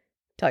even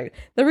tell you.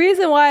 The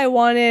reason why I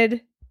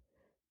wanted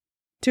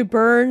to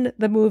burn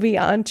the movie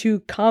onto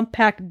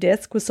compact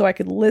disc was so I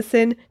could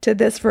listen to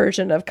this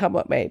version of Come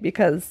What May,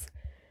 because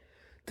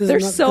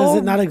does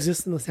it not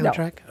exist in the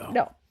soundtrack?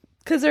 No.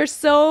 Because they're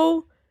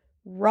so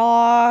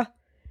raw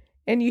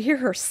and you hear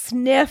her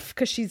sniff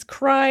because she's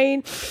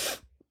crying.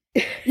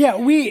 Yeah,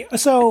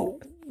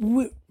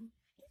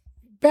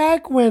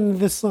 back when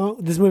this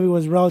movie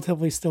was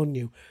relatively still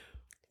new,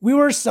 we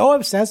were so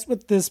obsessed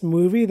with this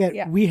movie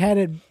that we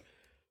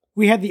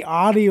had the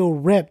audio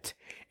ripped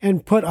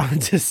and put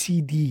onto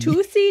CD.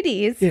 2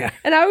 CDs. Yeah.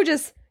 And I would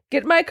just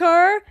get in my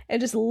car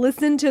and just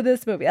listen to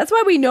this movie. That's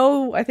why we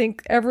know, I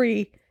think,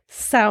 every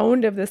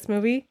sound of this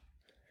movie.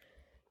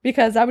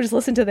 Because I would just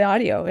listen to the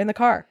audio in the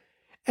car.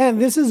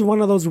 And this is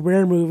one of those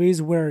rare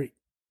movies where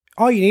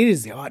all you need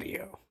is the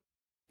audio.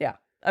 Yeah.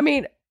 I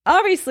mean,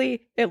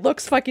 obviously, it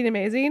looks fucking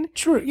amazing.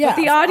 True, yeah.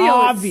 But the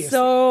audio is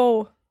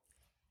so...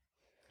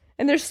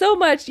 And there's so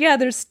much,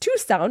 there's 2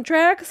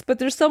 soundtracks, but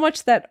there's so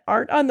much that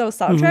aren't on those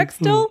soundtracks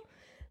still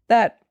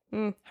that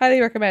highly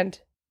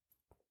recommend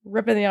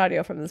ripping the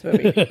audio from this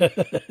movie.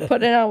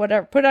 Put it on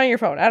whatever. Put it on your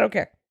phone. I don't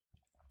care.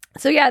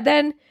 So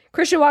then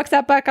Christian walks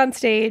out back on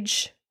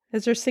stage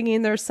as they're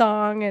singing their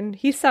song, and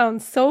he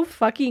sounds so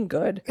fucking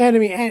good. And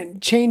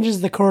and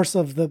changes the course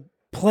of the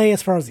play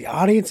as far as the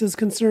audience is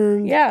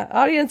concerned. Yeah,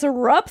 audience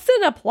erupts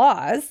in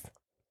applause.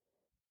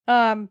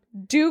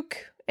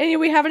 Duke... And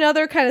we have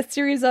another kind of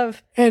series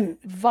of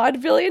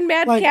vaudevillian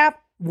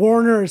madcap.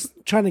 Warner is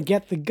trying to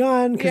get the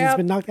gun because it's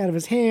been knocked out of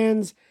his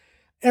hands.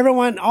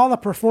 Everyone, all the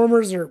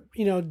performers are,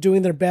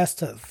 doing their best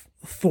to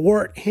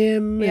thwart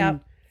him. Yeah.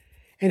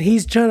 And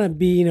he's trying to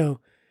be,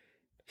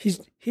 he's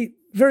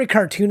very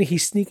cartoony.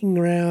 He's sneaking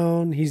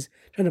around. He's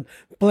trying to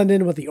blend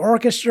in with the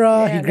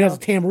orchestra. He grabs a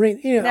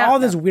tambourine. All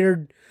this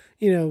weird,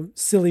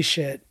 silly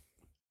shit.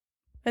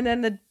 And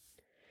then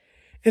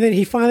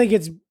he finally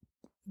gets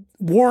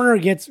Warner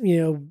gets,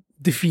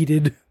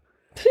 defeated,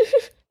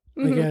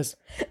 I guess.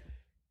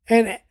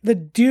 And the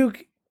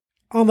Duke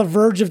on the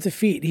verge of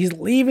defeat. He's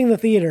leaving the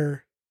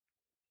theater,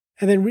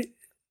 and then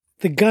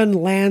the gun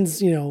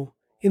lands, in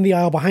the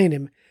aisle behind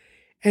him,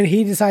 and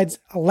he decides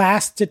a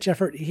last ditch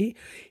effort. He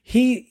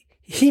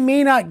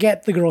may not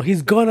get the girl.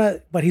 He's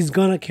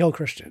gonna kill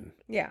Christian.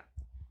 Yeah.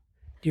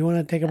 Do you want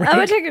to take a break? I'm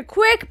gonna take a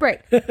quick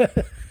break.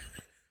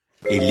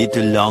 A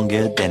little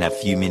longer than a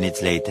few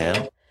minutes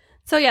later.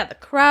 So yeah, the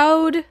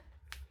crowd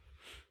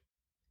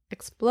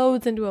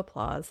explodes into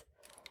applause.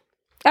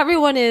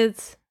 Everyone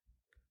is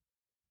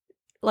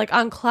like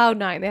on cloud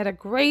nine. They had a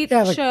great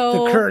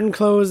show. The curtain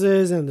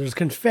closes and there's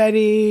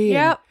confetti.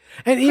 Yep.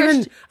 And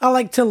even I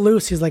like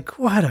Toulouse. He's like,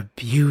 what a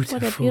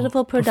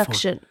beautiful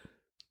production.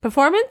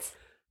 Performance?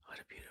 What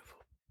a beautiful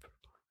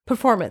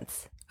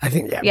performance. I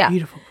think Yeah.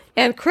 beautiful.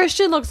 And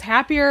Christian looks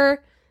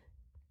happier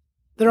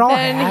They're all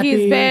than happy.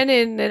 he's been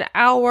in an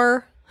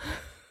hour.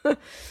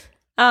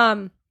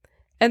 And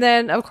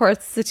then of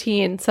course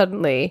Satine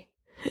suddenly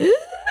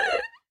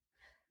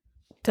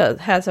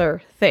has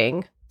her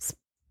thing,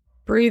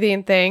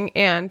 breathing thing,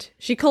 and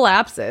she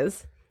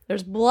collapses.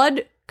 There's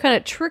blood kind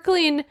of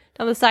trickling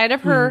down the side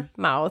of her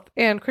mouth,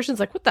 and Christian's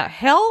like, what the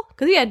hell?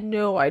 Because he had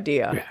no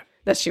idea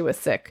that she was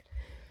sick.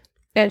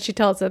 And she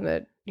tells him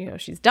that,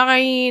 she's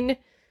dying.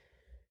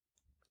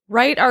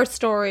 Write our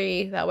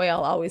story. That way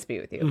I'll always be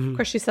with you. Of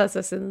course, she says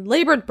this in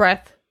labored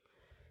breath.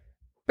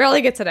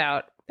 Barely gets it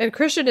out. And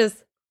Christian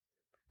is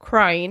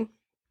crying.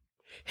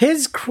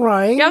 His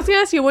crying. Yeah, I was going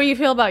to ask you, what do you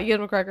feel about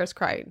Ewan McGregor's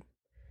crying?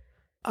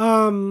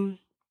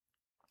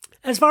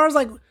 As far as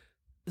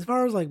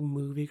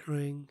movie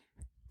crying,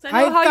 So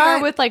I know how you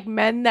are with like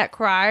men that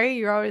cry.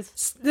 You're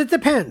always, it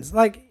depends.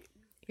 Like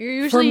you're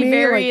usually me,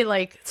 very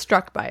like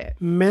struck by it.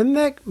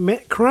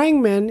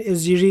 Crying men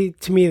is usually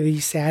to me the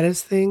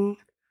saddest thing,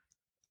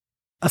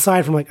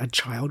 aside from like a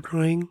child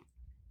crying.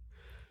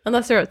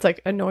 Unless it's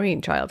like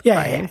annoying child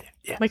crying.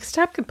 Yeah. Like,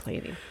 stop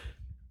complaining.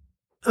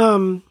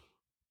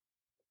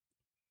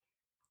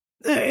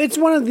 It's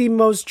one of the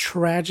most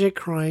tragic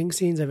crying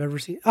scenes I've ever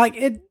seen. Like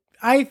it,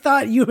 I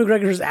thought Ewan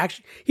McGregor's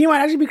he might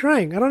actually be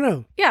crying. I don't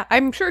know. Yeah,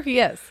 I'm sure he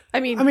is. I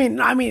mean,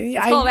 I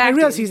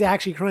realize he's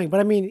actually crying, but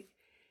I mean,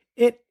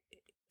 it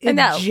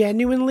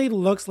genuinely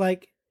looks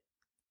like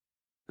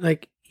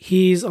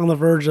he's on the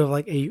verge of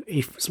like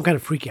a some kind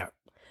of freak out.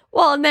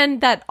 well, and then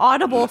that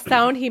audible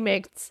sound he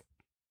makes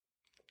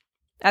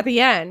at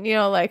the end,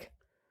 like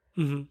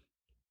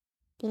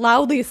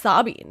loudly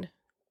sobbing.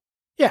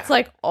 Yeah, It's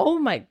like, oh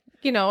my,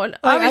 and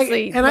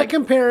obviously, I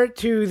compare it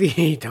to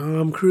the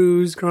Tom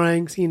Cruise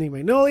crying scene in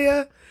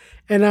Magnolia,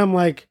 and I'm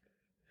like,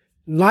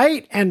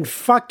 night and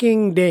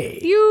fucking day.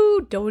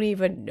 you don't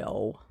even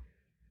know.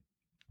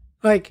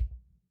 Like,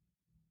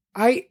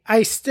 I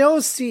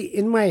still see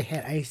in my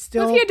head.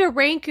 So if you had to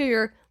rank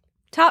your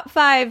top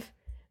 5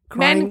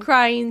 men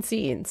crying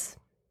scenes,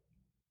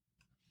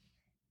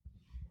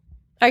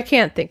 I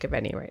can't think of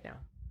any right now.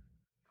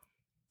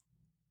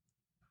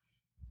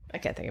 I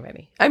can't think of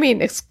any. I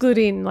mean,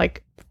 excluding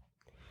like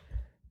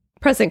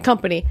present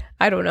company.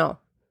 I don't know.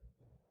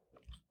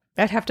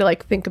 I'd have to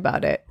like think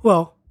about it.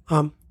 Well,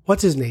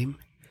 what's his name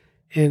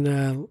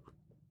in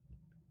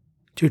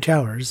Two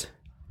Towers?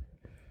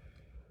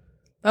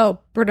 Oh,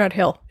 Bernard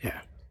Hill. Yeah,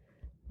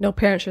 No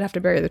parent should have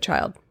to bury the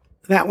child.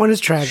 that one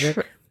is tragic.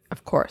 Sure,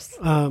 of course.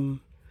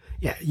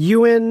 Yeah,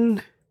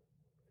 Ewan.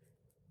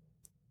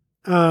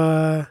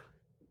 The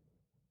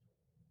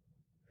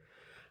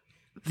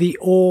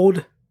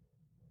old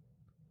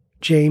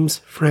James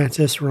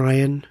Francis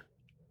Ryan.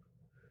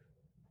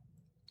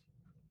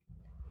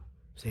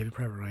 Saving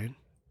Private Ryan.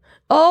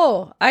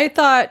 Oh, I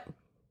thought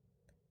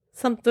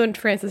something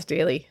Francis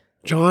Daly.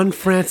 John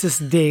Francis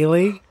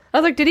Daly. I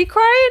was like, did he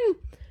cry in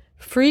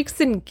Freaks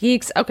and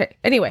Geeks? Okay,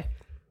 anyway.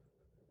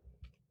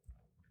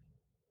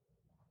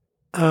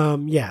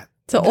 Yeah.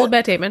 So old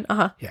Matt Damon.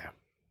 Yeah.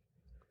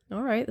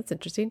 All right, that's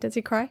interesting. Does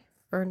he cry?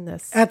 Or in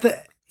this? At the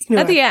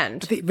At the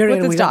end. at the very with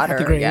end, his when he's daughter. at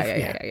the grave,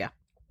 Yeah.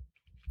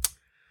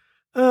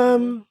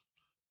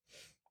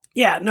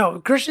 Yeah, no,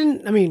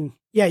 Christian, I mean,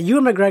 yeah,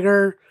 Ewan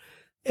McGregor,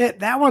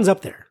 that one's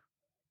up there.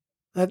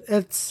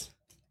 It's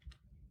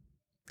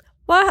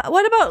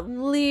What about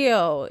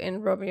Leo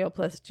in Romeo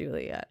plus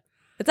Juliet?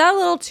 Is that a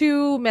little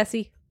too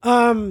messy?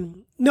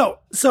 no,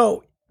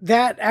 so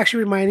that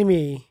actually reminded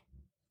me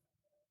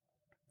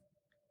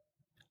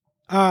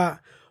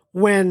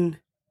when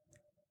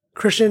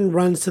Christian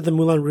runs to the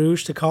Moulin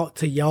Rouge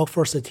to yell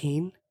for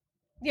Satine.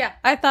 Yeah,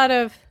 I thought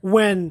of,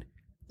 When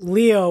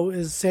Leo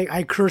is saying,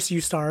 I curse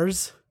you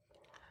stars.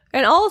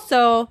 and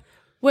also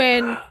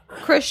when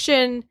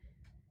Christian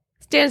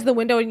stands in the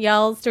window and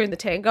yells during the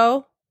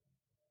tango.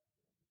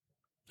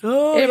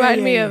 Oh, It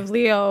reminded me of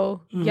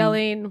Leo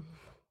yelling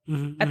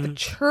at the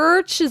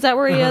church. Is that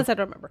where he is? I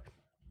don't remember.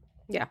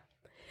 Yeah.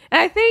 And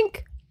I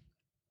think,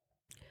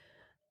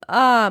 if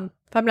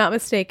I'm not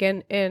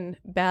mistaken, in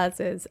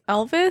Baz's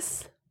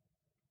Elvis,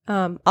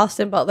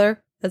 Austin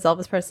Butler as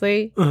Elvis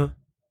Presley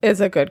is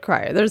a good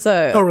crier. There's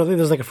a Oh, really?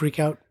 There's like a freak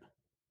out?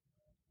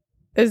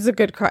 is a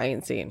good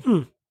crying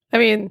scene. I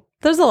mean,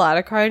 there's a lot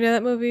of crying in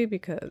that movie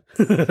because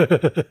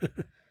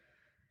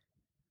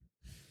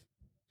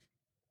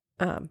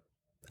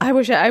I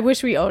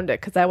wish we owned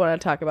it because I want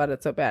to talk about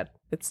it so bad.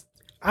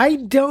 I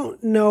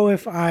don't know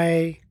if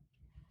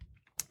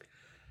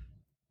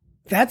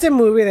that's a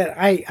movie that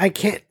I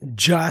can't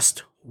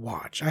just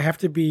watch. I have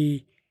to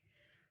be.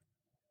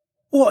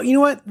 Well, you know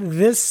what?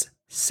 This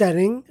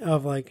setting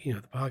of the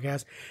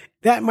podcast,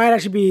 that might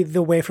actually be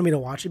the way for me to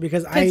watch it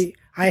because I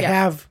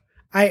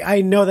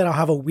know that I'll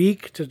have a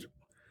week to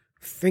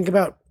think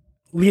about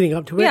leading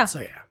up to it. Yeah.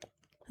 So yeah.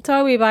 That's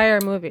how we buy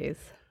our movies.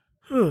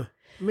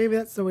 Maybe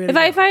that's the way. If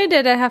I find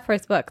it at Half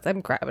Price Books,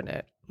 I'm grabbing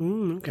it.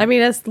 Okay. I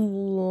mean, it's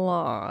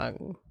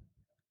long.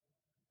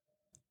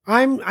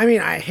 I'm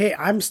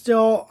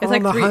still It's on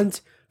like the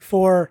hunt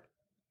for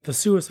the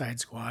Suicide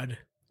Squad.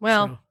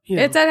 Well, So,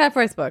 it's at Half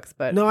Price Books,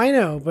 but no, I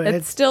know, but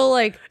it's still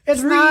like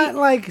it's not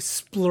like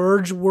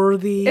splurge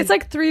worthy. It's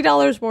like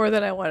 $3 more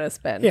than I want to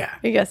spend. Yeah.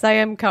 Yes, I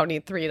am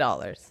counting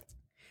 $3.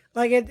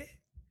 like it.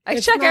 I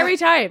It's check not- every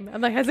time.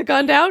 I'm like, has it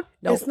gone down?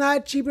 No. It's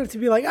not cheap enough to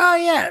be like, oh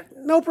yeah,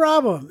 no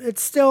problem.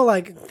 It's still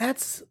like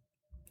that's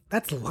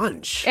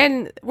lunch.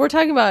 And we're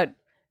talking about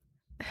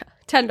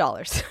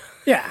 $10.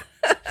 Yeah,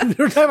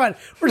 we're talking about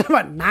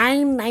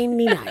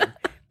 $9.99,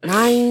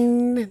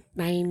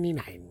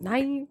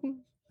 $9.99,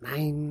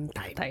 9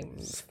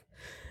 times.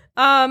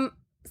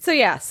 So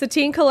yeah,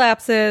 Satine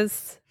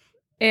collapses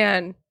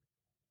and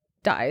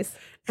dies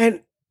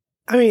And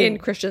I mean, in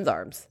Christian's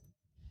arms.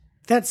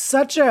 that's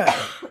such a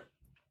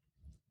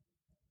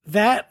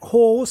that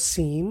whole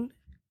scene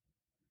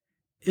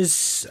is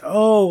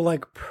so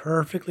like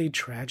perfectly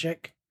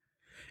tragic.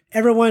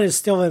 Everyone is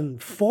still in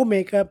full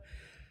makeup.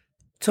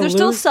 They're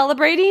still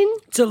celebrating.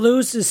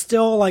 Toulouse is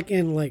still like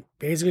in like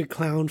basically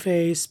clown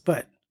face,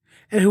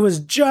 and who was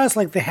just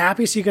like the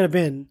happiest he could have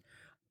been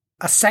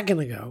a second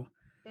ago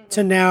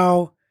to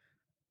now,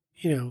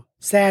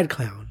 sad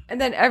clown.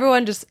 And then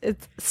everyone just is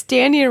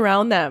standing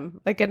around them,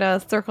 like in a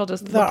circle,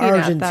 just The looking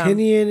at them.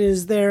 Argentinian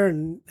is there,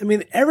 and I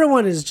mean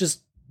everyone is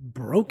just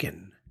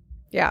broken.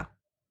 Yeah.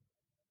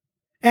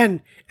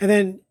 And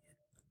then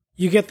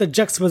you get the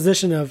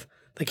juxtaposition of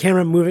the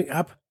camera moving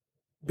up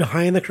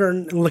behind the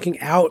curtain and looking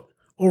out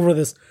over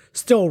this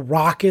still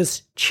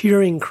raucous,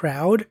 cheering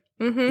crowd,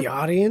 the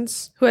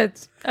audience. Who had,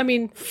 I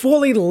mean,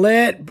 Fully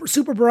lit,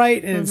 super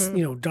bright, and it's,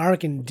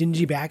 dark and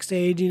dingy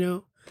backstage,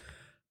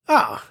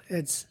 Oh,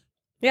 it's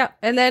yeah.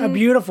 And a then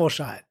beautiful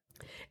shot.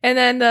 And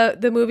then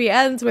the movie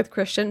ends with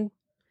Christian,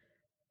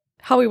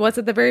 how he was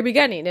at the very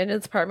beginning in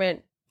his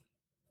apartment,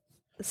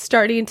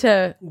 starting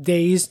to.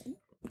 Days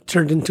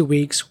turned into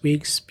weeks,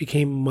 weeks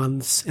became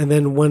months, and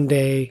then one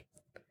day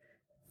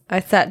I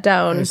sat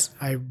down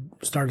I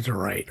started to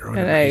write, or and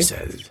whatever I he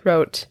says.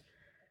 wrote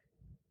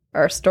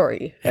our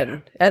story,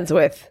 and ends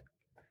with.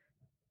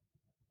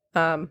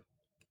 It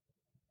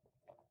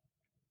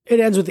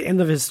ends with the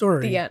end of his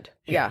story. The end.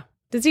 Yeah.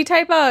 Does he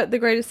type out the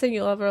greatest thing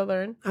you'll ever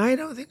learn? I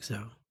don't think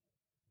so.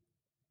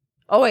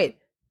 Oh, wait.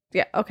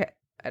 Yeah. Okay.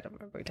 I don't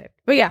remember what he typed.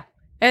 But yeah.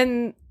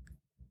 And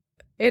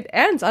it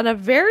ends on a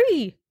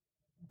very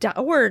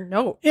dour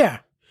note. Yeah.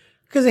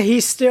 Because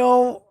he's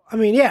still,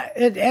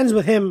 it ends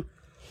with him,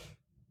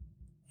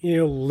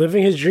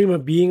 living his dream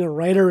of being a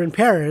writer in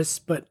Paris,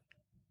 but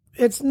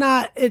it's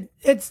not,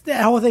 it's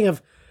the whole thing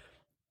of,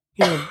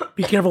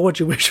 be careful what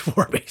you wish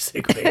for,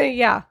 basically.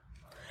 Yeah.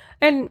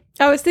 And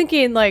I was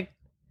thinking,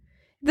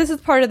 this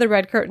is part of the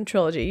Red Curtain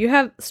trilogy. You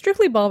have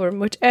Strictly Ballroom,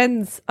 which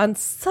ends on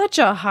such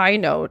a high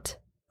note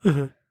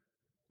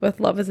with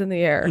Love is in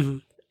the Air.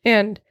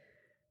 And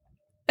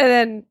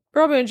then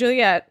Romeo and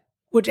Juliet.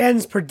 Which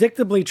ends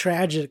predictably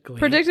tragically.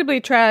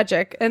 Predictably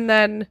tragic. And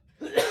then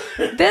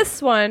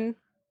this one,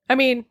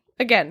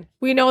 again,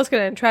 we know it's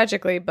going to end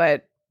tragically,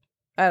 but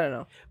I don't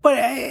know. But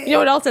you know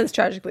what else ends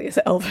tragically is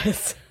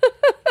Elvis.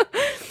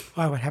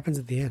 Wow, what happens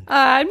at the end?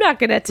 I'm not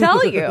going to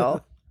tell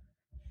you.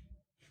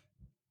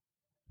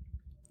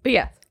 But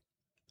yeah,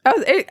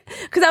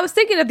 because I was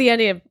thinking of the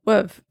ending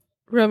of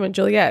Romeo and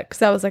Juliet,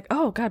 because I was like,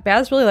 oh god,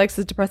 Baz really likes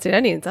his depressing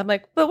endings. I'm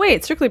like, but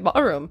wait, Strictly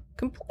Ballroom,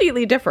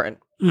 completely different.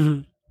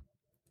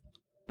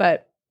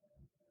 But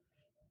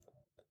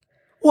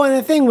well, and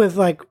the thing with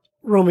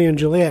Romeo and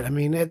Juliet,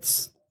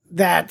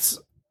 that's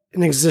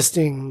an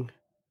existing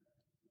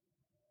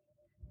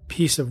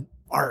piece of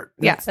art.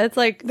 It's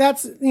like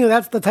that's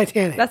the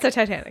Titanic. That's the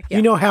Titanic. Yeah.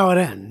 You know how it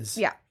ends.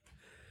 Yeah.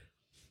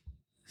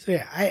 So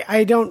yeah,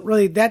 I don't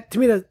really, that to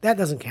me that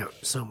doesn't count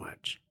so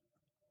much,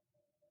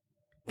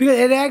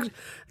 because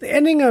the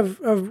ending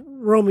of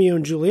Romeo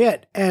and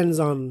Juliet ends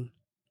on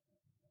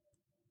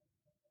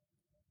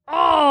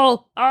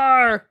all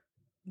our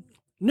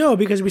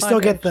because we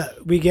still get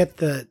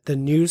the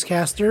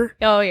newscaster.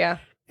 Oh yeah.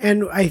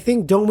 And I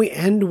think, don't we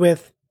end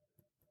with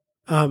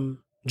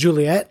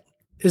Juliet?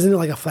 Isn't it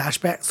like a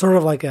flashback, sort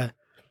of like a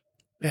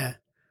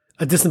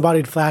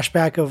disembodied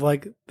flashback of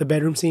the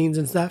bedroom scenes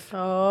and stuff?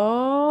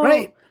 Oh,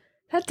 right.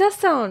 That does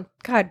sound.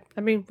 God,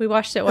 we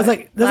watched it. It's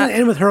doesn't it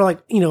end with her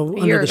under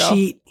year the ago.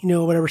 sheet,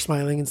 whatever,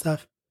 smiling and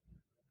stuff?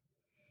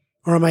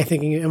 Or am I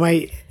thinking?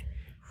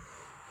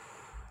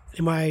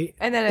 Am I?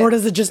 And then Or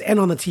does it just end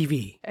on the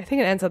TV? I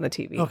think it ends on the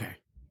TV. Okay.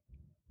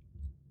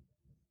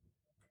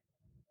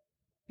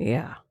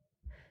 Yeah.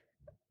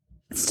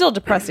 It's still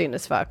depressing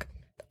as fuck.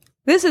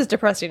 This is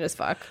depressing as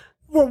fuck.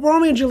 Well,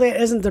 Romeo and Juliet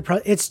isn't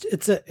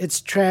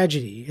it's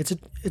tragedy. It's a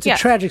Yes.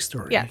 tragic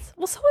story. Yes.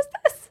 Well, so is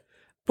this.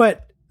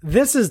 But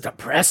this is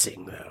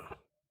depressing though.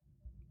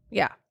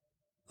 Yeah.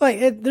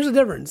 Like there's a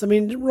difference. I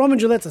mean, Romeo and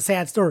Juliet's a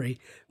sad story.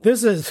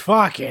 This is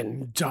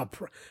fucking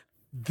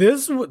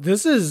this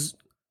is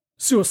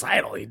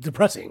suicidally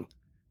depressing.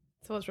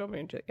 So is Romeo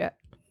and Juliet.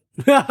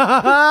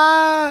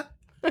 Oh,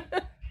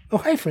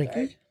 hi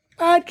Frankie.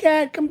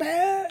 Podcast, come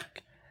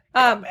back.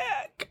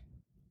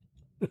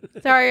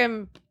 Sorry,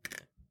 I'm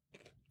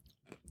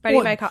biting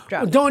Well, my cough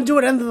drop. Don't do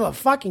it into the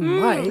fucking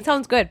It mic.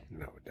 sounds good.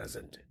 No, it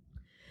doesn't.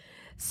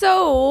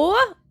 So,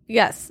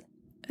 yes.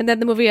 And then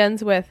the movie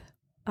ends with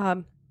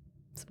some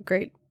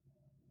great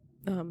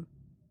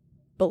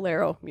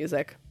bolero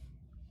music.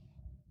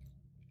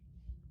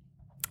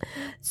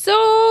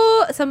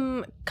 So,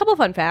 some couple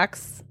fun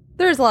facts.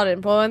 There's a lot of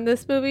info in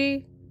this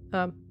movie.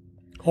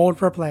 Hold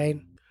for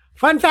plane.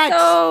 Fun facts.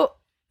 So,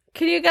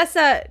 can you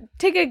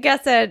take a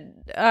guess at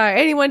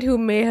anyone who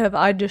may have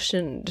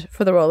auditioned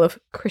for the role of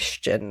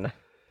Christian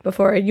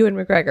before Ewan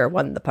McGregor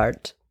won the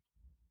part?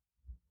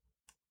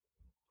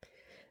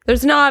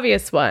 There's an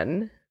obvious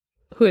one.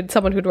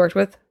 Someone who'd worked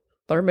with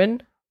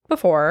Lerman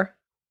before.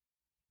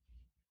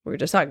 We were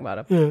just talking about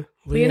him. Yeah.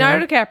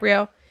 Leonardo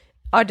DiCaprio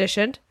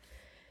auditioned.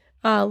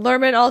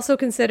 Lerman also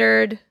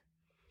considered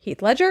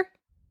Heath Ledger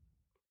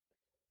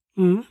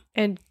Mhm.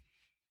 and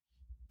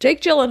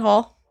Jake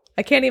Gyllenhaal.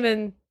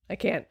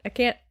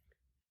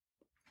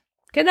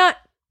 Cannot.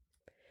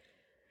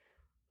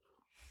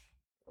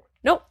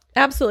 Nope,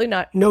 absolutely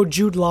not. No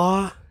Jude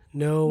Law.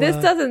 No. This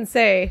doesn't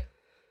say,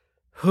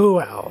 Who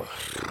else?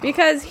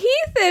 because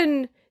Heath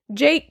and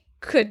Jake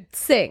could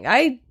sing.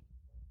 I'm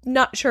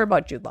not sure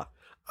about Jude Law.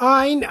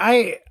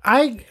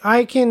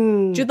 I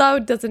can. Jude Law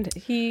doesn't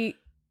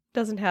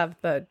have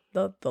the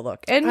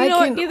look. And you I know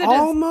what? can Neither does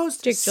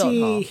almost Jake see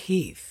Gyllenhaal.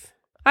 Heath.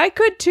 I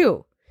could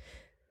too.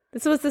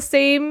 This was the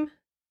same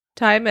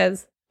time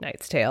as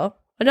Knight's Tale,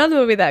 another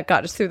movie that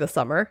got us through the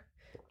summer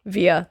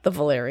via the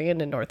Valerian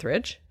in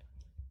Northridge.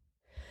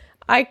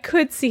 I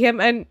could see him,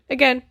 and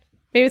again,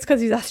 maybe it's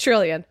because he's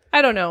Australian.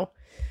 I don't know.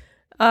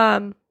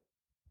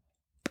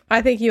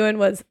 I think Ewan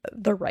was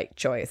the right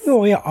choice.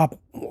 Oh yeah,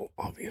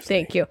 obviously.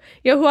 Thank you.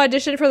 You know who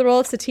auditioned for the role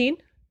of Satine?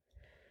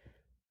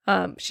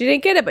 She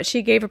didn't get it, but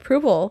she gave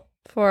approval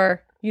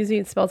for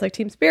using Smells Like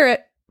Teen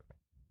Spirit.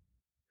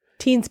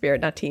 Teen Spirit,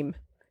 not team.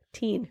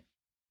 Teen.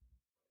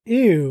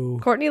 Ew.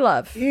 Courtney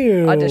Love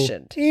Ew.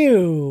 auditioned.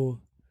 Ew.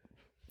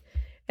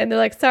 And they're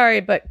like,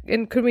 sorry, but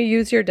could we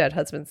use your dead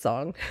husband's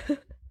song?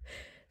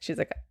 She's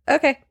like,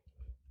 okay.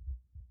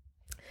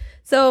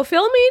 So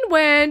filming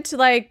went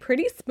like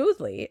pretty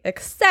smoothly,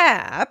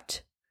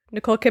 except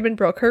Nicole Kidman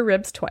broke her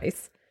ribs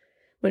twice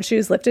when she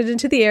was lifted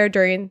into the air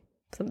during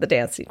some of the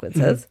dance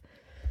sequences.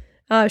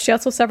 She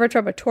also suffered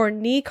from a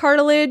torn knee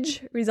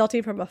cartilage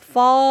resulting from a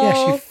fall.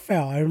 Yeah, she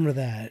fell. I remember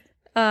that.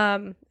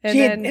 And She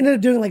then ended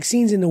up doing like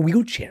scenes in a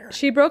wheelchair.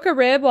 she broke a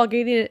rib while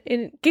getting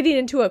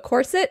into a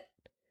corset,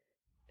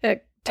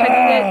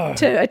 tightening it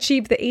to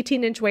achieve the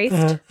 18-inch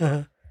waist.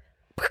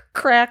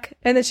 Crack,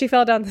 and then she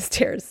fell down the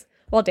stairs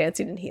while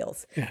dancing in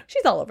heels. Yeah.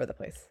 She's all over the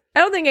place. I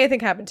don't think anything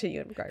happened to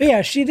Ewan McGregor.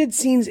 Yeah, she did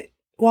scenes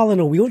while in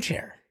a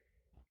wheelchair.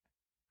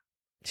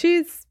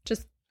 She's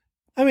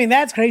I mean,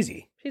 that's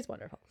crazy. she's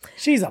wonderful.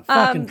 She's a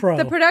fucking pro.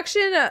 The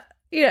production,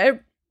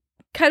 it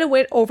kind of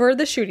went over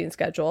the shooting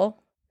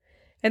schedule,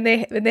 and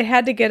they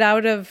had to get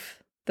out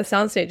of the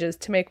sound stages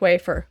to make way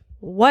for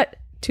what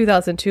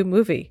 2002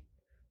 movie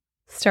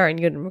starring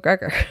Ewan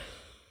McGregor?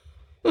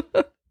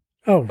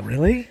 Oh,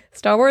 really?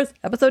 Star Wars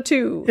Episode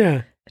 2,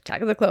 Yeah,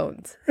 Attack of the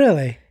Clones.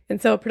 really.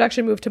 And so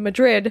production moved to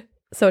Madrid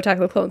so Attack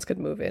of the Clones could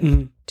move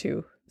in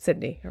to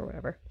Sydney or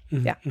whatever.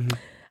 Yeah.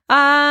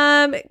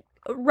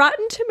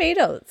 Rotten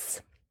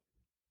Tomatoes.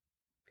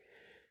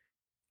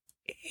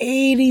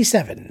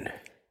 87.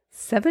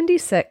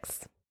 76.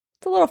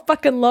 It's a little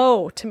fucking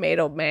low,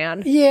 tomato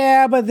man.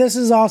 Yeah, but this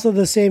is also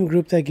the same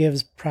group that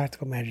gives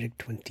Practical Magic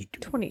 22.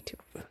 22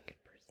 fucking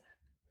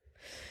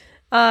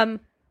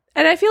percent.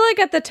 And I feel like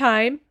at the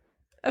time,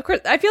 of course,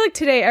 I feel like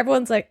today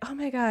everyone's like, oh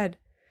my God,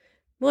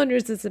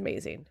 Millennials is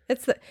amazing. I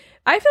feel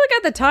like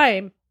at the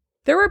time,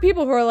 there were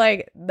people who were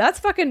like, that's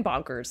fucking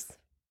bonkers.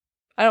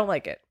 I don't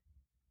like it.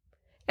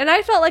 And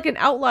I felt like an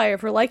outlier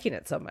for liking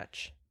it so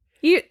much.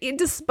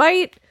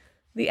 Despite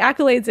the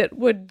accolades it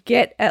would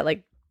get at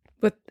like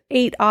with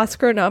 8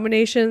 Oscar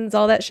nominations,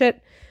 all that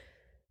shit.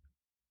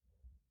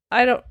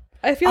 I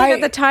feel like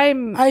at the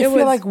time I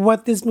feel like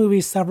what this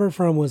movie suffered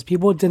from was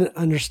people didn't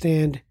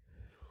understand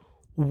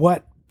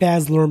what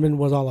Baz Luhrmann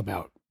was all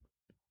about.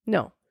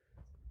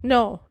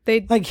 No,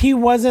 they Like he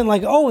wasn't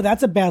like, oh,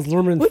 that's a Baz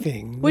Luhrmann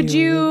thing. Would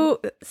you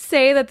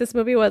say that this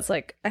movie was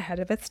like ahead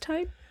of its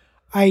time?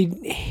 I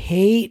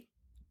hate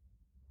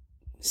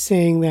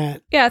saying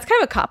that. Yeah, it's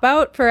kind of a cop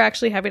out for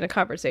actually having a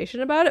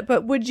conversation about it.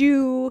 But would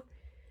you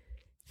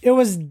it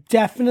was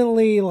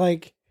definitely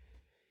like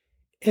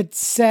it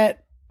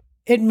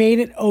made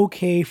it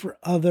okay for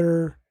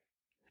other.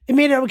 It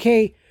made it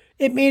okay.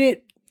 It made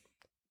it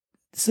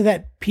so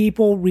that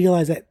people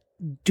realize that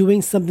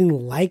doing something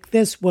like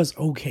this was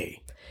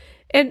okay.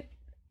 And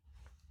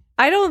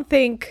I don't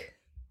think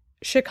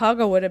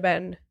Chicago would have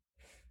been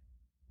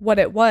what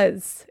it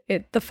was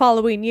the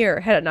following year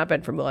had it not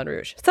been for Moulin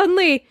Rouge.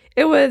 Suddenly,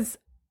 it was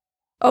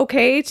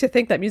okay to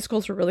think that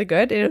musicals were really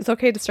good, and it was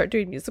okay to start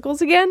doing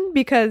musicals again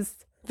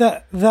because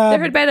there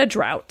had been a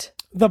drought.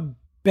 The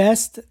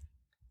best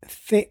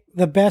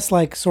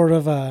like sort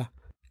of a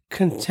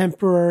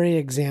contemporary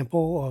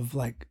example of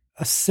like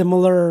a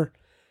similar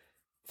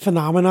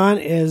phenomenon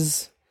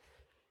is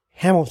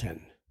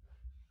Hamilton.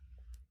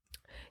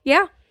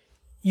 Yeah.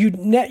 You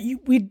didn't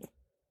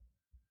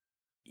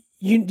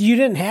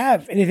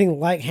have anything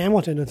like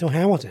Hamilton until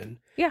Hamilton.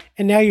 Yeah.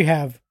 And now you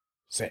have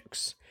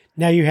 6.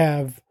 Now you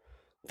have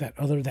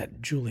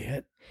that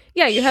Juliet.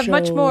 Yeah, you have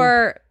much show.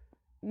 more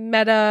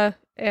meta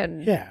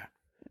and Yeah.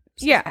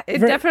 it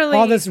definitely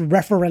all this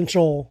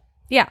referential.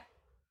 Yeah.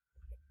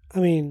 I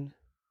mean,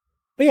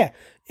 but yeah,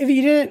 if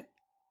you didn't,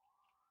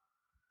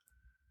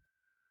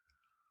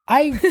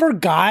 I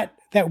forgot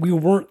that we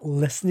weren't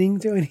listening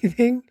to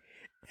anything,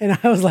 and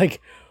I was like,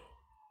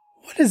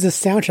 "What is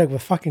this soundtrack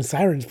with fucking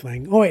sirens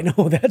playing?" Oh wait,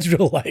 no, that's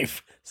real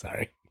life.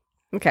 Sorry,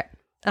 Okay.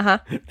 Uh-huh.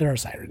 there are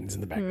sirens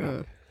in the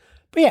background.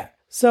 But yeah,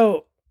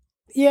 so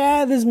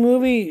yeah, this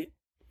movie,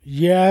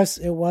 yes,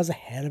 it was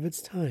ahead of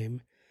its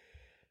time,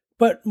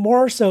 but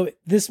more so,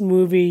 this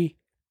movie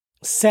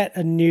set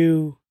a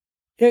new.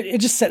 It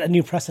just set a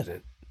new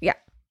precedent. Yeah.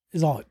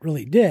 Is all it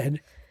really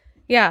did.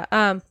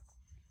 Yeah.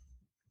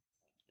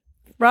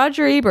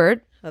 Roger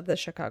Ebert of the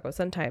Chicago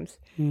Sun-Times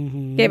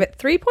Mm-hmm. gave it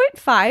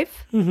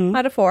 3.5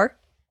 out of 4.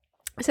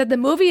 Said the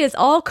movie is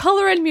all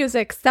color and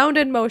music, sound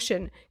and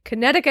motion,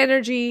 kinetic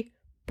energy,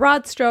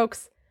 broad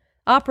strokes,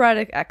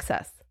 operatic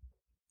excess.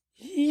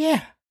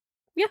 Yeah.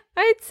 Yeah,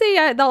 I'd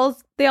say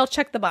they all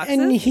check the boxes.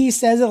 And he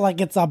says it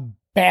like it's a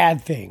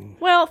bad thing.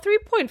 Well,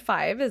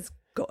 3.5 is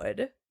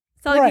good.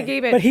 It's not like he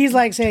gave it but he's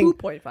like saying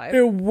 2.5.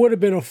 it would have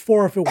been a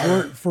 4 if it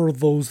weren't for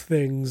those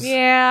things.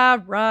 Yeah,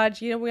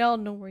 Raj, we all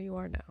know where you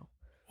are now.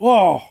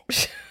 Whoa.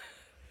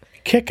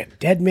 Kick a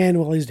dead man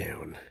while he's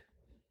down.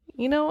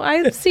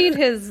 I've seen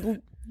his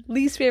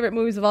least favorite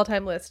movies of all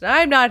time list, and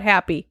I'm not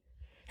happy.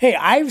 Hey,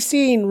 I've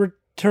seen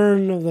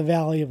Return of the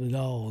Valley of the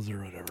Dolls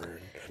or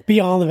whatever.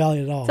 Beyond the Valley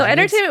of the Dolls. So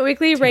Entertainment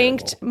Weekly terrible.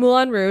 ranked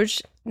Moulin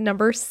Rouge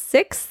number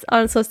 6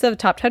 on its list of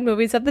top 10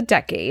 movies of the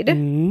decade.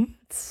 Mhm.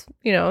 It's,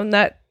 and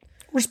that,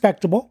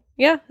 Respectable.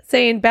 yeah,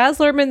 saying Baz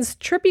Luhrmann's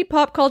trippy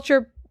pop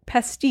culture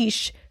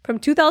pastiche from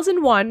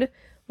 2001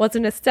 was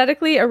an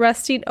aesthetically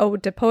arresting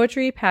ode to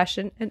poetry,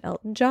 passion, and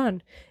Elton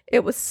John.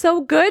 It was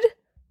so good,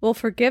 we'll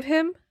forgive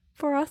him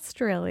for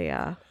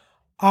Australia.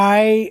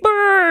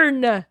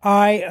 Burn!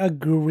 I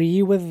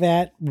agree with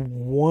that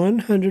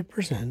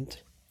 100%.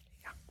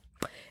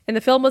 And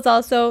the film was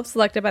also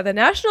selected by the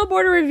National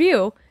Board of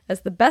Review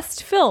as the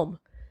best film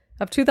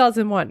of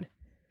 2001.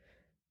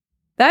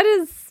 That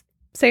is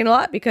saying a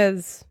lot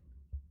because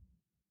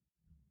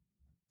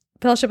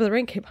Fellowship of the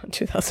Ring came out in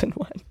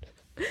 2001.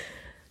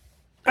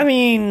 I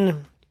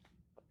mean...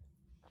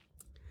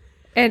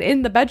 And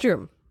In the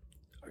Bedroom.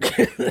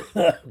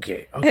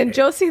 okay. And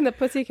Josie and the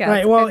Pussycats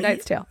Right, well, and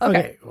Knight's Tale.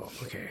 Okay.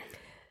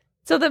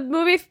 So the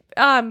movie,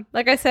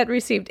 like I said,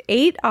 received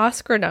 8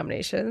 Oscar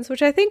nominations,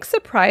 which I think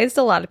surprised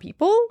a lot of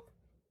people.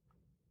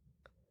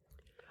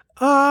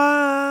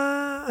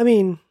 I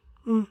mean...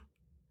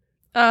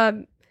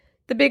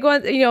 The big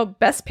ones,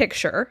 Best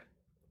Picture,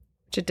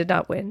 which it did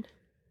not win.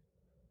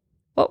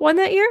 What won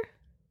that year?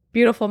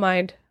 Beautiful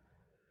Mind.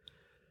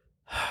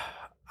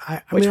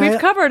 Which we've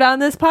covered on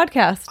this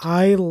podcast.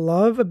 I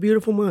love A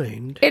Beautiful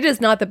Mind. It is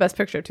not the best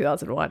picture of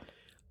 2001.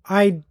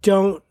 I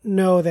don't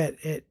know that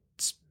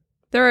it's...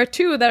 There are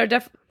 2 that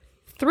are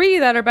 3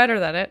 that are better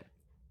than it.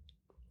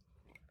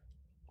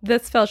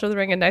 This, Fellowship of the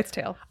Ring, and Knight's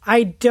Tale.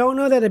 I don't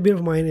know that A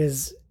Beautiful Mind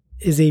is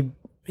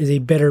a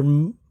better...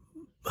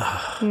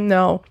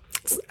 No.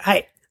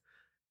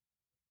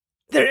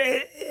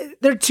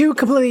 They're 2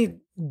 completely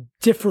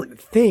different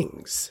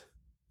things.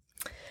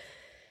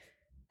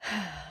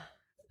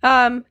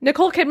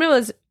 Nicole Kidman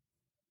was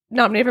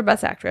nominated for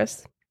Best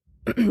Actress.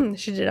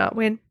 She did not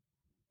win.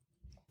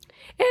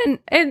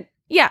 And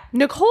yeah,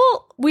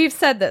 Nicole, we've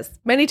said this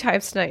many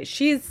times tonight.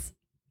 She's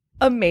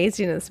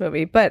amazing in this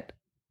movie, but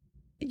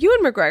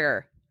Ewan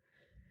McGregor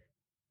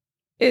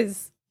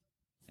is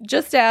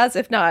just as,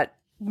 if not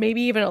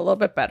maybe even a little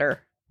bit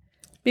better,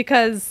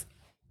 because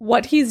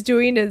what he's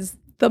doing is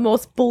the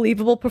most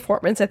believable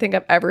performance I think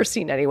I've ever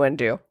seen anyone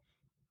do.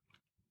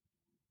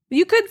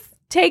 You could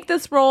take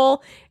this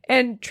role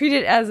and treat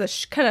it as a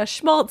kind of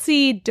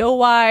schmaltzy,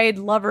 doe-eyed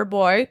lover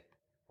boy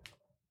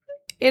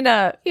in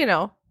a,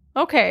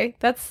 okay,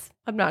 that's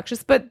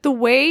obnoxious. But the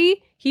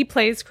way he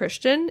plays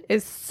Christian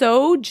is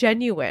so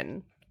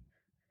genuine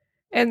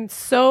and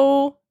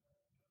so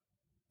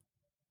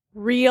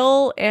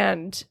real.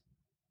 And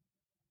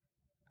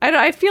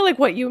I feel like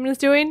what Ewan is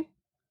doing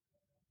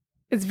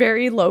It's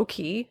very low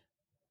key,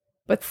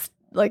 but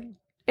like,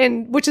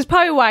 and which is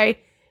probably why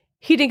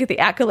he didn't get the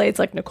accolades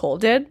like Nicole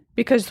did,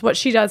 because what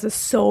she does is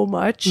so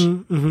much.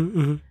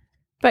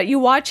 But you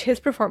watch his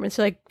performance,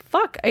 you're like,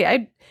 fuck,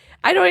 I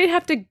don't even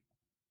have to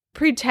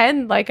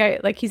pretend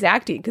like he's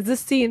acting, because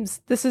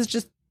this is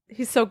just,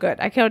 he's so good.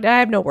 I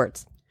have no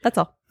words. That's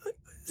all.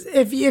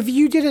 If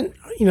you didn't,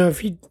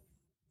 if you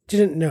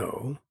didn't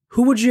know,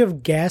 who would you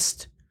have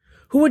guessed?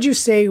 Who would you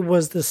say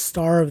was the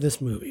star of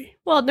this movie?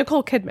 Well,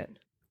 Nicole Kidman.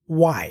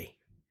 Why?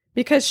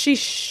 Because she's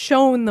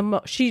shown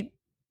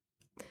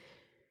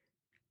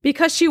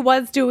because she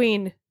was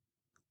doing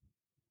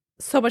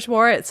so much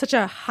more at such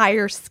a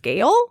higher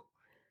scale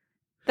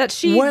that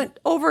she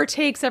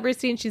overtakes every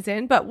scene she's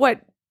in. But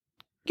what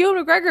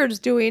Ewan McGregor is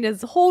doing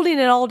is holding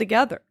it all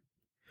together.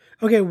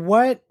 Okay,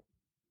 what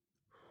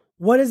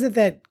is it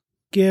that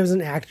gives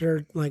an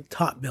actor like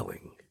top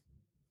billing?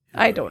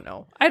 I don't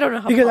know. I don't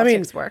know how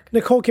politics work.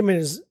 Nicole Kidman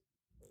is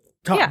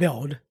top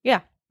billed.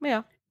 Yeah.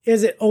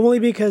 Is it only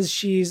because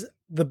she's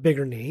the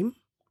bigger name?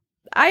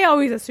 I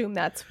always assume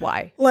that's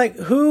why. Like,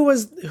 who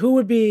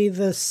would be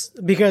this?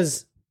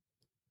 Because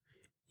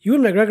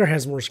Ewan McGregor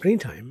has more screen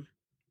time.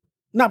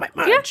 Not by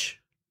much. Yeah,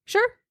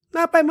 sure.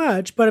 Not by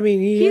much, but I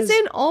mean, he's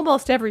in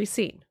almost every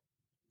scene.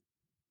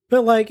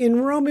 But like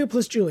in Romeo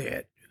plus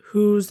Juliet,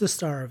 who's the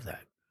star of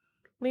that?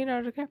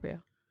 Leonardo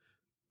DiCaprio.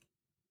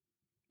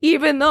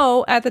 Even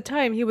though at the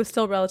time he was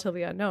still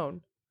relatively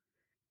unknown.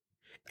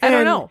 I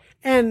don't know.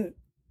 And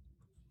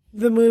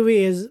the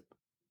movie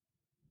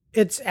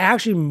it's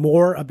actually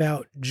more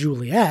about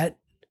Juliet.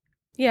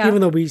 Yeah.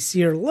 Even though we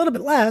see her a little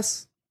bit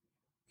less.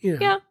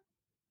 Yeah.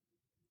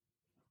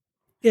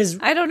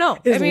 I don't know.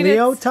 Is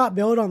Leo top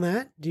billed on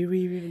that? Do we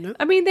even know?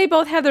 I mean, they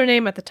both have their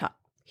name at the top.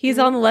 He's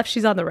on the left,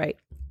 she's on the right.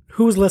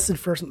 Who's listed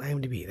first on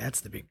IMDb?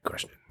 That's the big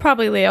question.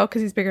 Probably Leo,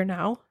 because he's bigger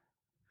now.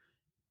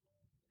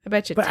 I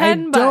bet you but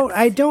 $10.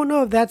 I don't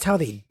know if that's how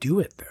they do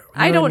it, though.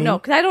 I don't know,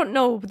 because I don't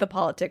know the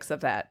politics of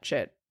that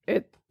shit.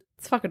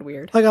 It's fucking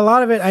weird. Like, a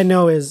lot of it I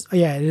know is,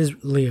 it is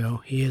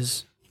Leo. He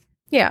is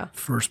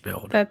first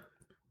billed.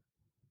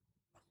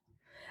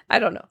 I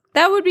don't know.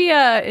 That would be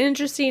an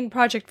interesting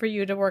project for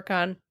you to work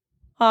on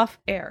off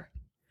air.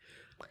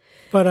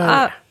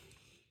 But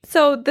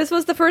so this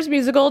was the first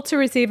musical to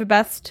receive a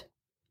Best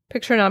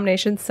Picture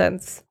nomination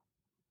since,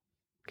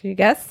 can you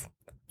guess?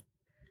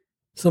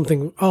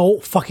 Something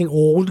fucking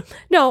old.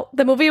 No,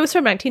 the movie was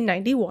from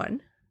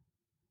 1991.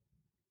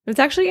 It's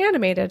actually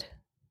animated.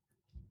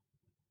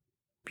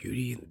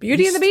 Beauty and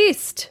the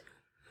Beast.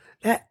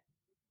 That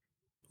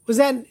was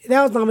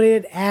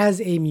nominated as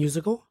a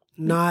musical,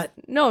 not.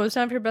 No, it was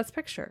not for Best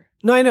Picture.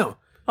 No, I know.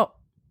 Oh,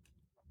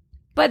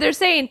 but they're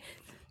saying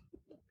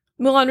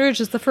Moulin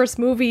Rouge is the first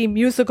movie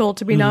musical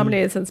to be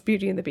nominated since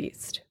Beauty and the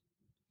Beast.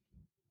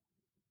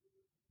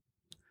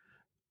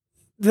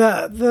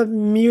 The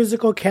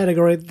musical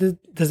category,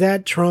 does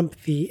that trump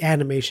the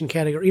animation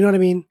category? You know what I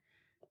mean?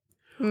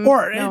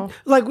 Or no.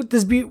 Like would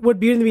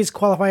Beauty and the Beast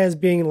qualify as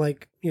being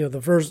like, the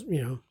first,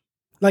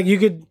 like you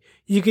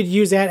could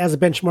use that as a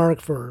benchmark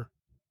for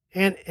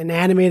an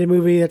animated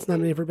movie that's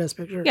nominated for Best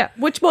Picture? Yeah,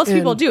 which most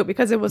people do,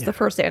 because it was the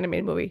first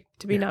animated movie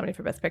to be nominated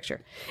for Best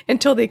Picture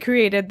until they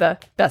created the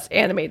Best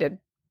Animated.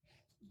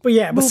 But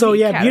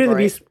Beauty and the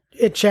Beast,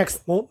 it checks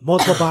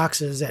multiple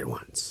boxes at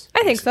once.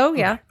 I think so,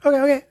 yeah.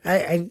 Okay.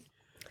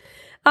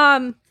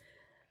 Can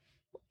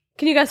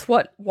you guess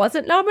what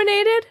wasn't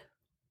nominated?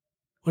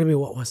 What do you mean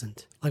what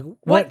wasn't? Like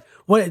what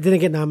didn't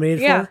get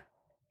nominated for?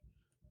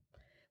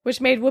 Which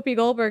made Whoopi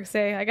Goldberg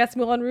say, I guess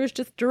Moulin Rouge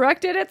just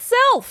directed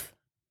itself.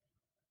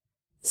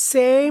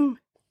 Same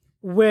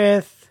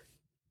with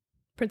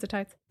Prince of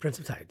Tides.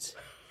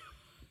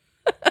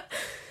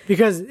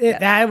 Because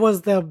that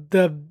was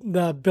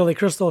the Billy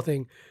Crystal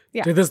thing.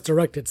 Yeah. Did this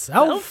direct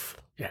itself?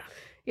 Yeah.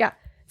 Yeah.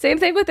 Same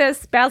thing with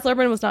this. Baz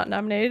Luhrmann was not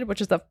nominated,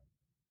 which is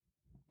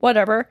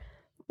whatever.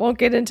 Won't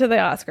get into the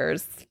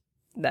Oscars.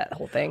 That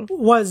whole thing.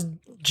 Was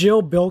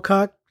Jill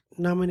Bilcock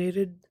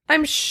nominated?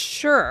 I'm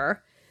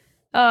sure.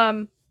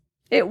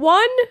 It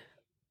won.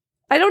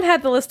 I don't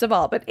have the list of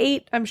all, but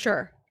 8, I'm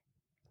sure.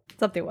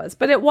 Something was.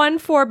 But it won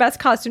for Best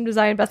Costume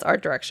Design, Best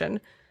Art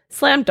Direction.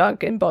 Slam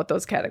dunk in both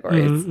those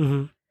categories.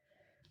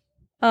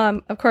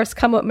 Of course,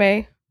 Come What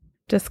May,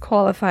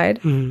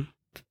 disqualified.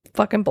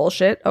 Fucking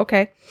bullshit.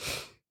 Okay.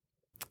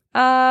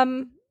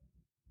 The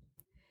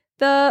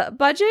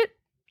budget,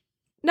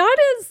 not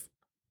as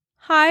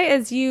high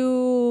as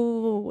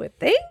you would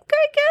think,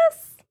 I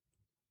guess.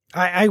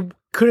 I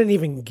couldn't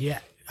even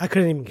guess.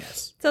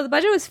 So the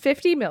budget was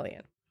 $50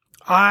 million.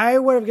 I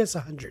would have guessed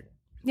 100.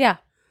 Yeah.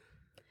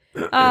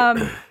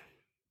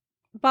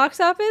 Box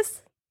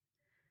office,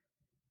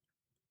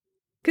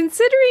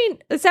 considering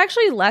it's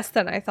actually less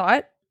than I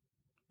thought,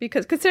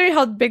 because considering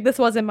how big this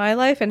was in my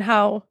life and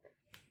how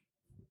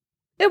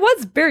it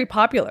was very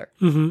popular,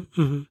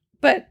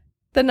 but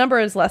the number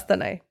is less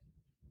than I.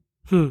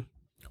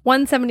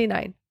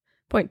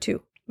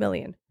 179.2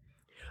 million.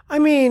 I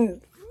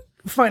mean,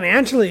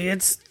 financially,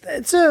 it's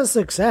a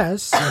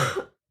success.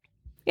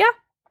 Yeah.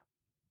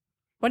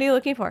 What are you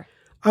looking for?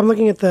 I'm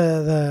looking at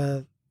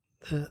the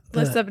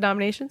List of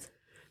nominations.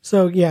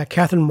 So yeah,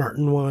 Catherine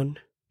Martin won,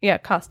 Yeah,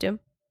 costume.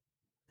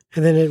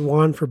 and then it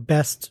won for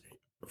best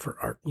for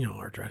art.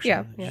 Art direction. Yeah,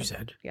 as yeah, you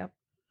said. yeah.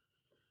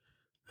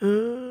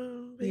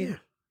 But yeah.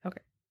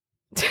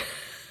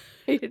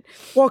 It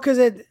Well, because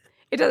it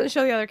doesn't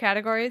show the other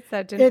categories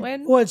that didn't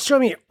win. well, it's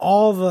showing me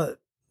all the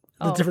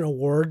Oh. different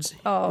awards.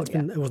 Oh,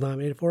 it was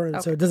nominated for, and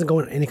so Okay. it doesn't go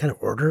in any kind of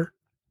order.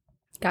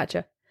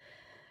 Gotcha.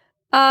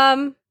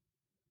 But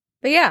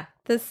yeah,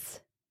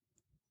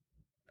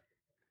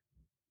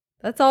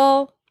 that's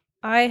all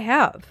I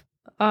have.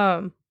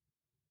 God,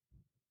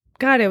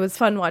 it was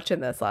fun watching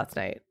this last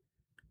night.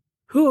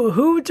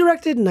 Who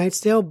directed Knight's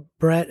Tale?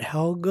 Brett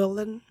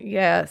Helgeland?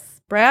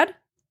 Yes. Brad?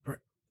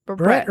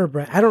 Brett or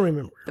Brett? I don't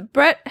remember.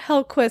 Brett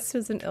Helquist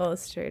was an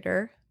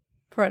illustrator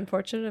for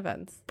Unfortunate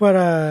Events.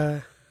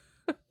 But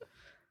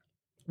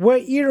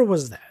what year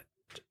was that?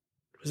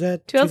 Was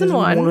that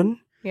 2001?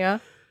 Yeah.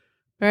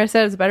 Remember I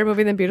said it was a better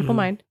movie than Beautiful Mm.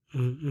 Mind.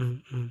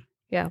 Mm.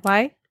 Yeah.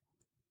 Why?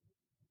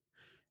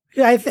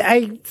 Yeah,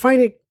 I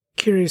find it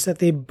curious that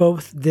they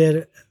both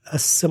did a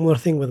similar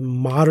thing with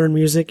modern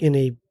music in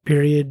a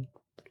period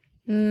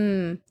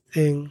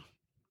thing.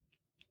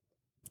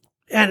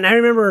 And I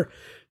remember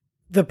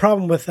the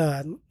problem with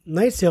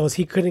Knight's Tale is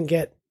he couldn't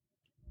get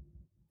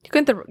You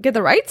couldn't get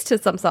the rights to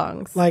some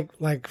songs.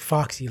 like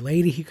Foxy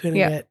Lady. He couldn't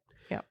Yeah. get.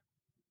 Yeah.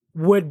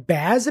 Would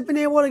Baz have been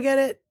able to get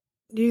it?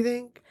 Do you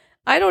think?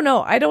 I don't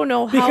know. I don't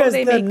know how Because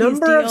they the make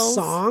number these of deals.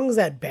 songs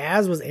that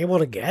Baz was able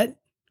to get,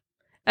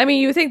 I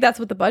mean, you think that's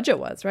what the budget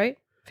was, right?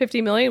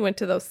 50 million went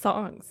to those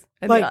songs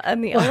and the like,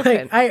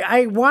 elephant.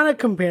 I want to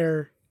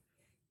compare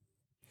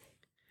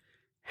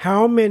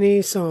how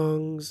many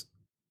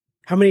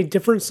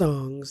different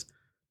songs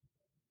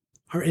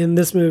are in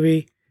this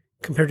movie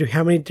compared to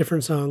how many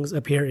different songs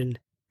appear in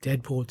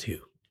Deadpool 2.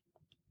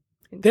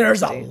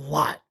 There's a Interesting.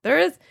 lot. There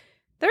is.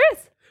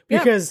 Yeah.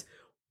 Because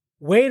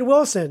Wade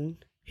Wilson,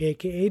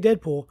 aka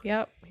Deadpool,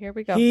 Yep. Here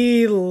we go.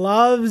 he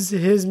loves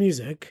his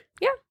music.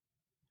 Yeah.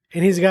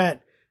 And he's got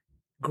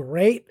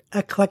great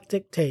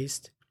eclectic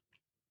taste.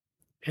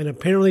 And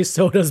apparently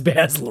so does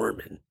Baz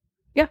Luhrmann.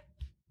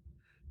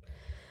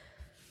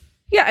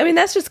 Yeah, I mean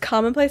that's just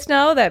commonplace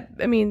now.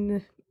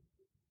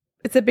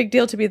 It's a big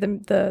deal to be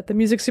the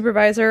music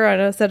supervisor on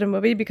a set of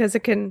movie because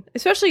it can,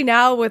 especially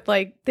now with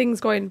like things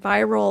going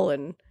viral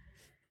and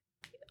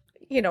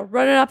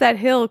running up that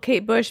hill.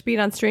 Kate Bush being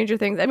on Stranger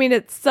Things. I mean,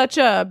 it's such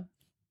a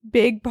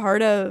big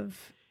part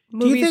of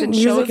movies and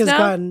shows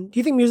now. Do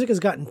you think music has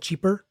gotten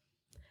cheaper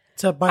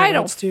to buy I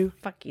don't rights to?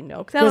 fucking know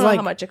because I don't know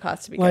how much it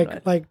costs to begin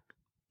with. Like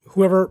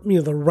whoever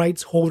the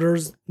rights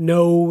holders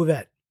know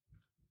that.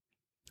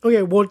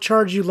 Okay, we'll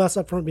charge you less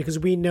upfront because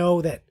we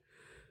know that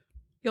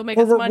You'll make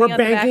us money on the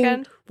back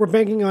end. We're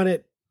banking on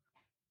it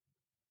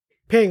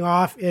paying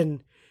off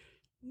in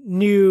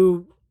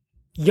new,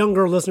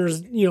 younger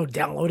listeners,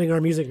 downloading our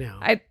music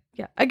now.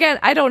 Again,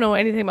 I don't know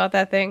anything about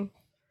that thing.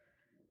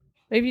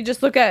 Maybe you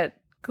just look at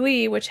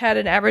Glee, which had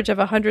an average of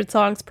 100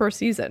 songs per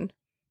season.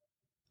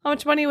 How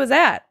much money was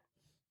that?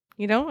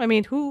 I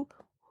mean, who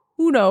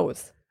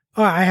knows?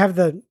 Oh, I have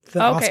the Okay.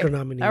 Oscar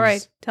nominees. All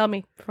right, tell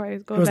me before I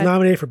go. It was to bed.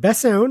 nominated for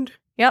Best Sound,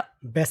 Yep.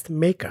 Best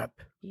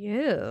Makeup.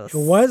 Yes. It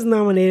was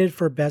nominated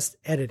for Best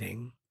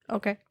Editing.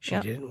 Okay. She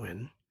yeah. didn't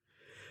win.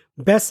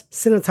 Best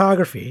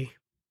Cinematography.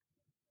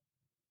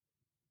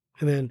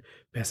 And then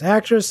Best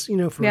Actress,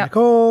 for Yeah.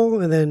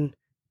 Nicole. And then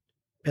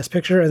Best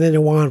Picture. And then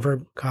it won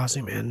for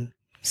Costume and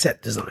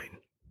Set Design.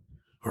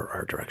 Or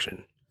Art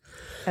Direction.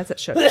 As it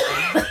should.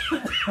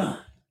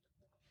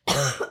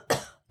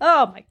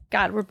 Oh my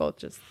God, we're both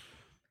just.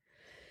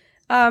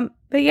 But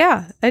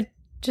yeah,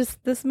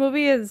 this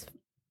movie is.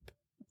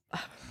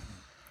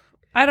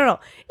 I don't know.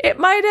 It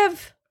might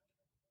have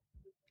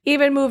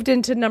even moved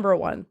into number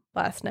one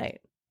last night.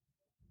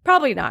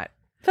 Probably not.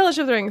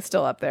 Fellowship of the Ring is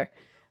still up there.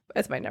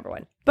 It's my number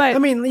one. But I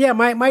mean, yeah,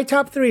 my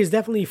top three is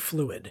definitely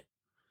fluid.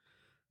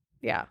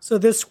 yeah. So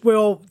this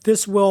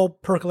will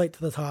percolate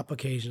to the top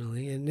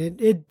occasionally. And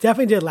it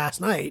definitely did last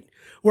night,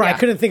 where I Yeah.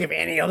 couldn't think of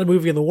any other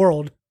movie in the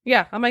world.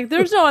 Yeah. I'm like,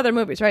 there's no other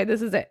movies, right?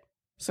 This is it.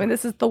 I mean,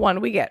 this is the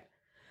one we get.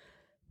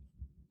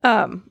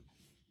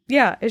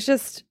 Yeah, it's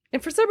just,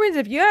 and for some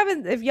reason,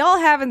 if y'all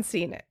haven't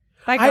seen it,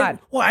 my God.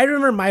 I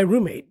remember my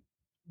roommate,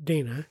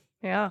 Dana,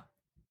 Yeah.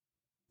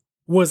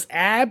 was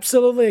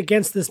absolutely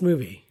against this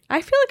movie.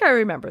 I feel like I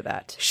remember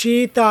that.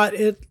 She thought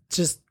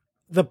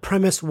the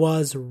premise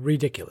was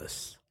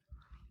ridiculous.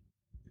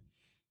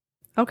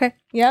 Okay.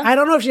 Yeah. I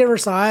don't know if she ever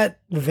saw it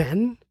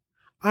then.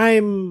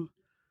 I'm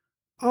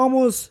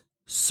almost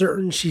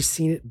certain she's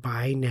seen it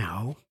by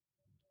now.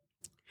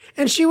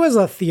 And she was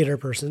a theater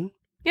person.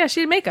 Yeah,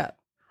 she had makeup.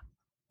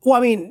 Well, I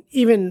mean,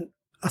 even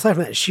aside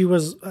from that, she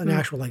was an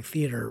actual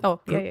theater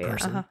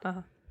person.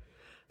 Uh-huh.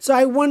 So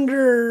I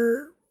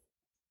wonder.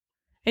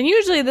 And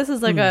usually this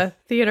is like a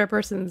theater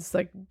person's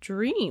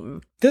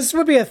dream. This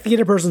would be a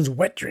theater person's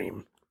wet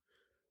dream.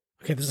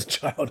 Okay, there's a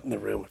child in the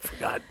room. I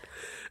forgot.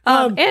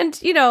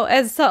 And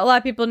as a lot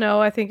of people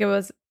know, I think it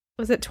was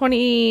it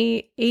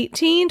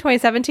 2018,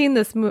 2017?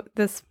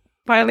 This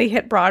finally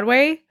hit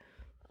Broadway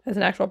as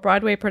an actual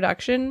Broadway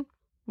production.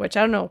 which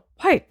I don't know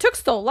why it took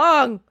so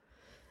long.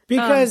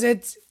 Because I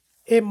think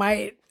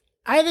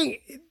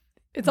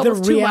It's the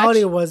almost too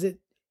reality much. was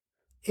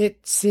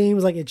it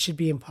seems like it should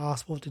be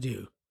impossible to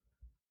do.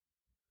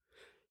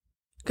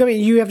 I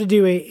mean, you have to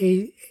do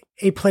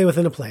a play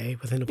within a play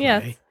within a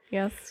play.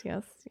 Yes.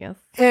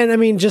 And I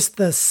mean, just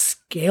the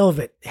scale of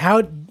it.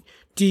 How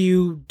do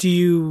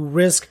you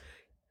risk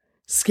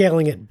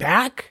scaling it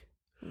back?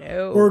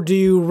 No. Or do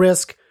you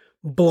risk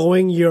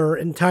blowing your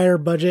entire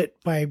budget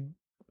by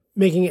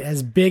making it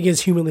as big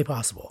as humanly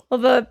possible?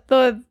 Well,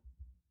 the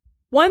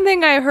one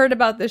thing I heard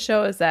about this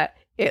show is that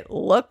it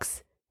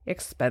looks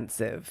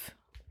expensive.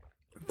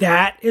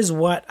 That is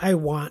what I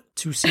want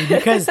to see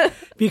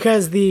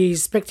because the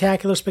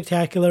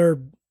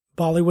spectacular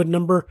Bollywood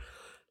number,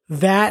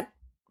 that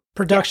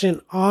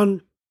production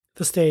on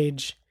the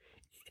stage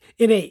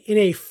in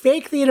a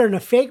fake theater, in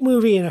a fake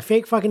movie, in a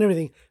fake fucking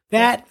everything,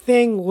 that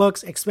thing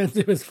looks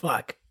expensive as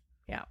fuck.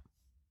 Yeah.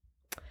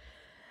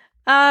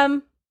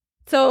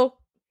 So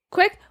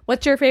quick,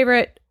 what's your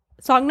favorite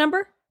song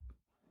number?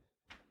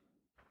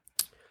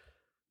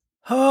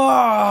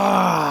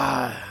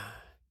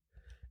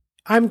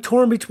 I'm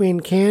torn between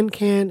Can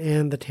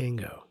and the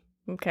Tango.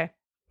 Okay.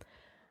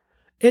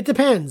 It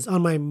depends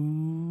on my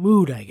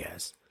mood, I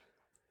guess.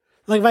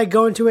 Like if I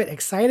go into it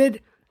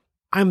excited,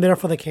 I'm there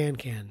for the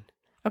Can.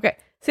 Okay.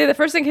 Say the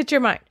first thing hits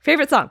your mind.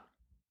 Favorite song.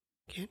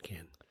 Can.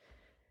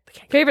 The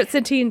Can. Favorite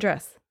Satine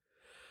dress.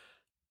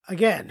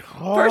 Again.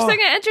 First thing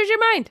that enters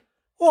your mind.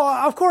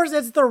 Well, of course,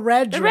 it's the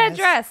red dress. The red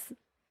dress.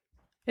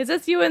 Is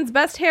this Ewan's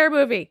best hair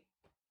movie?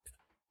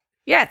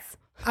 Yes.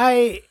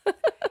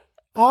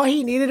 All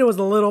he needed was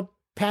a little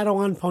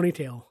Padawan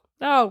ponytail.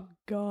 Oh,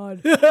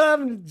 God.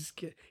 I'm just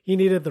kidding. He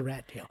needed the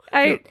rat tail.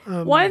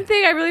 One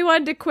thing I really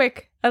wanted to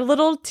a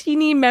little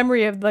teeny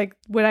memory of like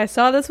when I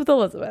saw this with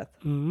Elizabeth.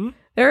 Mm-hmm.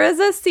 There is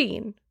a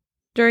scene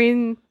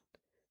during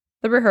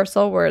the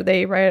rehearsal where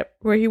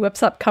where he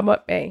whips up "Come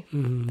What May,"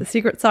 the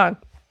secret song,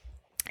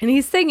 and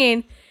he's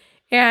singing,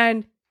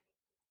 and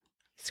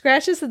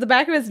scratches at the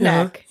back of his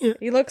neck. Yeah.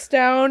 He looks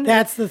down.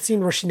 That's the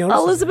scene where she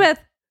notices Elizabeth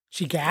him.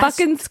 She gasped.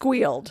 fucking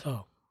squealed.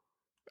 Oh.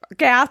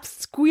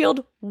 Gasped,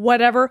 squealed,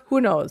 whatever.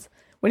 Who knows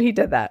when he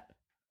did that?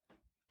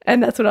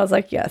 And that's when I was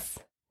like, yes,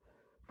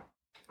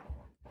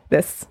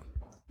 this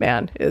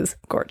man is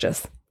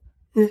gorgeous.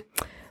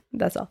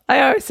 That's all.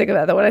 I always think of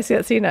that though when I see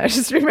that scene. I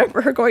just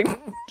remember her going.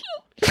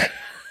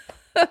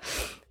 It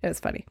was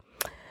funny.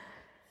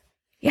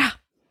 Yeah,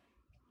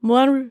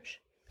 Moulin Rouge!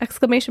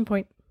 Exclamation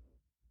point.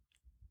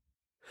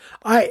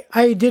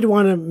 I did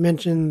want to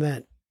mention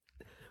that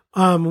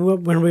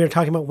when we were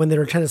talking about when they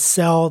were trying to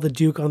sell the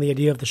Duke on the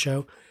idea of the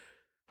show,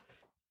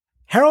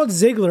 Harold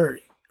Ziedler,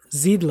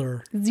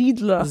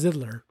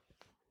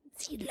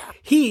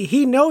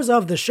 he knows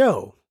of the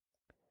show.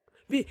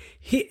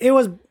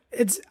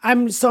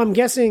 I'm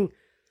guessing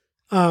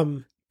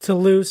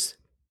Toulouse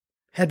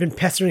had been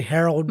pestering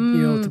Harold,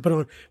 to put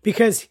on,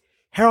 because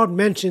Harold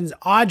mentions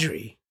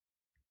Audrey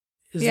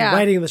is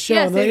writing the show.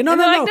 Yes, and they're like, no,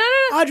 like, no.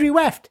 Audrey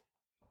Weft.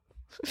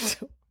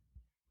 That's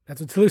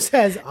what Toulouse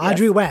says.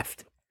 Audrey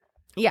Weft.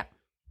 Yeah,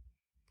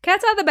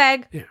 cat's out of the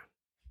bag. Yeah.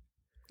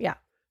 Yeah.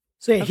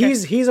 So yeah,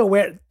 he's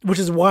aware, which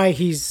is why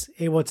he's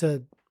able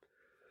to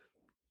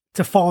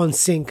fall in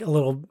sync a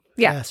little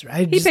faster.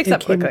 He picks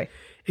up quickly.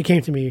 It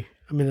came to me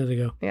a minute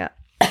ago. Yeah.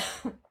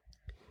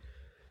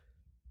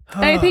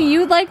 Anything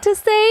you'd like to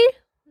say?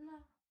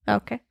 No.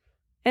 Okay.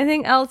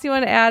 Anything else you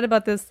want to add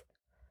about this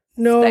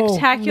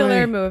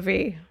spectacular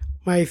movie?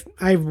 I've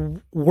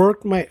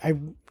worked my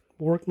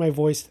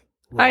voice.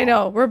 Raw. I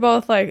know. We're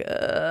both like,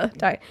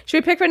 dying. Should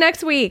we pick for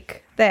next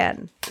week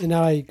then? And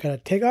now I gotta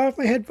take off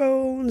my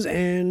headphones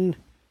and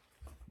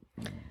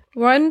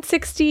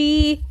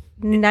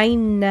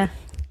 169.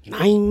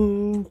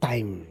 9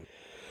 time.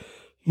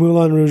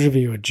 Moulin Rouge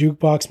review, a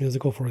jukebox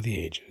musical for the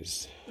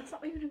ages. That's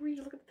not even read.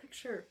 Look at the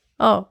picture.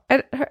 Oh,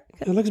 it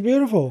looks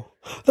beautiful.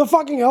 The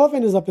fucking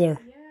elephant is up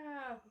there.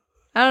 Yeah.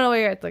 I don't know what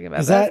you're thinking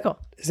about. That's cool.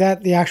 Is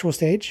that the actual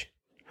stage?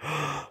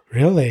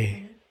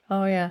 Really?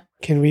 Oh yeah.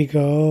 Can we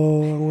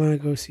go? I want to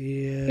go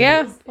see it.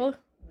 Yeah. Well,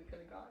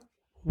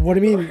 what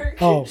do you mean?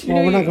 Oh,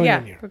 well, we're not going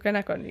in here. We're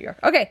not going to New York.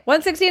 Okay,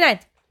 169.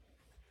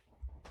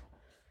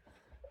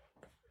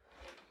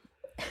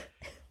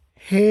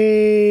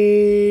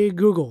 Hey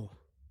Google.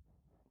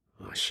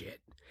 Oh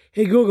shit.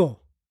 Hey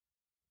Google.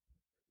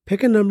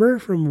 Pick a number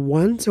from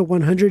 1 to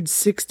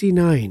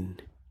 169.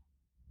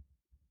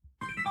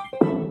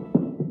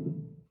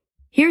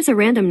 Here's a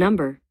random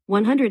number.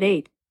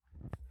 108.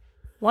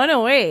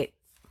 108.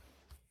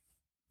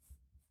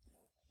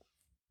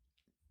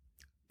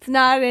 It's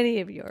not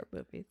any of your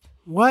movies.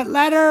 What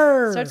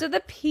letter? Starts with a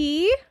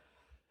P.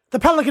 The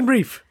Pelican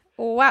Brief.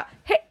 Wow.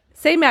 Hey,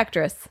 same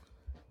actress.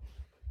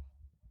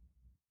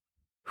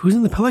 Who's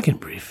in The Pelican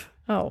Brief?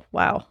 Oh,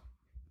 wow.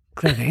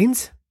 Claire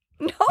Danes?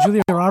 No.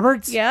 Julia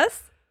Roberts?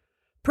 Yes.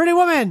 Pretty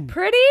Woman.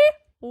 Pretty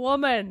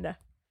Woman.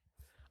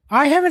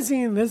 I haven't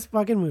seen this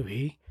fucking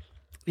movie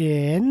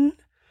since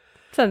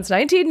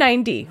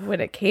 1990 when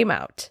it came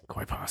out.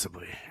 Quite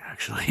possibly,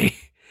 actually.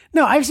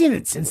 No, I've seen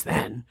it since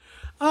then.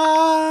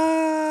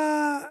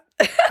 I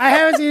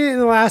haven't seen it in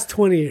the last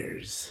 20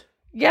 years.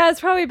 Yeah, it's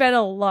probably been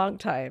a long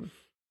time.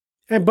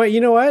 But you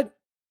know what?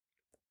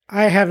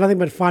 I have nothing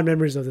but fond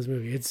memories of this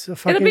movie. It's a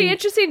fucking... It'll be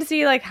interesting to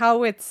see like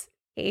how it's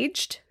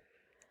aged.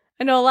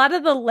 I know a lot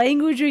of the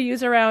language we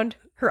use around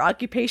her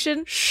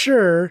occupation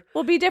Sure.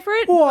 will be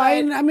different. Well,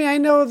 but I mean, I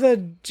know the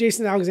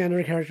Jason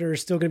Alexander character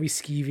is still going to be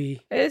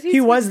skeevy. he's-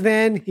 He was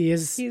then. He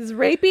is. He's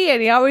rapey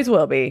and he always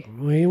will be.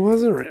 Well, he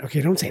wasn't.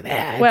 Okay, don't say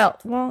that.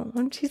 Well,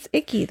 she's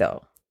icky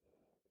though.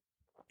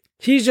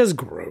 He's just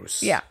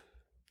gross. Yeah.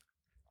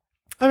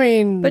 I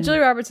mean, But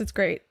Julia Roberts is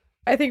great.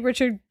 I think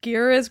Richard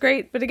Gere is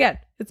great. But again,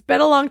 it's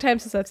been a long time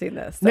since I've seen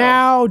this. So.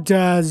 now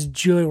does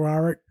Julia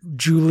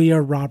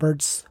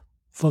Roberts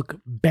look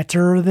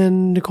better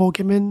than Nicole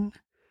Kidman?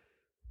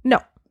 No.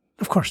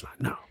 Of course not.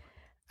 No.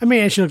 I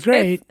mean, she looks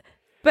great.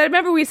 But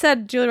remember we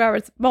said Julia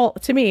Roberts, well,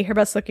 to me, her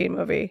best looking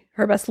movie,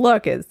 her best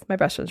look is My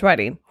Best Friend's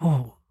Wedding.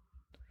 Oh,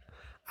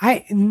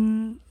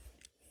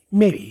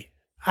 maybe.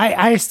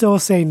 I still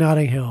say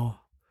Notting Hill.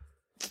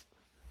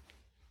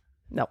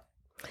 No.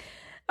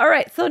 All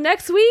right. So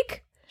next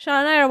week, Sean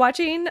and I are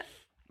watching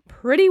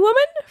Pretty Woman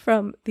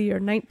from the year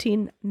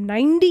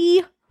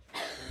 1990.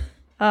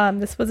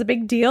 This was a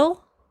big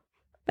deal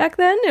back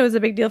then. It was a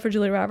big deal for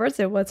Julia Roberts.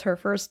 It was her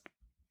first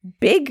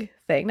big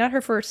thing, not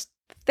her first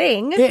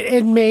thing.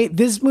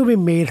 This movie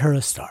made her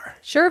a star.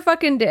 Sure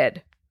fucking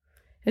did.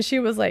 And she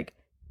was like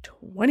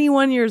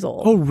 21 years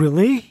old. Oh,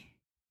 really?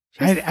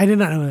 I did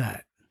not know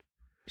that.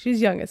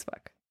 She's young as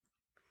fuck.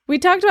 We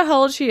talked about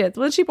how old she is.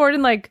 Was she born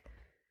in like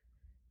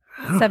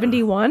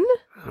 71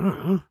 I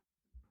don't know.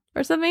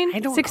 or something? I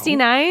don't know.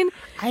 69?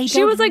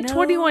 She was like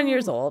 21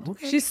 years old.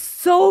 Okay. She's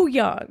so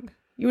young.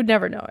 You would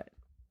never know it.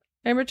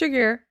 And Richard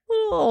Gere, a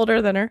little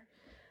older than her.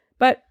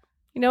 But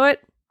you know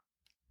what?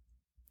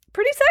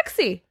 Pretty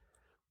sexy.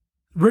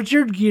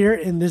 Richard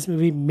Gere in this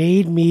movie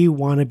made me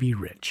want to be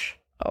rich.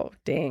 Oh,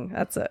 dang.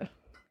 That's a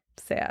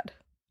sad.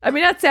 I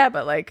mean, not sad,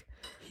 but like,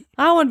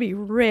 I want to be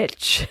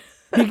rich.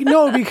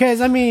 No, because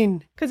I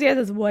mean, Because he has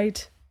his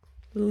white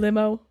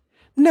limo.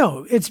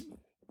 no, it's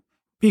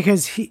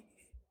because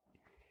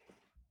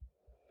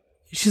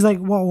she's like,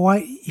 well,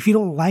 why, if you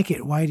don't like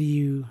it, why do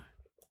you,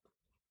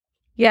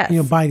 Yes.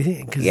 buy the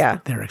thing? Because Yeah.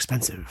 they're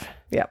expensive.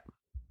 Yep.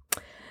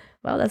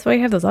 Well, that's why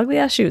you have those ugly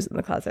ass shoes in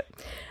the closet.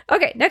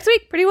 Okay, next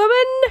week, Pretty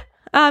Woman.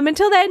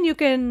 Until then, you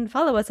can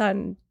follow us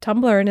on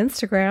Tumblr and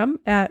Instagram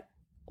at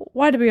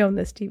Why Do We Own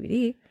This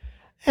DVD?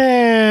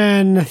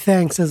 And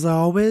thanks as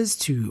always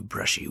to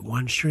Brushy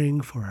One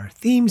String for our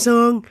theme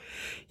song.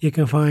 You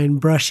can find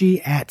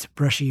Brushy at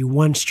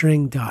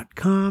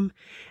brushyoneString.com.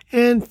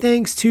 And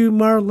thanks to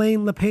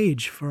Marlene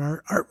LePage for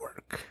our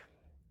artwork.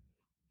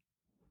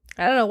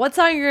 I don't know what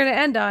song you're going to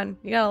end on.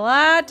 You got a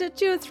lot to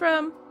choose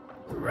from.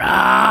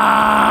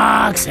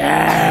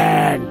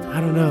 Roxanne! I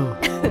don't know.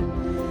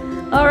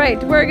 All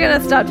right, we're going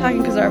to stop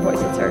talking because our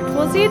voices hurt.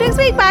 We'll see you next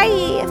week.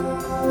 Bye.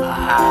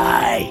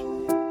 Bye.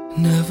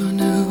 Never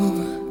knew